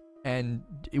 And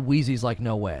Wheezy's like,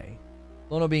 no way.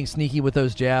 Lono being sneaky with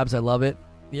those jabs, I love it.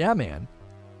 Yeah, man.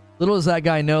 Little does that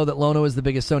guy know that Lono is the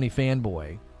biggest Sony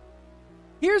fanboy.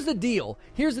 Here's the deal.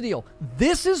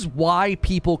 This is why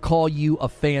people call you a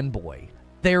fanboy.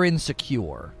 They're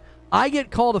insecure. I get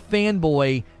called a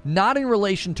fanboy not in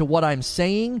relation to what I'm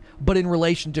saying, but in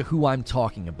relation to who I'm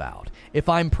talking about. If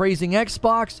I'm praising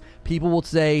Xbox, people will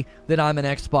say that I'm an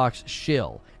Xbox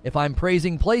shill. If I'm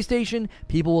praising PlayStation,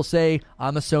 people will say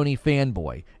I'm a Sony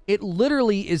fanboy. It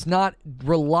literally is not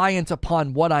reliant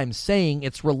upon what I'm saying.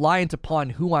 It's reliant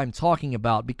upon who I'm talking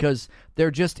about because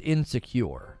they're just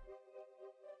insecure.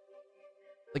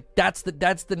 Like, that's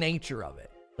the nature of it.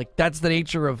 Like, that's the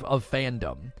nature of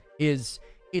fandom. It's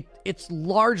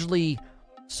largely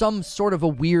some sort of a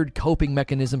weird coping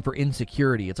mechanism for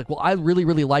insecurity. It's like, well, I really,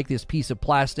 really like this piece of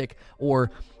plastic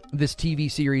or this TV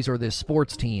series or this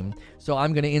sports team, so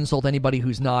I'm going to insult anybody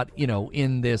who's not,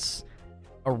 in this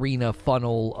arena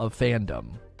funnel of fandom.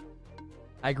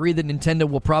 I agree that Nintendo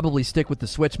will probably stick with the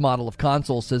Switch model of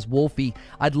console, says Wolfie.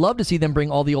 I'd love to see them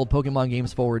bring all the old Pokemon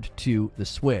games forward to the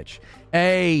Switch.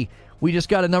 Hey, we just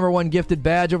got a #1 gifted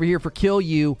badge over here for Kill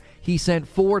You. He sent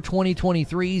 4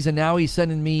 2023s, and now he's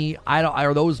sending me,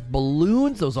 are those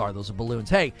balloons? Those are balloons.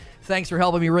 Hey, thanks for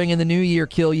helping me ring in the new year,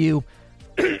 Kill You.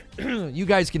 You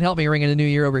guys can help me ring in the new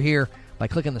year over here by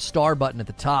clicking the star button at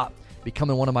the top,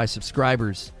 becoming one of my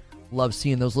subscribers. Love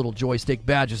seeing those little joystick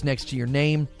badges next to your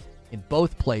name in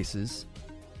both places.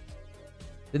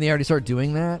 Didn't they already start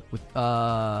doing that with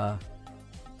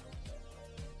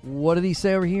what did he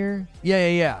say over here?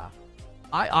 Yeah.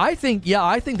 I think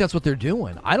that's what they're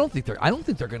doing. I don't think they're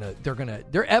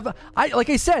like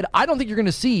I said, I don't think you're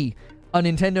gonna see a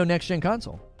Nintendo next gen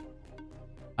console.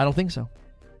 I don't think so.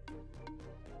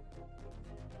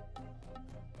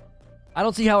 I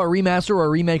don't see how a remaster or a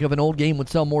remake of an old game would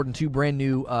sell more than 2 brand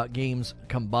new games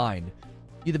combined.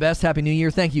 You the best. Happy New Year.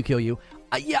 Thank you, Kill You.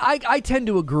 I tend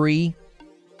to agree.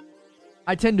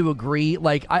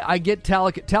 Like, I get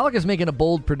Talica's making a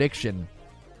bold prediction,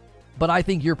 but I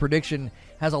think your prediction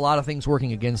has a lot of things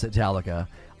working against it, Talica.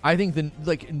 I think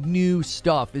the new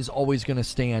stuff is always going to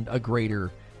stand a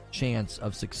greater chance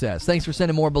of success. Thanks for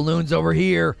sending more balloons over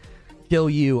here. Kill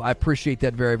you. I appreciate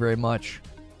that very, very much.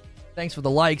 Thanks for the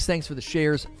likes. Thanks for the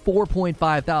shares.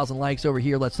 4.5 thousand likes over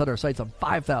here. Let's set our sights on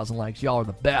 5,000 likes. Y'all are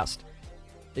the best.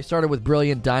 They started with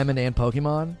Brilliant, Diamond, and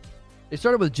Pokemon. They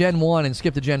started with Gen 1 and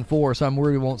skipped to Gen 4, so I'm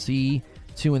worried we won't see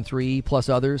 2 and 3 plus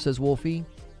others, says Wolfie.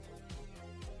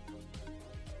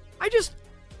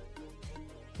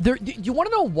 You want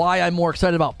to know why I'm more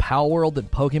excited about Power World than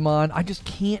Pokemon? I just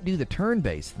can't do the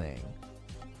turn-based thing.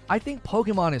 I think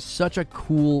Pokemon is such a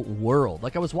cool world.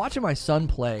 Like, I was watching my son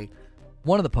play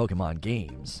one of the Pokemon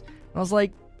games, and I was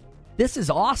like, this is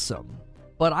awesome,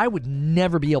 but I would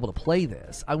never be able to play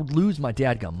this. I would lose my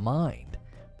dadgum mind.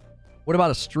 What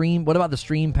about a stream? What about the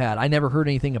Stream Pad? I never heard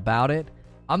anything about it.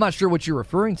 I'm not sure what you're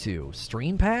referring to.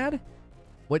 Stream Pad?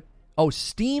 What? Oh,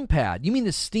 Steam Pad. You mean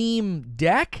the Steam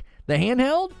Deck? The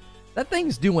handheld? That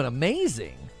thing's doing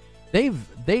amazing. They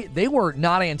were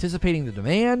not anticipating the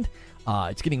demand.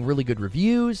 It's getting really good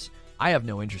reviews. I have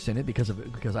no interest in it because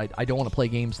I don't want to play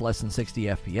games less than 60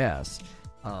 FPS.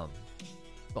 So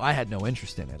I had no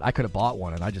interest in it. I could have bought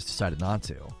one and I just decided not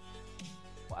to.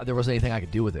 There wasn't anything I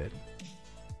could do with it.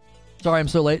 Sorry I'm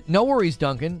so late. No worries,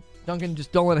 Duncan. Duncan,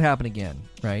 just don't let it happen again,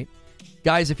 right?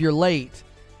 Guys, if you're late,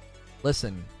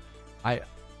 listen, I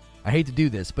hate to do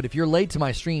this, but if you're late to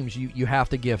my streams, you have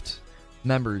to gift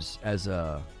members as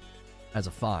a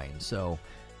fine. So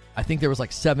I think there was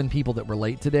like 7 people that were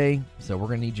late today, so we're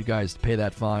going to need you guys to pay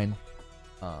that fine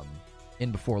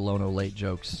in before Lono late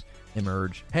jokes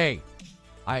emerge. Hey,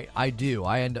 I do.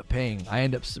 I end up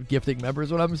gifting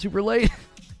members when I'm super late.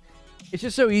 It's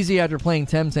just so easy after playing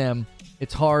Temtem.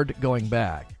 It's hard going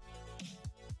back.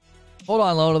 Hold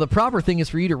on, Lono. The proper thing is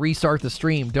for you to restart the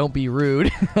stream. Don't be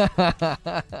rude.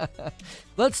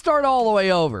 Let's start all the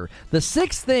way over. The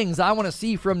 6 things I want to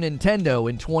see from Nintendo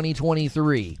in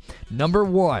 2023. Number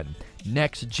 1,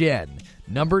 next gen.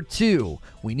 Number 2,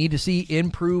 we need to see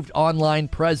improved online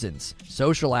presence,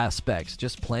 social aspects,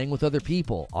 just playing with other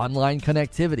people. Online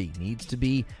connectivity needs to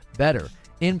be better.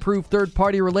 Improved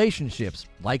third-party relationships,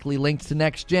 likely linked to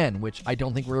next gen, which I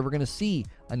don't think we're ever going to see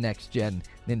a next gen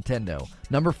Nintendo.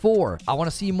 Number 4, I want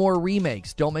to see more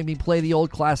remakes. Don't make me play the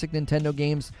old classic Nintendo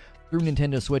games through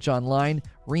Nintendo Switch Online.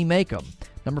 Remake them.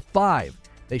 Number 5,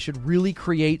 they should really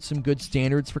create some good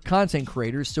standards for content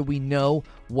creators so we know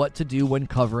what to do when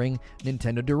covering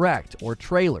Nintendo Direct or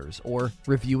trailers or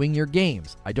reviewing your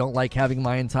games. I don't like having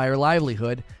my entire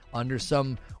livelihood under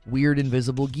some weird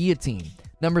invisible guillotine.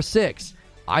 Number 6,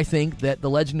 I think that The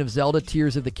Legend of Zelda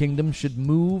Tears of the Kingdom should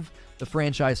move the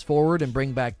franchise forward and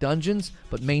bring back dungeons,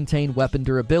 but maintain weapon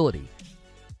durability.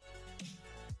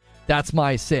 That's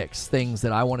my 6 things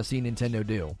that I want to see Nintendo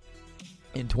do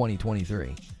in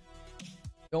 2023.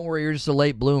 Don't worry, you're just a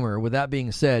late bloomer. With that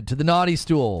being said, to the naughty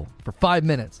stool for 5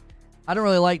 minutes. I don't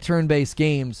really like turn-based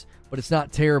games, but it's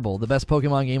not terrible. The best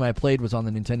Pokemon game I played was on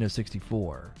the Nintendo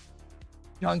 64.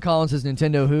 John Collins says,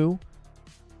 Nintendo who?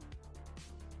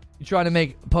 You trying to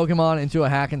make Pokemon into a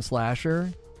hack and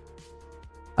slasher?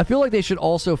 I feel like they should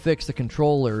also fix the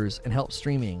controllers and help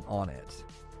streaming on it.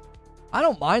 I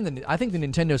don't mind I think the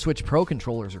Nintendo Switch Pro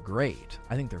controllers are great.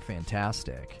 I think they're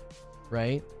fantastic.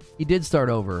 Right? He did start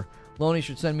over. Lono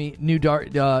should send me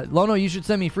Lono, you should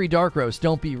send me free Dark Roast.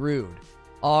 Don't be rude.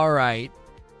 All right.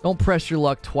 Don't press your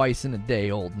luck twice in a day,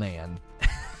 old man.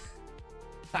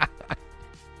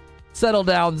 Settle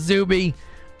down, Zuby.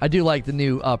 I do like the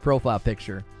new profile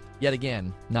picture. Yet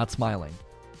again, not smiling.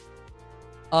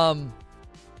 What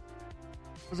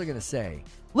was I going to say?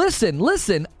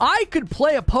 Listen, I could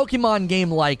play a Pokemon game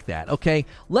like that, okay?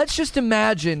 Let's just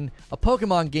imagine a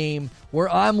Pokemon game where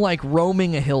I'm like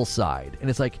roaming a hillside, and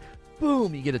it's like,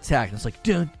 boom, you get attacked, and it's like,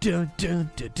 dun, dun,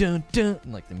 dun, dun, dun, dun,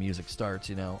 and like the music starts,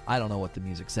 you know? I don't know what the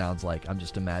music sounds like. I'm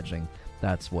just imagining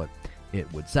that's what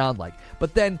it would sound like.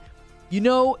 But then, you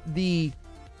know, the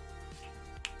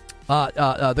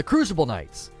Crucible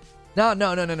Knights. No.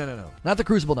 Not the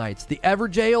Crucible Knights. The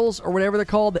Everjails, or whatever they're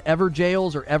called. The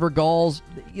Everjails or Evergalls.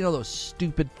 You know those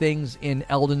stupid things in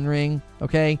Elden Ring,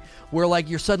 okay? Where, like,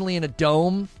 you're suddenly in a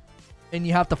dome and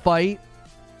you have to fight.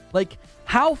 Like,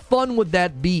 how fun would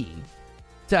that be?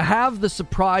 To have the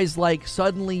surprise, like,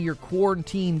 suddenly you're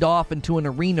quarantined off into an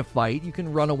arena fight. You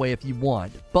can run away if you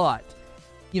want. But,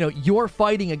 you know, you're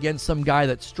fighting against some guy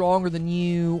that's stronger than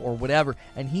you or whatever,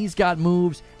 and he's got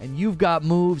moves, and you've got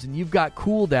moves, and you've got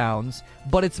cooldowns,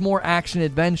 but it's more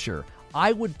action-adventure.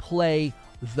 I would play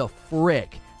the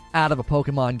frick out of a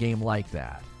Pokemon game like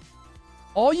that.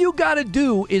 All you gotta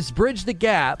do is bridge the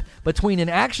gap between an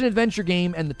action-adventure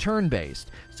game and the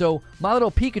turn-based. So My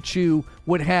Little Pikachu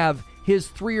would have his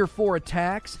 3 or 4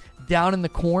 attacks down in the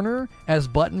corner as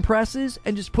button presses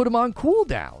and just put him on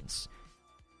cooldowns.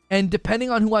 And depending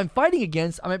on who I'm fighting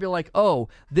against, I might be like, oh,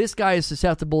 this guy is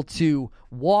susceptible to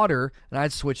water, and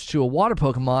I'd switch to a water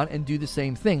Pokemon and do the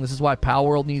same thing. This is why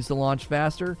Palworld needs to launch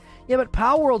faster. Yeah, but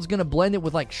Palworld's going to blend it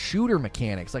with like shooter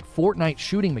mechanics, like Fortnite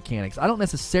shooting mechanics. I don't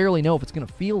necessarily know if it's going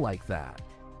to feel like that.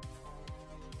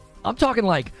 I'm talking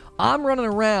like I'm running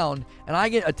around and I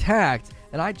get attacked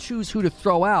and I choose who to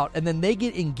throw out, and then they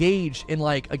get engaged in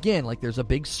like, again, like there's a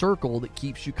big circle that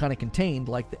keeps you kind of contained,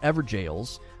 like the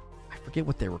Everjails. I forget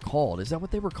what they were called. Is that what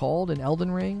they were called in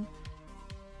Elden Ring?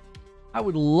 I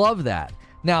would love that.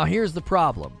 Now, here's the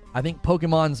problem. I think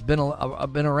Pokemon's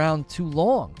been around too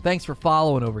long. Thanks for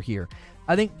following over here.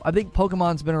 I think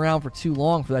Pokemon's been around for too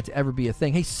long for that to ever be a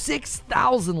thing. Hey,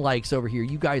 6,000 likes over here.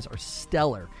 You guys are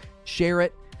stellar. Share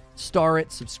it, star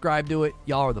it, subscribe to it.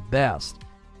 Y'all are the best.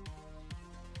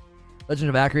 Legend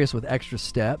of Arceus with extra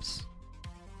steps.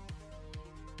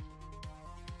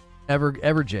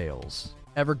 Everjails.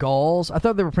 Evergalls? I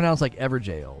thought they were pronounced like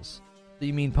Everjails. So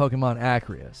you mean Pokemon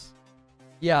Arceus?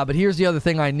 Yeah, but here's the other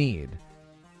thing I need.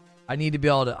 I need to be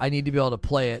able to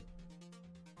play it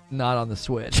not on the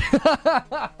Switch.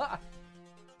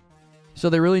 So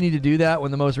they really need to do that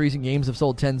when the most recent games have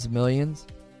sold tens of millions.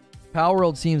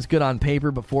 Palworld seems good on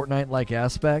paper, but Fortnite-like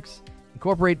aspects.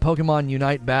 Incorporate Pokemon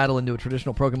Unite Battle into a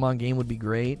traditional Pokemon game would be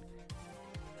great.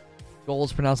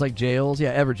 Goals pronounced like jails?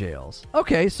 Yeah, Everjails.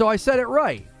 Okay, so I said it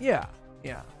right. Yeah.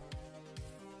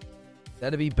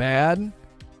 That'd be bad.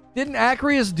 Didn't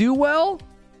Arceus do well?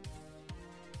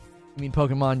 You mean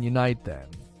Pokemon Unite then?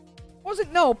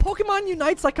 No, Pokemon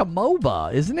Unite's like a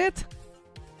MOBA, isn't it?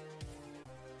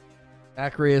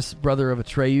 Arceus, brother of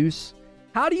Atreus.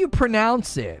 How do you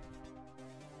pronounce it?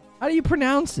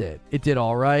 It did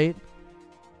all right.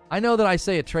 I know that I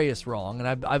say Atreus wrong,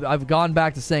 and I've gone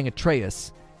back to saying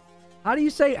Atreus. How do you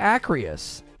say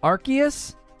Arceus?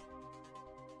 Arceus?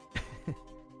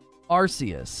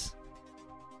 Arceus.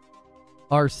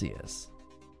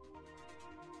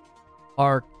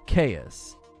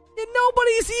 Arceus. And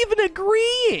nobody's even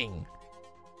agreeing.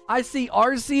 I see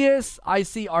Arceus. I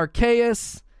see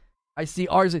Arceus. I see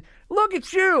Arceus. Look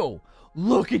at you.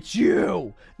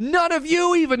 None of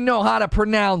you even know how to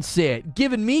pronounce it.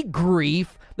 Giving me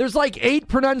grief. There's like 8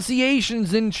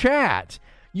 pronunciations in chat.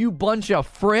 You bunch of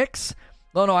fricks.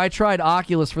 Oh no, I tried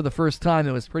Oculus for the first time.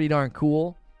 It was pretty darn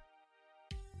cool.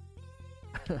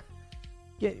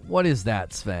 What is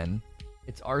that, Sven?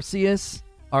 It's Arceus?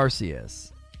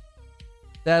 Arceus.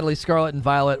 Sadly, Scarlet and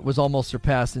Violet was almost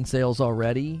surpassed in sales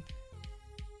already.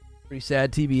 Pretty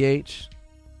sad, TBH.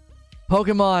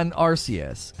 Pokemon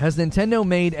Arceus. Has Nintendo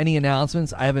made any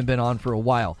announcements? I haven't been on for a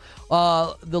while.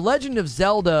 The Legend of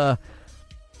Zelda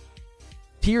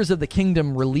Tears of the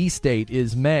Kingdom release date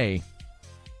is May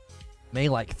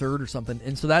like 3rd or something.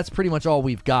 And so that's pretty much all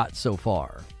we've got so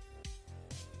far.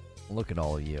 Look at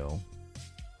all of you.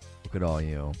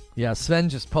 Yeah, Sven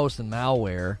just posting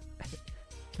malware.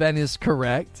 Sven is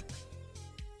correct.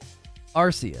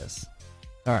 Arceus.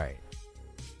 All right.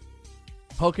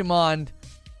 Pokemon.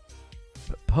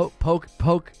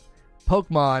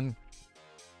 Pokemon.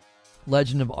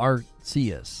 Legend of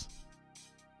Arceus.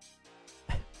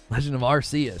 Legend of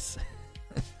Arceus.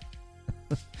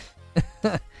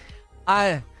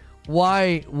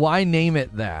 Why name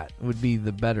it that would be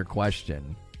the better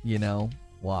question, you know?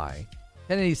 Why?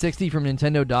 1080-60 from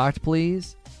Nintendo Docked,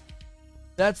 please.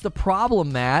 That's the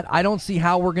problem, Matt. I don't see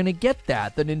how we're going to get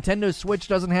that. The Nintendo Switch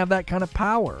doesn't have that kind of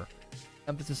power.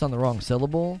 Emphasis on the wrong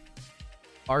syllable.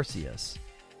 Arceus.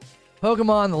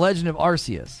 Pokemon The Legend of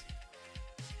Arceus.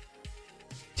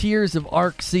 Tears of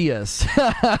Arceus.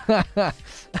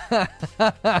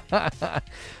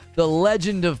 The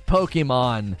Legend of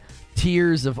Pokemon.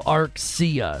 Tears of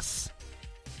Arceus.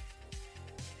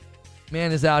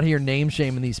 Man is out here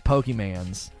name-shaming these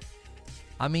Pokemans.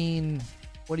 I mean,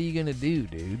 what are you going to do,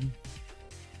 dude?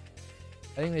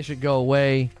 I think they should go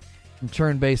away from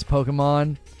turn-based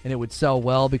Pokemon, and it would sell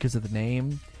well because of the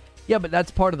name. Yeah, but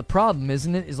that's part of the problem,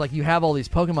 isn't it? Is like you have all these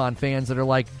Pokemon fans that are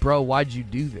like, bro, why'd you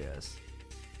do this?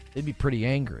 They'd be pretty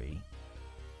angry.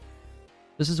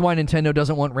 This is why Nintendo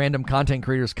doesn't want random content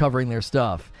creators covering their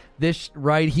stuff. This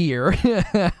right here.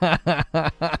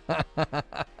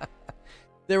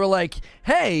 They were like,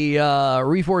 hey,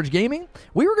 Reforge Gaming,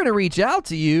 we were going to reach out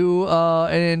to you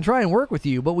and try and work with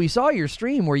you, but we saw your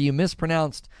stream where you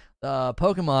mispronounced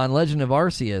Pokemon Legend of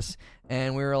Arceus,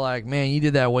 and we were like, man, you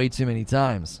did that way too many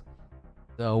times.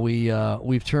 So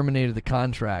we've terminated the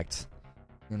contract,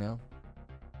 you know,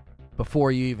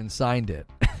 before you even signed it.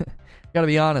 Gotta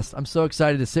be honest, I'm so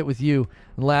excited to sit with you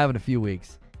and laugh in a few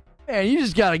weeks. Man, you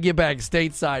just got to get back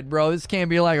stateside, bro. This can't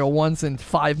be like a once in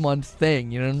 5 months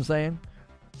thing. You know what I'm saying?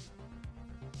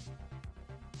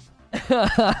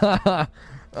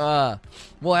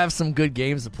 We'll have some good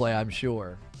games to play, I'm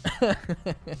sure.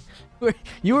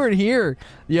 You weren't here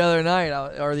the other night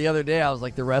or the other day. I was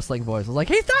like the wrestling voice. I was like,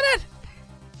 he's done it.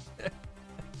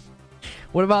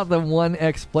 What about the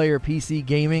 1X player PC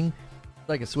gaming?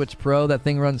 Like a Switch Pro. That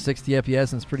thing runs 60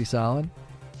 FPS and it's pretty solid.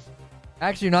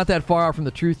 Actually, you're not that far off from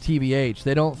the truth, TBH.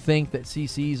 They don't think that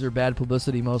CCs are bad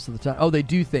publicity most of the time. Oh, they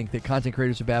do think that content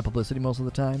creators are bad publicity most of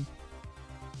the time?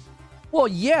 Well,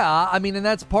 yeah. I mean, and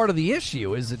that's part of the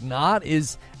issue, is it not?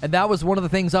 And that was one of the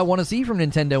things I want to see from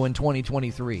Nintendo in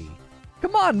 2023.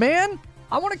 Come on, man.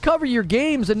 I want to cover your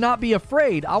games and not be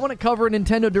afraid. I want to cover a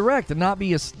Nintendo Direct and not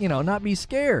be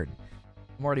scared.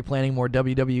 I'm already planning more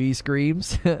WWE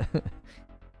screams.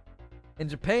 In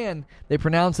Japan, they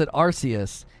pronounce it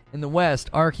Arceus. In the West,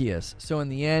 Arceus. So in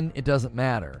the end, it doesn't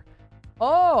matter.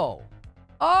 Oh!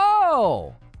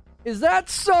 Is that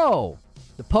so?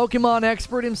 The Pokemon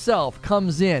expert himself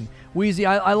comes in. Wheezy,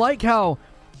 I like how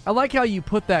you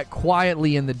put that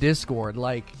quietly in the Discord.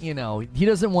 Like, he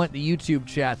doesn't want the YouTube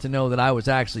chat to know that I was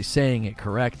actually saying it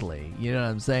correctly. You know what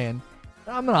I'm saying?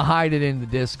 I'm going to hide it in the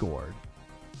Discord.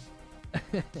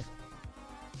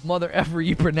 Mother effer,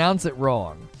 you pronounce it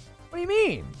wrong. What do you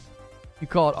mean? You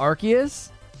call it Arceus?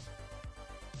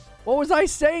 What was I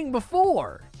saying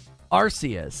before?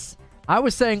 Arceus. I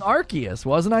was saying Arceus.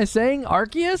 Wasn't I saying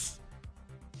Arceus?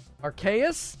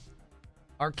 Arceus?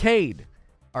 Arcade.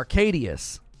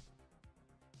 Arcadius.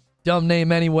 Dumb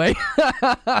name anyway.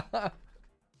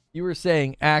 You were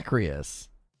saying Acreus.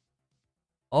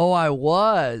 Oh, I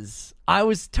was. I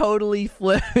was totally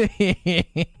flipping.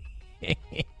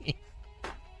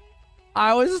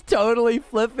 I was totally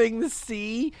flipping the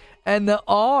C and the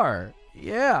R.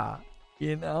 Yeah.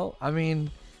 I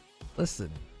mean, listen.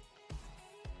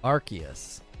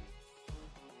 Arceus.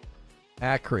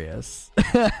 Acreus.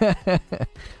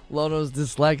 Lono's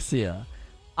dyslexia.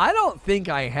 I don't think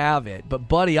I have it, but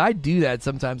buddy, I do that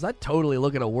sometimes. I totally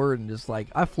look at a word and just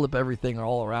I flip everything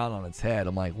all around on its head.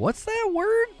 I'm like, what's that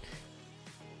word?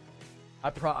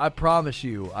 I promise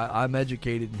you, I'm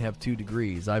educated and have 2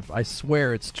 degrees. I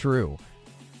swear it's true.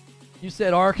 You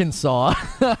said Arkansas.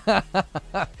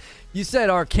 You said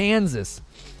Arkansas.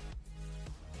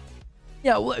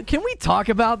 Yeah, can we talk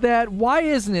about that? Why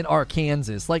isn't it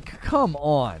Arkansas? Come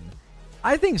on.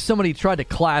 I think somebody tried to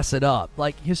class it up.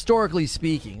 Historically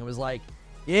speaking, it was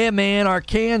yeah, man,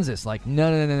 Arkansas.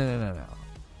 No.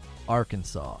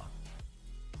 Arkansas.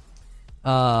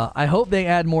 I hope they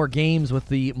add more games with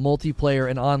the multiplayer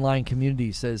and online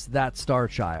community, says that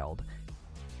Starchild.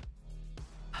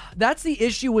 That's the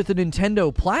issue with the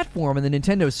Nintendo platform and the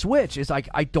Nintendo Switch is I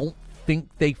don't think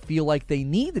they feel like they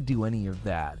need to do any of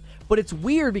that. But it's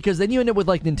weird because then you end up with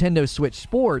Nintendo Switch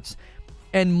Sports,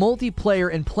 and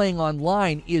multiplayer and playing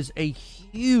online is a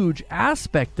huge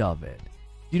aspect of it.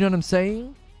 You know what I'm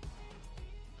saying?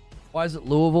 Why is it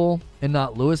Louisville and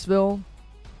not Louisville?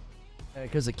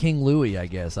 Because of King Louis, I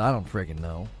guess. I don't friggin'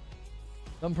 know.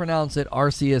 Some pronounce it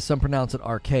Arceus, some pronounce it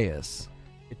Arceus.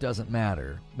 It doesn't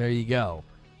matter. There you go.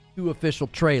 2 official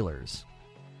trailers.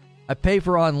 I pay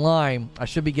for online. I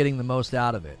should be getting the most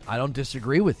out of it. I don't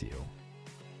disagree with you.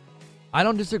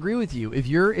 If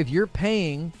you're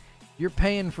paying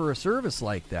for a service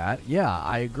like that, yeah,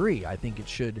 I agree. I think it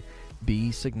should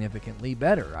be significantly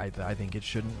better. I think it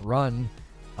shouldn't run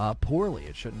poorly.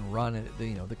 It shouldn't run at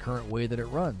the current way that it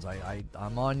runs.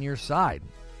 I'm on your side.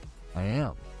 I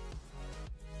am.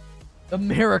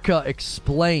 America,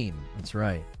 explain. That's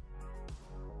right.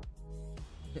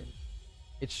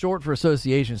 It's short for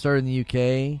association. Started in the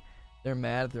UK. They're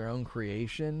mad at their own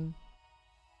creation.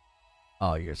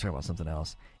 Oh, you're talking about something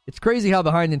else. It's crazy how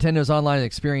behind Nintendo's online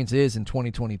experience is in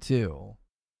 2022.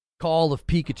 Call of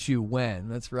Pikachu when?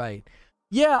 That's right.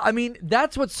 Yeah, I mean,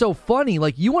 that's what's so funny.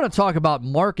 You want to talk about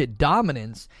market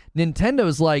dominance.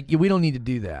 Nintendo's we don't need to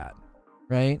do that.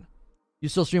 Right? You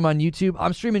still stream on YouTube?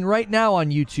 I'm streaming right now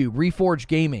on YouTube. Reforge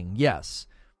Gaming. Yes.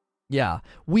 Yeah.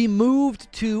 We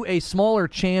moved to a smaller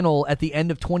channel at the end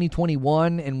of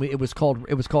 2021, and it was called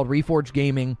Reforge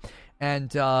Gaming.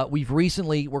 And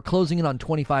we're closing in on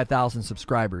 25,000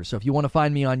 subscribers. So if you want to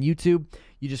find me on YouTube,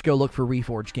 you just go look for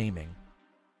Reforge Gaming.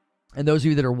 And those of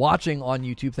you that are watching on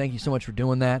YouTube, thank you so much for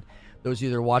doing that. Those of you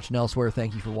that are watching elsewhere,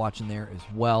 thank you for watching there as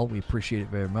well. We appreciate it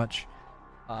very much.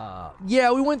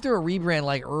 Yeah, we went through a rebrand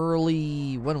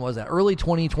early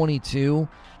 2022.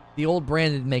 The old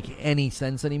brand didn't make any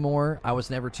sense anymore. I was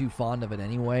never too fond of it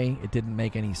anyway. It didn't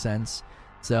make any sense.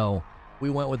 So we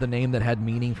went with a name that had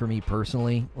meaning for me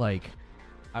personally.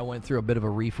 I went through a bit of a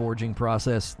reforging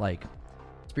process, like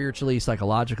spiritually,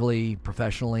 psychologically,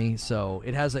 professionally. So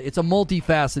it's a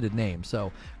multifaceted name.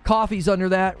 So coffee's under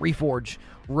that, Reforge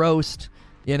Roast,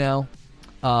 Reforge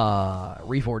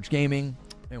Gaming,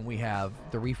 and we have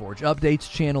the Reforge Updates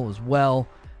channel as well.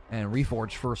 And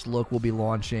Reforge First Look will be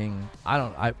launching.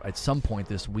 At some point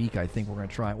this week, I think we're going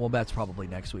to try. Well, that's probably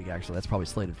next week, actually. That's probably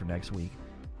slated for next week.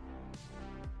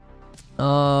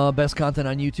 Best content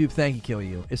on YouTube. Thank you, Kill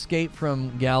You. Escape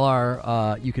from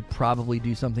Galar. You could probably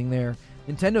do something there.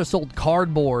 Nintendo sold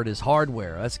cardboard as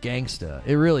hardware. That's gangsta.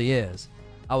 It really is.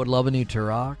 I would love a new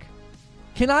Turok.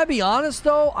 Can I be honest,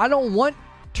 though? I don't want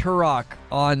Turok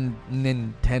on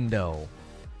Nintendo.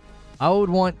 I would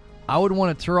want a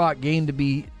Turok game to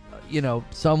be,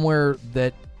 somewhere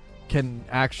that can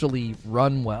actually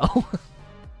run well.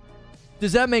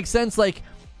 Does that make sense? Like,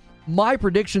 my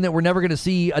prediction that we're never going to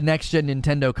see a next-gen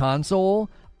Nintendo console,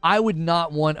 I would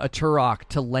not want a Turok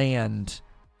to land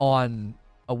on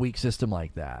a weak system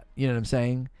like that. You know what I'm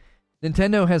saying?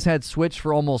 Nintendo has had Switch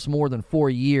for almost more than 4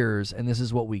 years, and this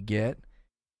is what we get.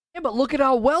 Yeah, but look at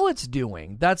how well it's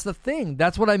doing. That's the thing.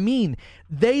 That's what I mean.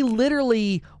 They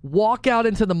literally walk out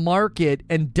into the market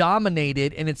and dominate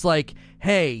it, and it's like,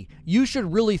 hey, you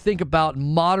should really think about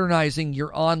modernizing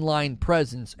your online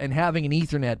presence and having an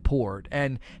Ethernet port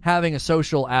and having a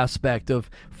social aspect of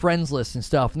friends lists and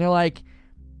stuff. And they're like,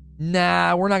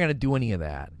 nah, we're not going to do any of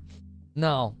that.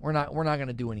 No, we're not going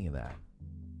to do any of that.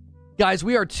 Guys,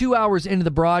 we are 2 hours into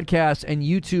the broadcast, and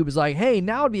YouTube is like, hey,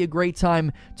 now would be a great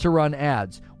time to run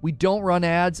ads. We don't run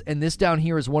ads, and this down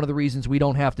here is one of the reasons we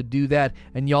don't have to do that,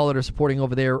 and y'all that are supporting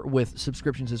over there with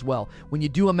subscriptions as well. When you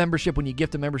do a membership, when you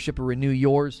gift a membership or renew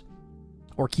yours,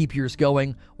 or keep yours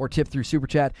going, or tip through Super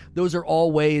Chat, those are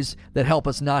all ways that help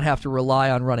us not have to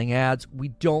rely on running ads. We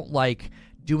don't like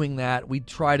doing that. We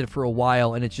tried it for a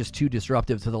while, and it's just too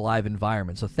disruptive to the live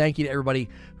environment. So thank you to everybody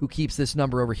who keeps this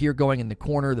number over here going in the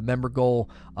corner, the member goal,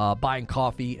 buying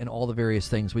coffee, and all the various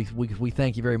things. We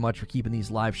thank you very much for keeping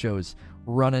these live shows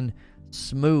running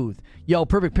smooth. Yo,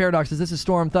 Perfect Paradox says, this is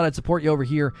Storm. Thought I'd support you over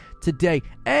here today.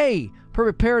 Hey,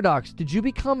 Perfect Paradox, did you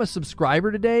become a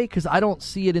subscriber today? Because I don't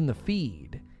see it in the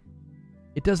feed.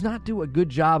 It does not do a good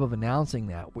job of announcing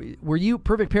that. Were you,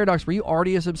 Perfect Paradox, were you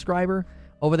already a subscriber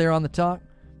over there on the talk?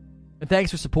 And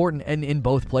thanks for supporting and in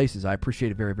both places. I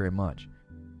appreciate it very, very much.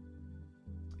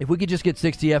 If we could just get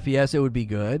 60 FPS, it would be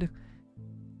good.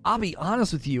 I'll be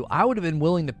honest with you. I would have been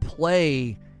willing to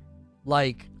play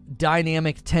like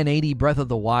dynamic 1080 Breath of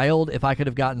the Wild if I could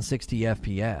have gotten 60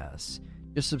 FPS.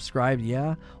 Just subscribed,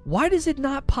 yeah. Why does it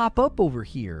not pop up over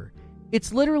here?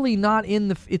 It's literally not in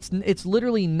the it's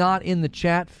literally not in the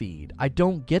chat feed. I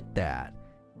don't get that.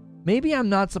 Maybe I'm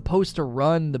not supposed to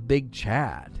run the big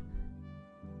chat.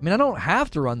 I mean, I don't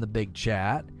have to run the big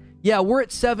chat. Yeah, we're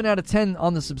at 7 out of 10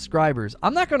 on the subscribers.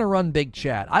 I'm not going to run big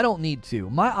chat. I don't need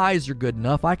to. My eyes are good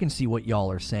enough. I can see what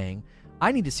y'all are saying.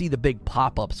 I need to see the big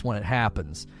pop-ups when it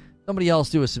happens. Somebody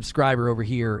else do a subscriber over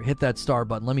here. Hit that star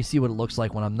button. Let me see what it looks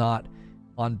like when I'm not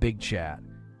on big chat.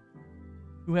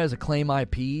 Who has Acclaim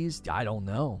IPs? I don't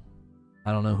know.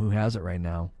 I don't know who has it right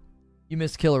now. You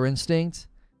missed Killer Instinct?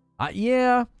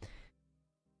 Yeah.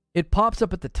 It pops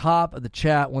up at the top of the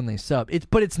chat when they sub.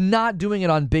 But it's not doing it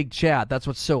on big chat. That's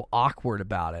what's so awkward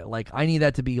about it. Like, I need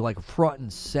that to be like front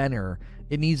and center.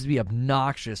 It needs to be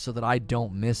obnoxious so that I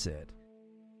don't miss it.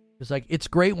 It's like, it's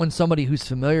great when somebody who's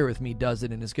familiar with me does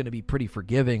it and is going to be pretty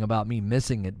forgiving about me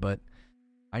missing it, but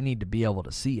I need to be able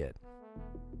to see it.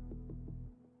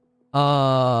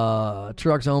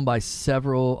 Turok's owned by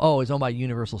several... Oh, it's owned by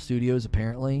Universal Studios,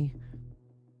 apparently.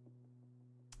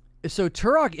 So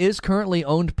Turok is currently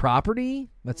owned property?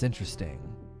 That's interesting.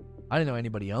 I didn't know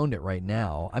anybody owned it right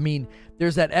now. I mean,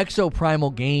 there's that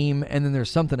Exoprimal game, and then there's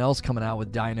something else coming out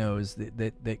with dinos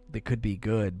that could be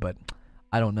good, but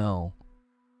I don't know.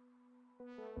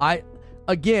 I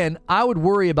would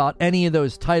worry about any of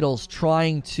those titles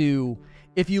trying to...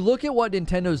 If you look at what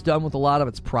Nintendo's done with a lot of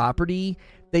its property,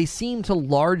 they seem to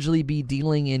largely be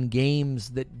dealing in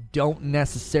games that don't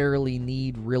necessarily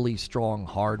need really strong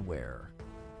hardware.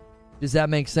 Does that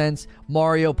make sense?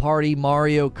 Mario Party,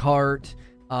 Mario Kart.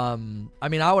 I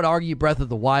mean, I would argue Breath of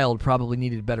the Wild probably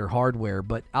needed better hardware,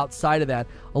 but outside of that,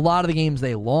 a lot of the games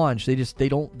they launch, they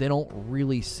don't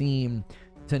really seem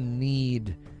to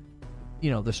need,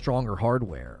 the stronger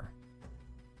hardware.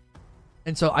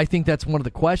 And so I think that's one of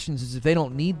the questions is if they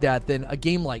don't need that, then a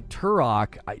game like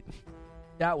Turok,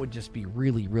 that would just be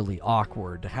really, really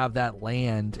awkward to have that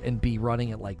land and be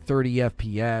running at like 30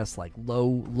 FPS, like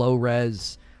low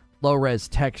res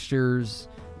textures,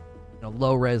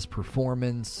 low res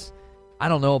performance. I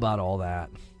don't know about all that.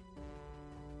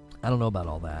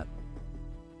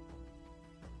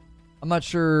 I'm not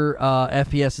sure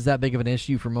FPS is that big of an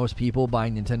issue for most people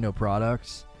buying Nintendo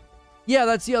products. Yeah,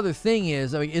 that's the other thing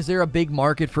is, I mean, is there a big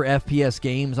market for FPS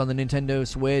games on the Nintendo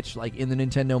Switch, like in the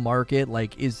Nintendo market?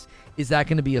 Like, is that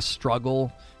going to be a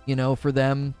struggle, for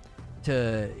them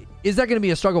is that going to be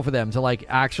a struggle for them to, like,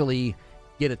 actually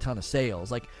get a ton of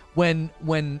sales? Like,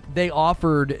 when they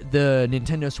offered the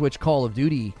Nintendo Switch Call of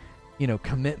Duty,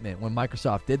 commitment, when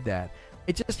Microsoft did that,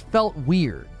 it just felt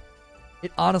weird.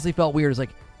 It honestly felt weird. It's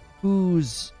like,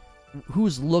 who's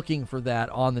looking for that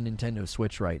on the Nintendo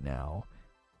Switch right now?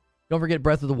 Don't forget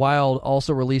Breath of the Wild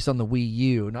also released on the Wii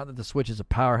U. Not that the Switch is a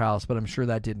powerhouse, but I'm sure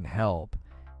that didn't help.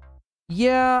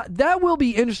 Yeah, that will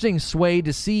be interesting, Sway,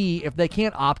 to see if they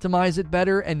can't optimize it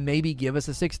better and maybe give us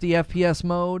a 60 FPS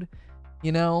mode.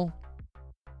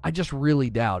 I just really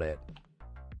doubt it.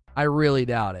 I really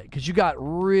doubt it. Because you got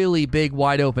really big,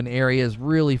 wide open areas,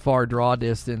 really far draw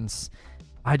distance.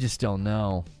 I just don't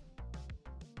know.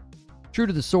 True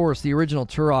to the source, the original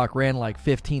Turok ran like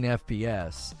 15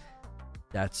 FPS.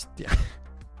 That's...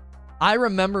 I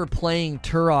remember playing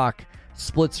Turok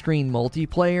split-screen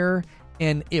multiplayer,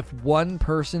 and if one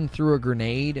person threw a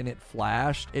grenade and it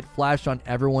flashed on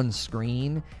everyone's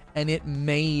screen, and it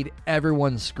made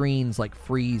everyone's screens like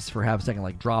freeze for half a second,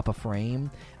 like drop a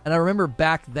frame. And I remember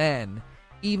back then,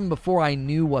 even before I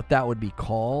knew what that would be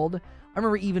called, I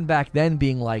remember even back then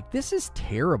being like, this is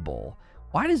terrible.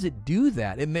 Why does it do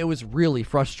that? It was really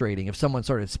frustrating if someone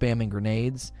started spamming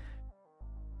grenades.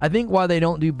 I think why they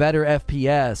don't do better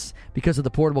FPS, because of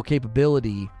the portable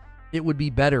capability, it would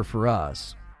be better for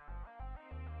us.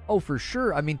 Oh, for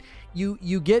sure. I mean, you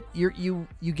get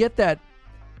that,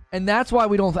 and that's why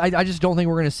we don't. I just don't think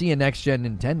we're going to see a next gen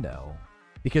Nintendo,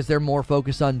 because they're more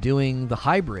focused on doing the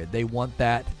hybrid. They want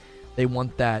that,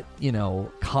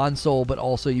 console, but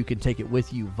also you can take it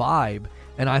with you vibe,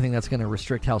 and I think that's going to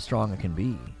restrict how strong it can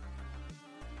be.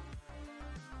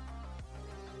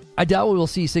 I doubt we will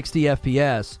see 60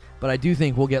 FPS, but I do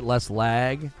think we'll get less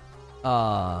lag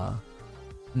now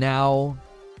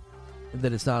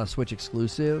that it's not a Switch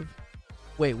exclusive.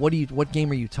 Wait, what game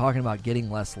are you talking about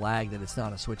getting less lag that it's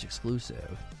not a Switch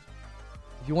exclusive?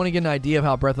 If you want to get an idea of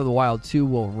how Breath of the Wild 2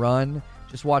 will run,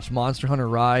 just watch Monster Hunter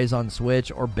Rise on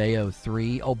Switch or Bayonetta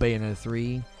 3. Oh, Bayonetta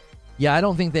 3. Yeah, I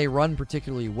don't think they run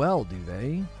particularly well, do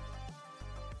they?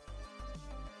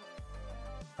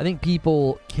 I think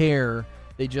people care.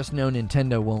 They just know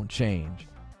Nintendo won't change.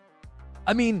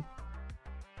 I mean,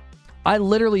 I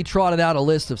literally trotted out a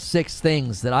list of 6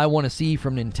 things that I want to see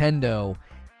from Nintendo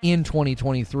in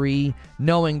 2023,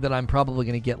 knowing that I'm probably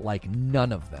going to get, like,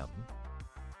 none of them.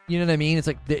 You know what I mean? It's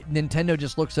like Nintendo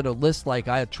just looks at a list like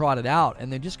I trotted out,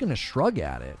 and they're just going to shrug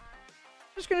at it.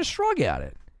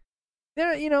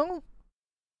 They're,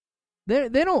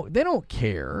 they don't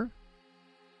care.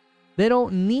 They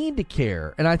don't need to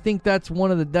care. And I think that's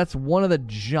one of the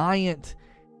giant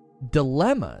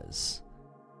dilemmas.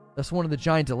 That's one of the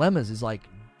giant dilemmas is like,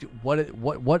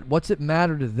 what's it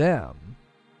matter to them?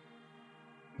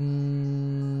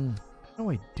 How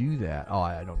do I do that? Oh,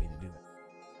 I don't need to do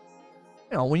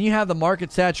that. When you have the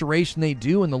market saturation they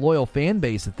do and the loyal fan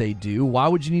base that they do, why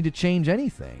would you need to change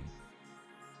anything?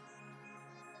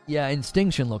 Yeah,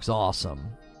 Instinction looks awesome.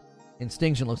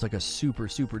 Instinction looks like a super,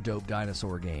 super dope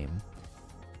dinosaur game.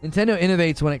 Nintendo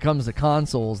innovates when it comes to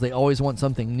consoles. They always want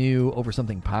something new over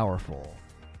something powerful.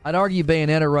 I'd argue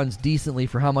Bayonetta runs decently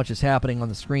for how much is happening on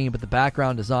the screen, but the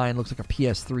background design looks like a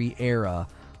PS3 era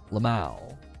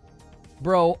Lamau.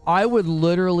 Bro, I would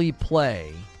literally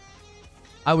play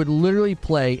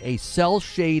a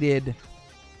cel-shaded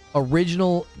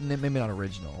original, maybe not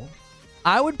original.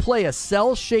 I would play a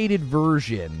cel-shaded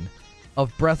version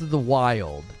of Breath of the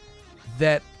Wild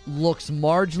that looks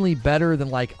marginally better than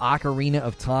like Ocarina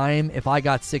of Time if I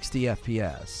got 60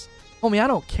 FPS. Homie, I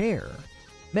don't care.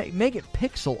 Make it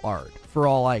pixel art for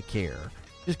all I care.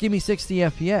 Just give me 60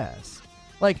 FPS.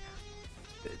 Like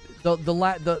the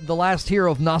last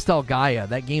hero of Nostalgaia,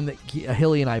 that game that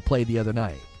Hilly and I played the other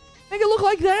night. Make it look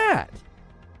like that.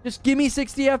 Just give me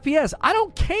 60 FPS. I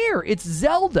don't care. It's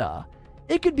Zelda.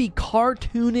 It could be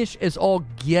cartoonish as all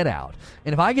get out.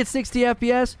 And if I get 60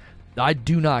 FPS, I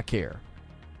do not care.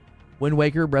 Wind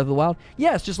Waker, Breath of the Wild?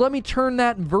 Yes, just let me turn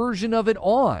that version of it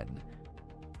on.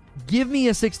 Give me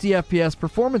a 60 FPS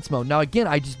performance mode. Now, again,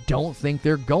 I just don't think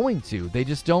they're going to. They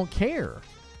just don't care.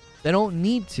 They don't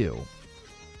need to.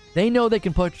 They know they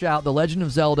can push out The Legend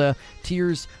of Zelda,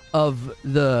 Tears of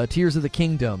the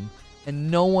Kingdom,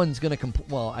 and no one's going to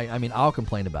well, I mean, I'll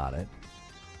complain about it.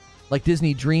 Like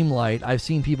Disney Dreamlight, I've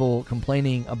seen people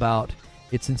complaining about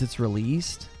it since it's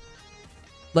released.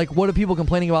 Like, what are people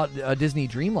complaining about Disney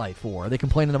Dreamlight for? Are they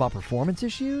complaining about performance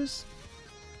issues?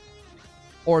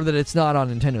 or that it's not on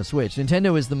Nintendo Switch.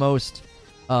 Nintendo is the most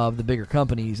of the bigger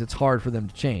companies. It's hard for them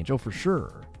to change. Oh, for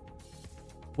sure.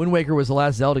 Wind Waker was the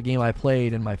last Zelda game I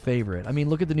played and my favorite. I mean,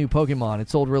 look at the new Pokemon. It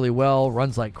sold really well,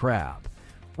 runs like crap.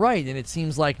 Right, and it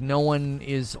seems like no one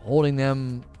is holding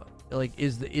them, like,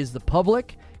 is the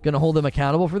public going to hold them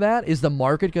accountable for that? Is the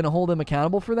market going to hold them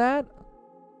accountable for that?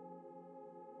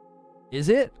 Is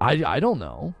it? I don't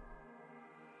know.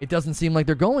 It doesn't seem like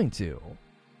they're going to.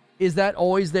 Is that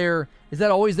always their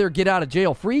get out of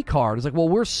jail free card? It's like, well,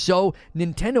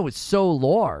 Nintendo is so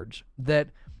large that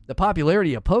the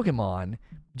popularity of Pokemon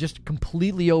just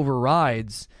completely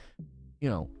overrides,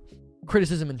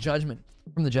 criticism and judgment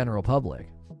from the general public.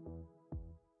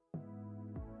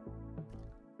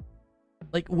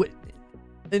 Like,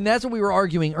 and that's what we were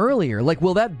arguing earlier. Like,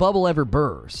 will that bubble ever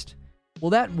burst? Will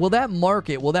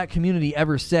that community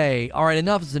ever say, all right,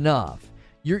 enough is enough?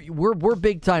 We're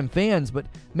big time fans, but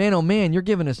man, oh man, you're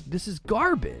giving us, this is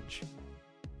garbage.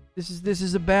 This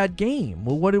is a bad game.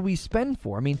 Well, what did we spend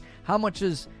for? I mean, how much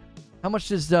does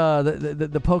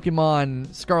the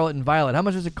Pokemon Scarlet and Violet, how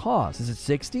much does it cost? Is it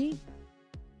 $60?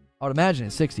 I would imagine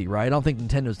it's $60, right? I don't think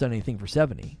Nintendo's done anything for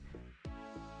 $70.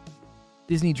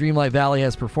 Disney Dreamlight Valley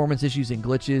has performance issues and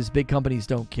glitches. Big companies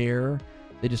don't care.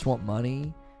 They just want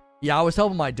money. Yeah, I was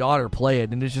helping my daughter play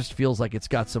it, and it just feels like it's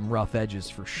got some rough edges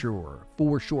for sure.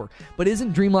 For sure. But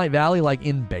isn't Dreamlight Valley, like,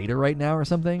 in beta right now or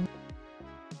something?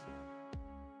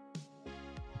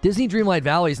 Disney Dreamlight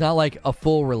Valley is not like a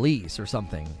full release or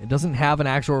something. It doesn't have an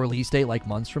actual release date like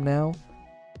months from now.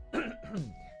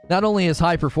 Not only is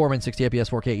high performance 60 FPS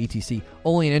 4K etc.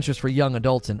 only an interest for young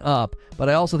adults and up, but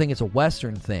I also think it's a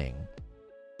Western thing.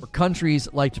 For countries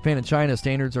like Japan and China,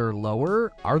 standards are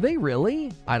lower. Are they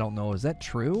really? I don't know. Is that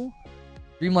true?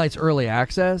 Dreamlight's early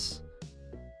access.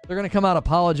 They're going to come out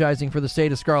apologizing for the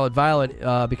state of Scarlet Violet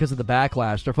because of the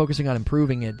backlash. They're focusing on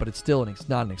improving it, but it's still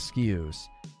not an excuse.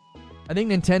 I think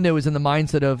Nintendo is in the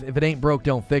mindset of, if it ain't broke,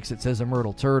 don't fix it, says a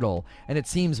Myrtle Turtle. And it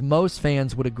seems most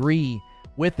fans would agree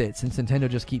with it since Nintendo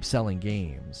just keeps selling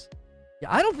games.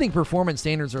 Yeah, I don't think performance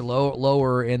standards are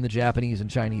lower in the Japanese and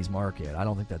Chinese market. I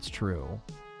don't think that's true.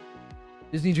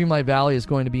 Disney Dreamlight Valley is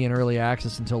going to be in early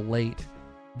access until late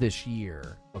this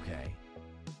year. Okay.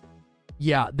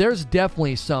 Yeah, there's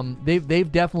definitely some.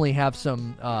 They've definitely have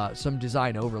some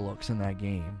design overlooks in that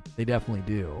game. They definitely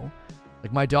do.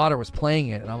 Like, my daughter was playing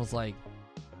it, and I was like,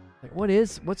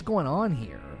 what's going on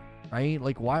here, right?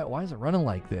 Like, why is it running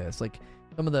like this? Like,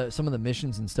 some of the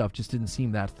missions and stuff just didn't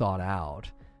seem that thought out.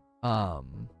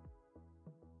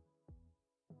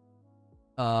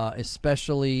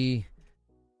 Especially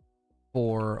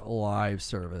for live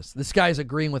service. This guy's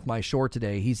agreeing with my short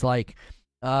today. He's like,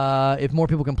 if more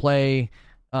people can play,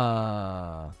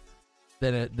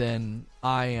 then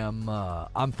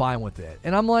I'm fine with it.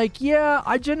 And I'm like, yeah,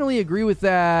 I generally agree with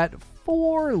that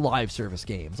for live service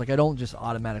games. Like, I don't just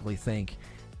automatically think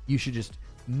you should just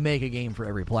make a game for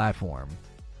every platform.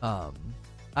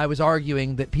 I was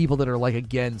arguing that people that are like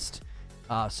against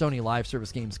Sony live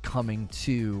service games coming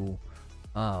to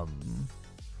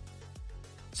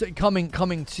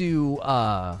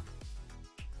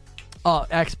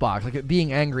Xbox, like,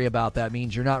 being angry about that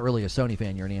means you're not really a Sony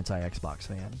fan, you're an anti-Xbox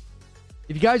fan.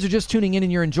 If you guys are just tuning in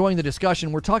and you're enjoying the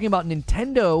discussion, we're talking about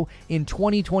Nintendo in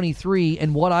 2023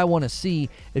 and what I want to see.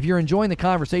 If you're enjoying the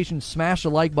conversation, smash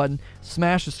the like button,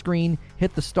 smash the screen,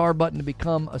 hit the star button to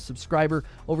become a subscriber.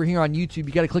 Over here on YouTube,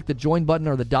 you got to click the join button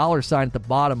or the $ sign at the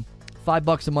bottom.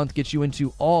 $5 a month gets you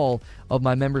into all of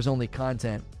my members-only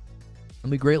content.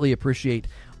 And we greatly appreciate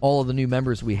all of the new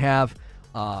members we have.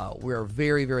 We're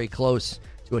very, very close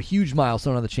to a huge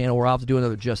milestone on the channel. We're off to do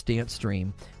another Just Dance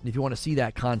stream. And if you want to see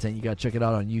that content, you got to check it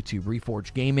out on YouTube,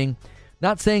 Reforge Gaming.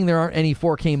 Not saying there aren't any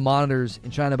 4K monitors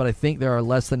in China, but I think there are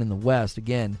less than in the West.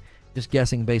 Again, just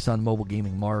guessing based on the mobile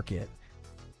gaming market.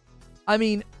 I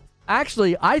mean,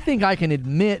 actually, I think I can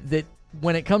admit that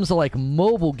when it comes to like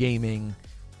mobile gaming,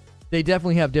 they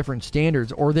definitely have different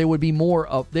standards, or they would be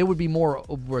more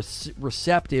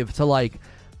receptive to like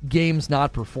games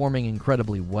not performing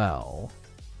incredibly well.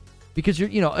 Because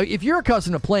if you're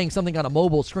accustomed to playing something on a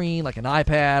mobile screen, like an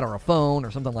iPad or a phone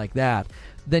or something like that,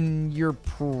 then you're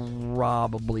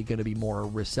probably going to be more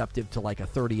receptive to like a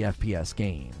 30 FPS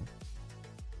game.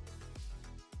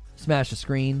 Smash the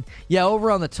screen. Yeah,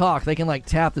 over on the talk, they can like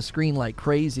tap the screen like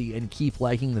crazy and keep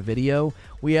liking the video.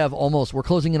 We're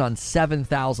closing in on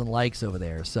 7,000 likes over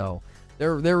there, so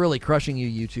they're really crushing you,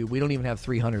 YouTube. We don't even have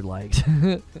 300 likes.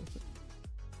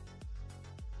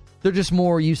 They're just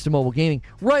more used to mobile gaming.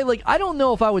 Right, like, I don't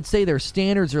know if I would say their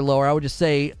standards are lower. I would just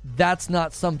say that's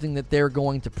not something that they're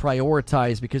going to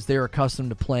prioritize because they're accustomed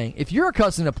to playing. If you're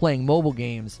accustomed to playing mobile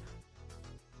games,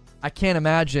 I can't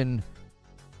imagine.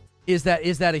 Is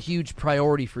that a huge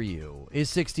priority for you? Is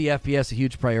 60 FPS a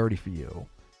huge priority for you?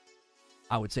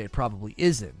 I would say it probably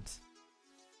isn't.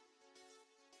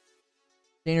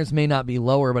 Standards may not be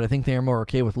lower, but I think they are more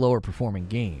okay with lower performing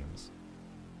games.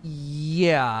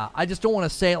 Yeah, I just don't want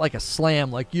to say it like a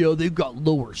slam, like, yo, they've got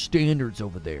lower standards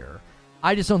over there.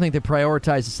 I just don't think they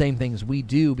prioritize the same things we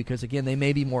do because, again, they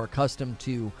may be more accustomed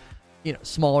to,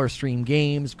 smaller stream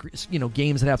games,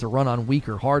 games that have to run on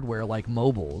weaker hardware like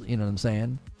mobile, you know what I'm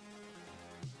saying?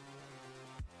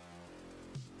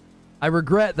 I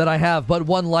regret that I have but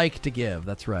one like to give.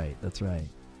 That's right.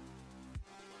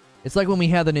 It's like when we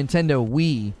had the Nintendo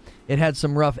Wii. It had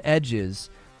some rough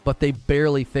edges, but they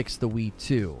barely fixed the Wii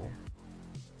 2.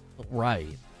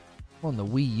 Right. Well, the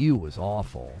Wii U was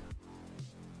awful.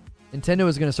 Nintendo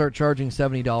is going to start charging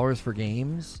 $70 for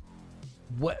games.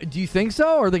 What do you think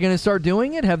so? Are they going to start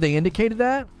doing it? Have they indicated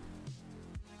that?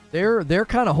 They're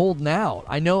kind of holding out.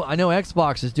 I know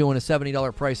Xbox is doing a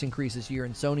 $70 price increase this year,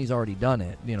 and Sony's already done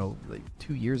it. Like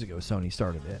 2 years ago, Sony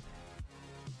started it.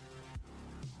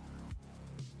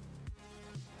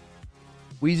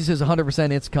 Wheezy says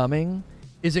 100% it's coming.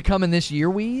 Is it coming this year,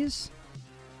 Wheeze?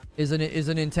 Is a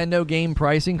Nintendo game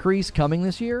price increase coming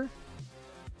this year?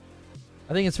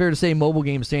 I think it's fair to say mobile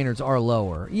game standards are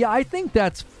lower. Yeah, I think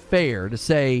that's fair to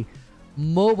say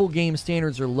mobile game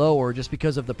standards are lower just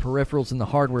because of the peripherals and the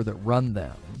hardware that run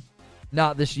them.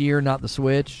 Not this year, not the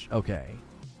Switch. Okay.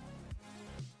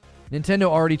 Nintendo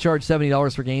already charged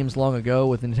 $70 for games long ago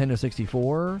with Nintendo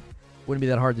 64. Wouldn't be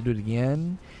that hard to do it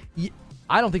again.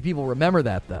 I don't think people remember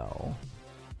that, though.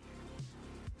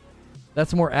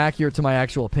 That's more accurate to my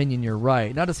actual opinion. You're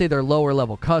right. Not to say they're lower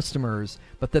level customers,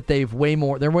 but that they're way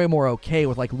more okay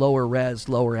with like lower res,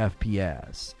 lower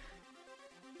FPS.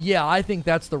 Yeah, I think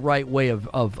that's the right way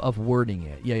of wording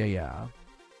it. Yeah.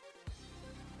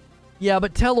 Yeah,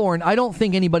 but Telorn, I don't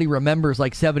think anybody remembers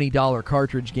like $70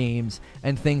 cartridge games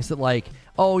and thinks that like,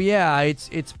 oh yeah,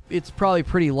 it's probably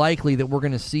pretty likely that we're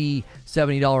going to see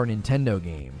 $70 Nintendo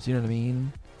games. You know what I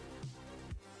mean?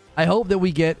 I hope that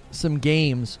we get some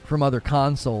games from other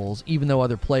consoles, even though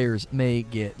other players may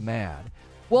get mad.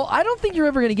 Well, I don't think you're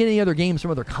ever going to get any other games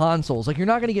from other consoles. Like, you're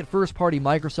not going to get first-party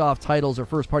Microsoft titles or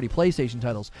first-party PlayStation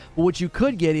titles. But what you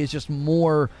could get is just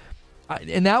more...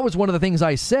 And that was one of the things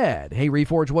I said. Hey,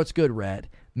 Reforge, what's good, Rhett?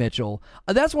 Mitchell.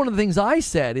 That's one of the things I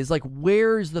said is, like,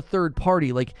 where's the third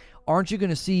party? Like, aren't you going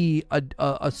to see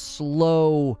a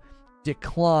slow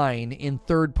decline in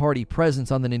third-party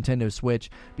presence on the Nintendo Switch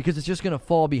because it's just going to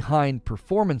fall behind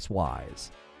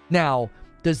performance-wise? Now,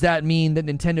 does that mean that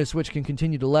Nintendo Switch can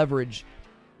continue to leverage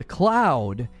the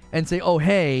cloud and say, oh,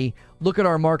 hey, look at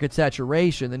our market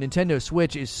saturation. The Nintendo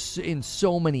Switch is in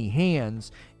so many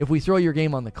hands. If we throw your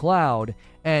game on the cloud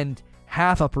and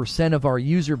 0.5% of our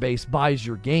user base buys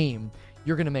your game,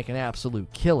 you're going to make an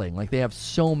absolute killing. Like, they have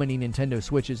so many Nintendo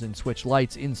Switches and Switch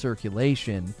Lites in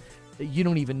circulation that you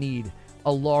don't even need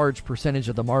a large percentage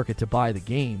of the market to buy the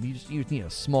game. You just need a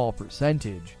small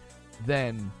percentage.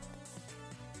 Then,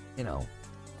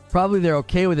 probably they're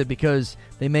okay with it because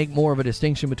they make more of a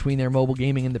distinction between their mobile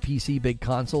gaming and the PC big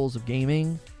consoles of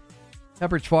gaming.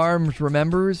 Pepperidge Farms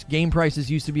remembers game prices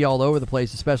used to be all over the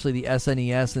place, especially the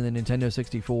SNES and the Nintendo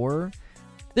 64.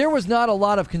 There was not a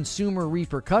lot of consumer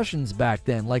repercussions back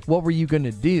then. Like, what were you going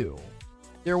to do?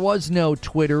 There was no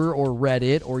Twitter or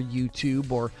Reddit or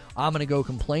YouTube or I'm going to go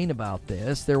complain about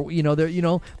this. There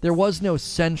was no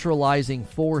centralizing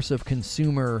force of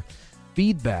consumer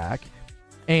feedback.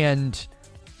 And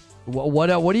what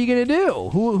are you going to do?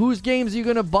 Whose games are you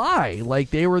going to buy?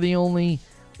 Like, they were the only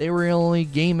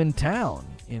game in town.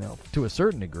 To a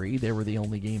certain degree, they were the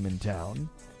only game in town.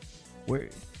 Where,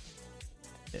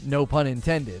 no pun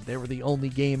intended, they were the only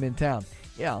game in town.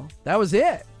 Yeah, that was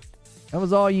it. That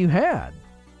was all you had.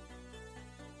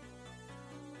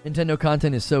 Nintendo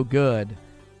content is so good.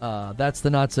 That's the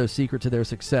not so secret to their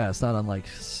success, not unlike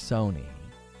Sony.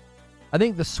 I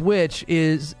think the Switch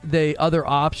is the other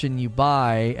option you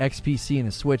buy. XPC and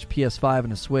a Switch, PS5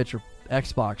 and a Switch, or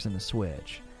Xbox and a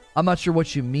Switch. I'm not sure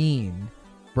what you mean,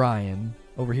 Brian,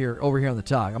 over here on the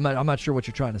talk. I'm not sure what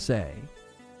you're trying to say.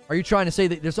 Are you trying to say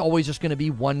that there's always just going to be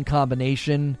one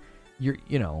combination,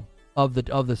 of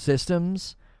the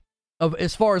systems, of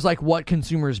as far as like what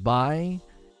consumers buy?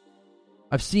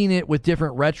 I've seen it with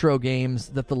different retro games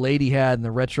that the lady had in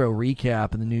the retro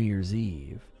recap in the New Year's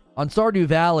Eve. On Stardew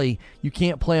Valley, you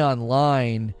can't play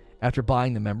online after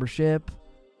buying the membership.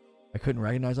 I couldn't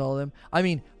recognize all of them. I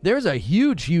mean, there's a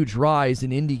huge, huge rise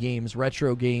in indie games,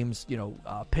 retro games,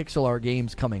 pixel art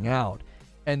games coming out.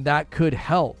 And that could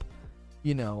help,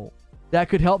 that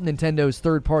could help Nintendo's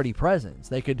third-party presence.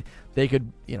 They could,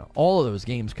 all of those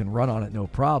games can run on it no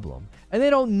problem. And they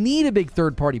don't need a big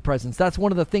third-party presence. That's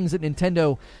one of the things that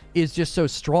Nintendo is just so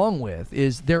strong with,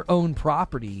 is their own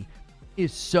property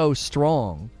is so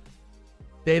strong.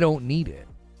 They don't need it.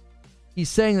 He's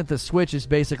saying that the Switch is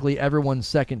basically everyone's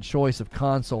second choice of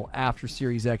console after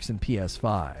Series X and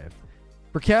PS5.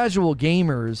 For casual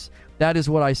gamers, that is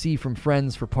what I see from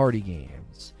friends for party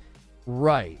games.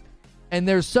 Right. And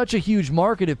there's such a huge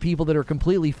market of people that are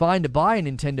completely fine to buy a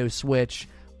Nintendo Switch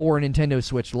or a Nintendo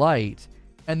Switch Lite,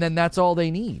 and then that's all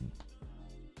they need.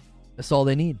 That's all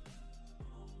they need.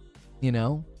 You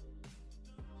know?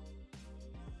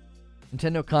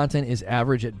 Nintendo content is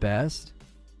average at best.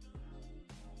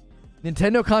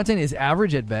 Nintendo content is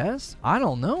average at best? I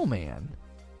don't know, man.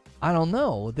 I don't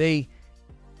know. That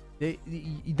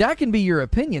can be your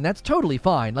opinion. That's totally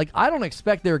fine. Like, I don't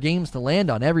expect their games to land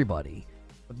on everybody.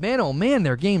 But man, oh man,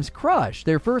 their games crush.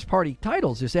 Their first-party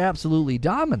titles just absolutely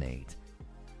dominate.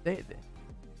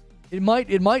 It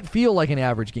might feel like an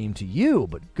average game to you,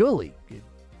 but golly,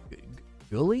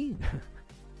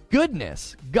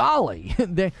 goodness, golly,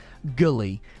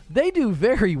 they do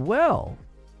very well.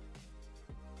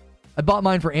 I bought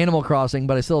mine for Animal Crossing,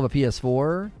 but I still have a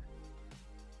PS4.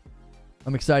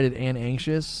 I'm excited and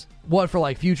anxious. What, for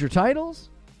like future titles?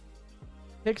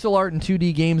 Pixel art and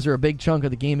 2D games are a big chunk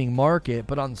of the gaming market,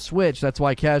 but on Switch, that's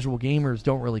why casual gamers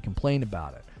don't really complain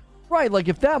about it. Right, like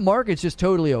if that market's just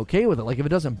totally okay with it, like if it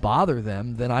doesn't bother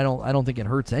them, then I don't think it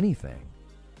hurts anything.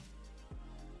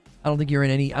 I don't think you're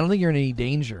in any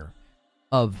danger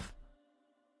of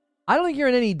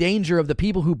the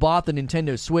people who bought the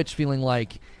Nintendo Switch feeling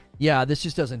like, yeah, this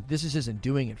just isn't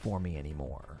doing it for me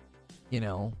anymore. You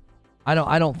know? I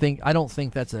don't think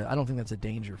that's a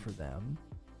danger for them.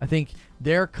 I think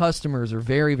their customers are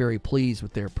very, very pleased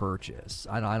with their purchase.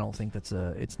 I don't think it's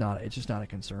just not a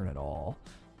concern at all.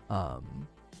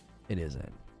 It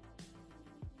isn't.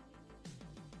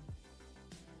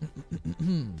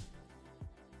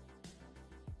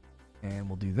 And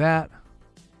we'll do that.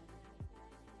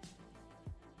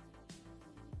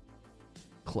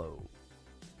 Close.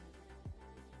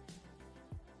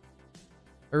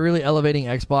 Are really elevating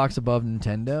Xbox above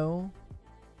Nintendo?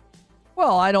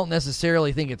 Well, I don't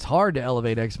necessarily think it's hard to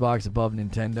elevate Xbox above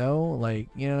Nintendo. Like,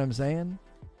 you know what I'm saying?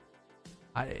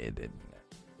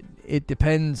 It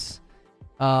depends.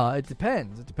 It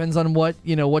depends. It depends on what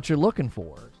you're looking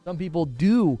for. Some people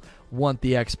do want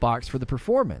the Xbox for the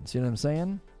performance. You know what I'm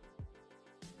saying?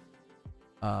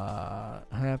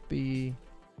 Happy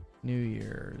New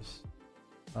Year's,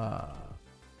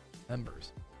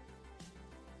 members.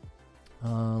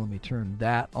 Let me turn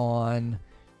that on.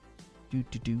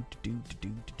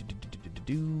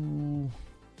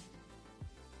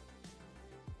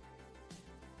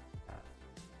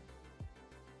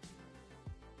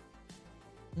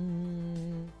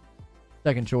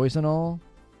 Second choice and all.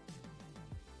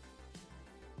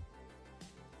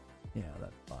 Yeah,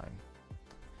 that's fine.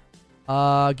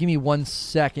 Give me 1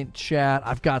 second, chat.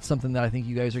 I've got something that I think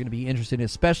you guys are going to be interested in,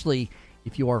 especially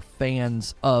if you are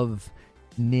fans of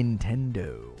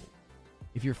Nintendo.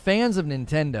 If you're fans of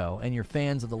Nintendo and you're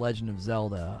fans of The Legend of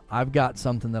Zelda, I've got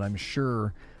something that I'm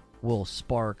sure will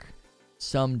spark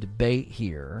some debate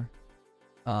here.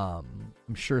 I'm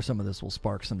sure some of this will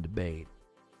spark some debate.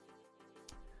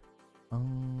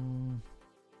 And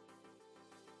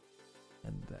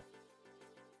that.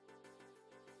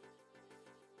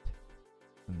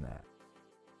 And that.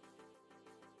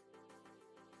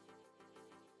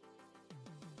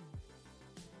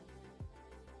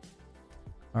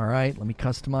 All right, let me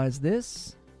customize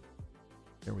this.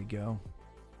 There we go.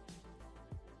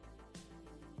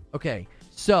 Okay,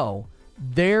 so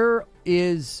there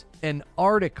is an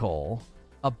article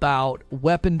about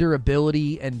weapon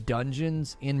durability and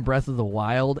dungeons in Breath of the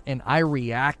Wild, and I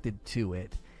reacted to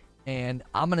it. And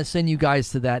I'm going to send you guys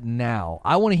to that now.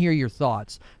 I want to hear your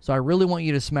thoughts. So I really want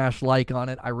you to smash like on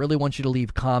it. I really want you to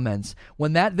leave comments.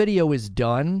 When that video is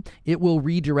done, it will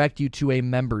redirect you to a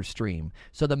member stream.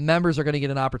 So the members are going to get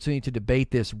an opportunity to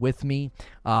debate this with me.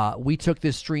 We took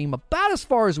this stream about as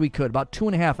far as we could, about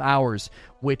 2.5 hours,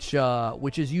 which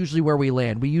is usually where we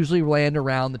land. We usually land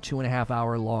around the 2.5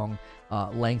 hour long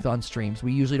length on streams.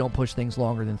 We usually don't push things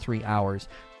longer than 3 hours.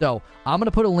 So I'm going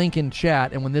to put a link in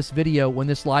chat, and when this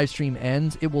live stream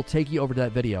ends, it will take you over to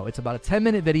that video. It's about a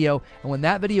 10-minute video, and when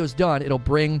that video is done, it'll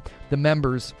bring the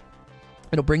members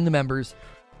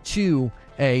to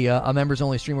a members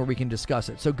only stream where we can discuss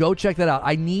it. So go check that out.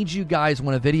 I need you guys,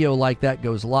 when a video like that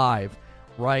goes live,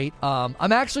 right?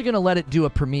 I'm actually going to let it do a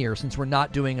premiere since we're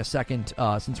not doing a second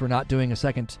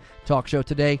talk show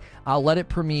today. I'll let it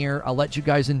premiere. I'll let you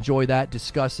guys enjoy that,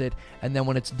 discuss it, and then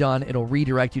when it's done, it'll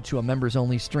redirect you to a members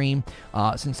only stream.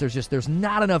 Since there's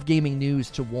not enough gaming news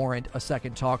to warrant a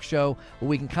second talk show, but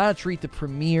we can kind of treat the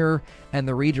premiere and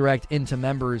the redirect into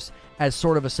members as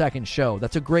sort of a second show.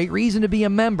 That's a great reason to be a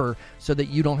member so that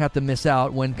you don't have to miss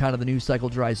out when kind of the news cycle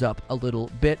dries up a little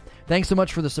bit. Thanks so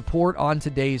much for the support on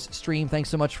today's stream. Thanks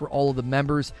so much for all of the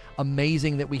members.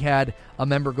 Amazing that we had a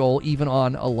member goal even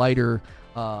on a lighter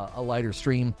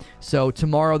stream. So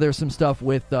tomorrow there's some stuff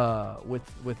with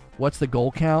what's the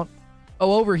goal count?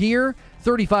 Oh, over here,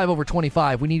 35 over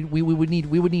 25. We would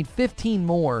need 15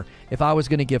 more if I was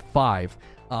going to give 5.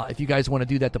 If you guys want to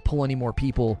do that to pull any more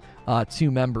people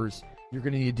to members, you're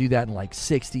going to need to do that in like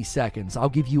 60 seconds. I'll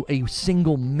give you a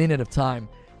single minute of time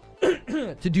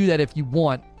to do that if you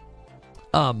want.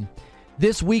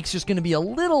 This week's just going to be a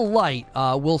little light.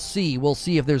 We'll see. We'll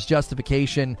see if there's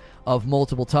justification of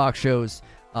multiple talk shows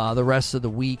the rest of the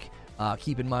week.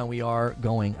 Keep in mind we are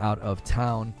going out of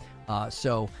town.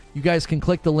 So you guys can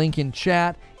click the link in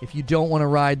chat. If you don't want to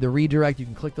ride the redirect, you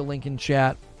can click the link in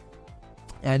chat.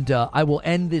 And I will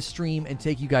end this stream and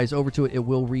take you guys over to it. It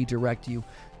will redirect you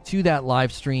to that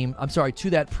live stream. I'm sorry, to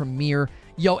that premiere.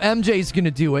 Yo, MJ's going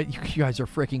to do it. You guys are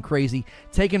freaking crazy.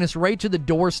 Taking us right to the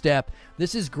doorstep.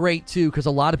 This is great, too, because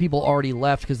a lot of people already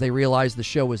left because they realized the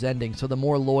show was ending. So the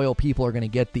more loyal people are going to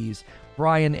get these.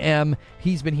 Brian M.,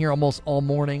 he's been here almost all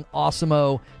morning.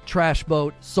 Awesemo,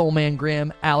 Trashboat, Soulman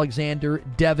Grimm, Alexander,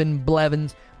 Devin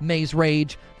Blevins, Maze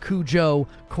Rage, Cujo,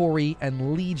 Corey,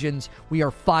 and Legions. We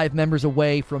are 5 members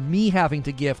away from me having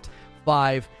to gift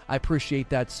 5. I appreciate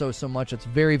that so much. It's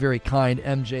very, very kind,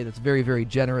 MJ. That's very, very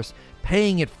generous.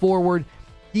 Paying it forward.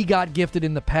 He got gifted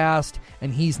in the past,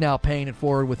 and he's now paying it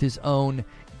forward with his own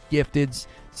gifteds.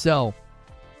 So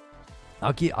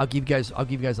I'll give you guys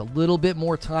a little bit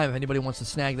more time if anybody wants to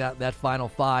snag that final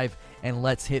 5, and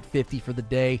let's hit 50 for the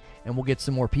day, and we'll get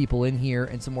some more people in here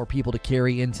and some more people to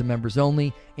carry into members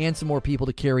only and some more people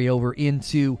to carry over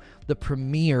into the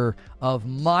premiere of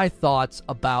my thoughts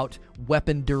about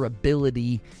weapon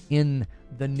durability in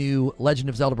the new Legend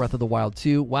of Zelda Breath of the Wild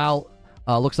 2. Wow.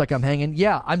 Looks like I'm hanging.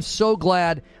 Yeah, I'm so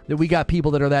glad that we got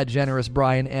people that are that generous,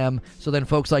 Brian M. So then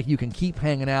folks like you can keep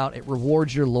hanging out. It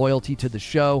rewards your loyalty to the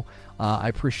show. I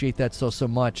appreciate that so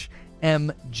much.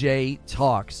 MJ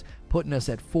Talks, putting us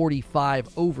at 45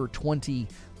 over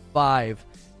 25.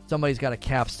 Somebody's got to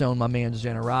capstone my man's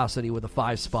generosity with a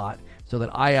 5 spot so that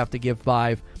I have to give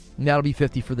 5. And that'll be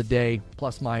 50 for the day,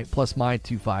 plus my 2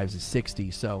 5s is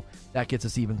 60. So that gets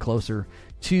us even closer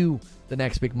to the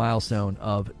next big milestone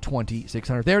of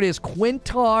 2,600. There it is,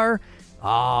 Quintar.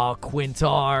 Oh,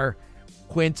 Quintar.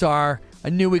 I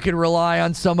knew we could rely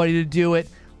on somebody to do it.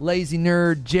 Lazy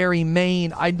Nerd, Jerry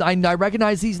Main. I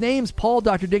recognize these names. Paul,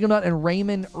 Dr. Digglenut, and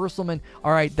Raymond Urselman.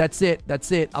 All right, that's it.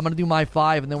 I'm going to do my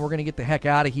 5, and then we're going to get the heck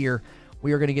out of here.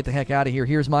 We are going to get the heck out of here.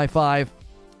 Here's my 5.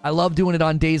 I love doing it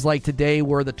on days like today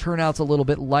where the turnout's a little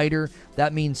bit lighter.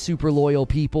 That means super loyal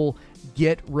people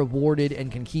get rewarded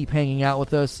and can keep hanging out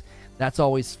with us. That's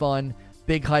always fun.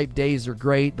 Big hype days are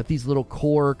great, but these little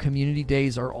core community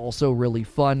days are also really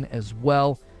fun as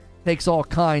well. Takes all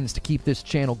kinds to keep this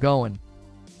channel going.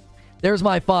 There's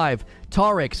my 5.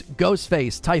 Tarix,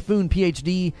 Ghostface, Typhoon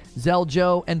PhD,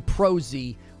 Zeljo, and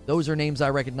Prozy. Those are names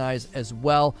I recognize as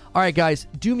well. All right, guys,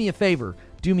 do me a favor.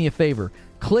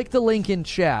 Click the link in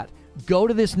chat. Go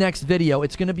to this next video.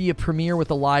 It's going to be a premiere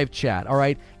with a live chat, all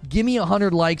right? Give me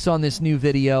 100 likes on this new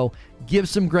video. Give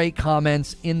some great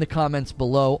comments in the comments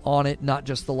below on it, not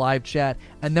just the live chat.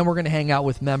 And then we're going to hang out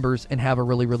with members and have a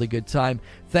really, really good time.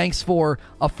 Thanks for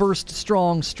a first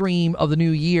strong stream of the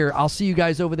new year. I'll see you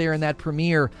guys over there in that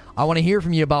premiere. I want to hear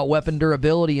from you about weapon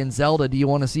durability in Zelda. Do you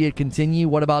want to see it continue?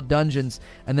 What about dungeons?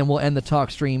 And then we'll end the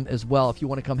talk stream as well. If you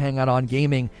want to come hang out on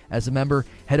gaming as a member,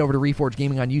 head over to Reforge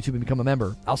Gaming on YouTube and become a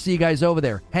member. I'll see you guys over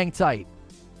there. Hang tight.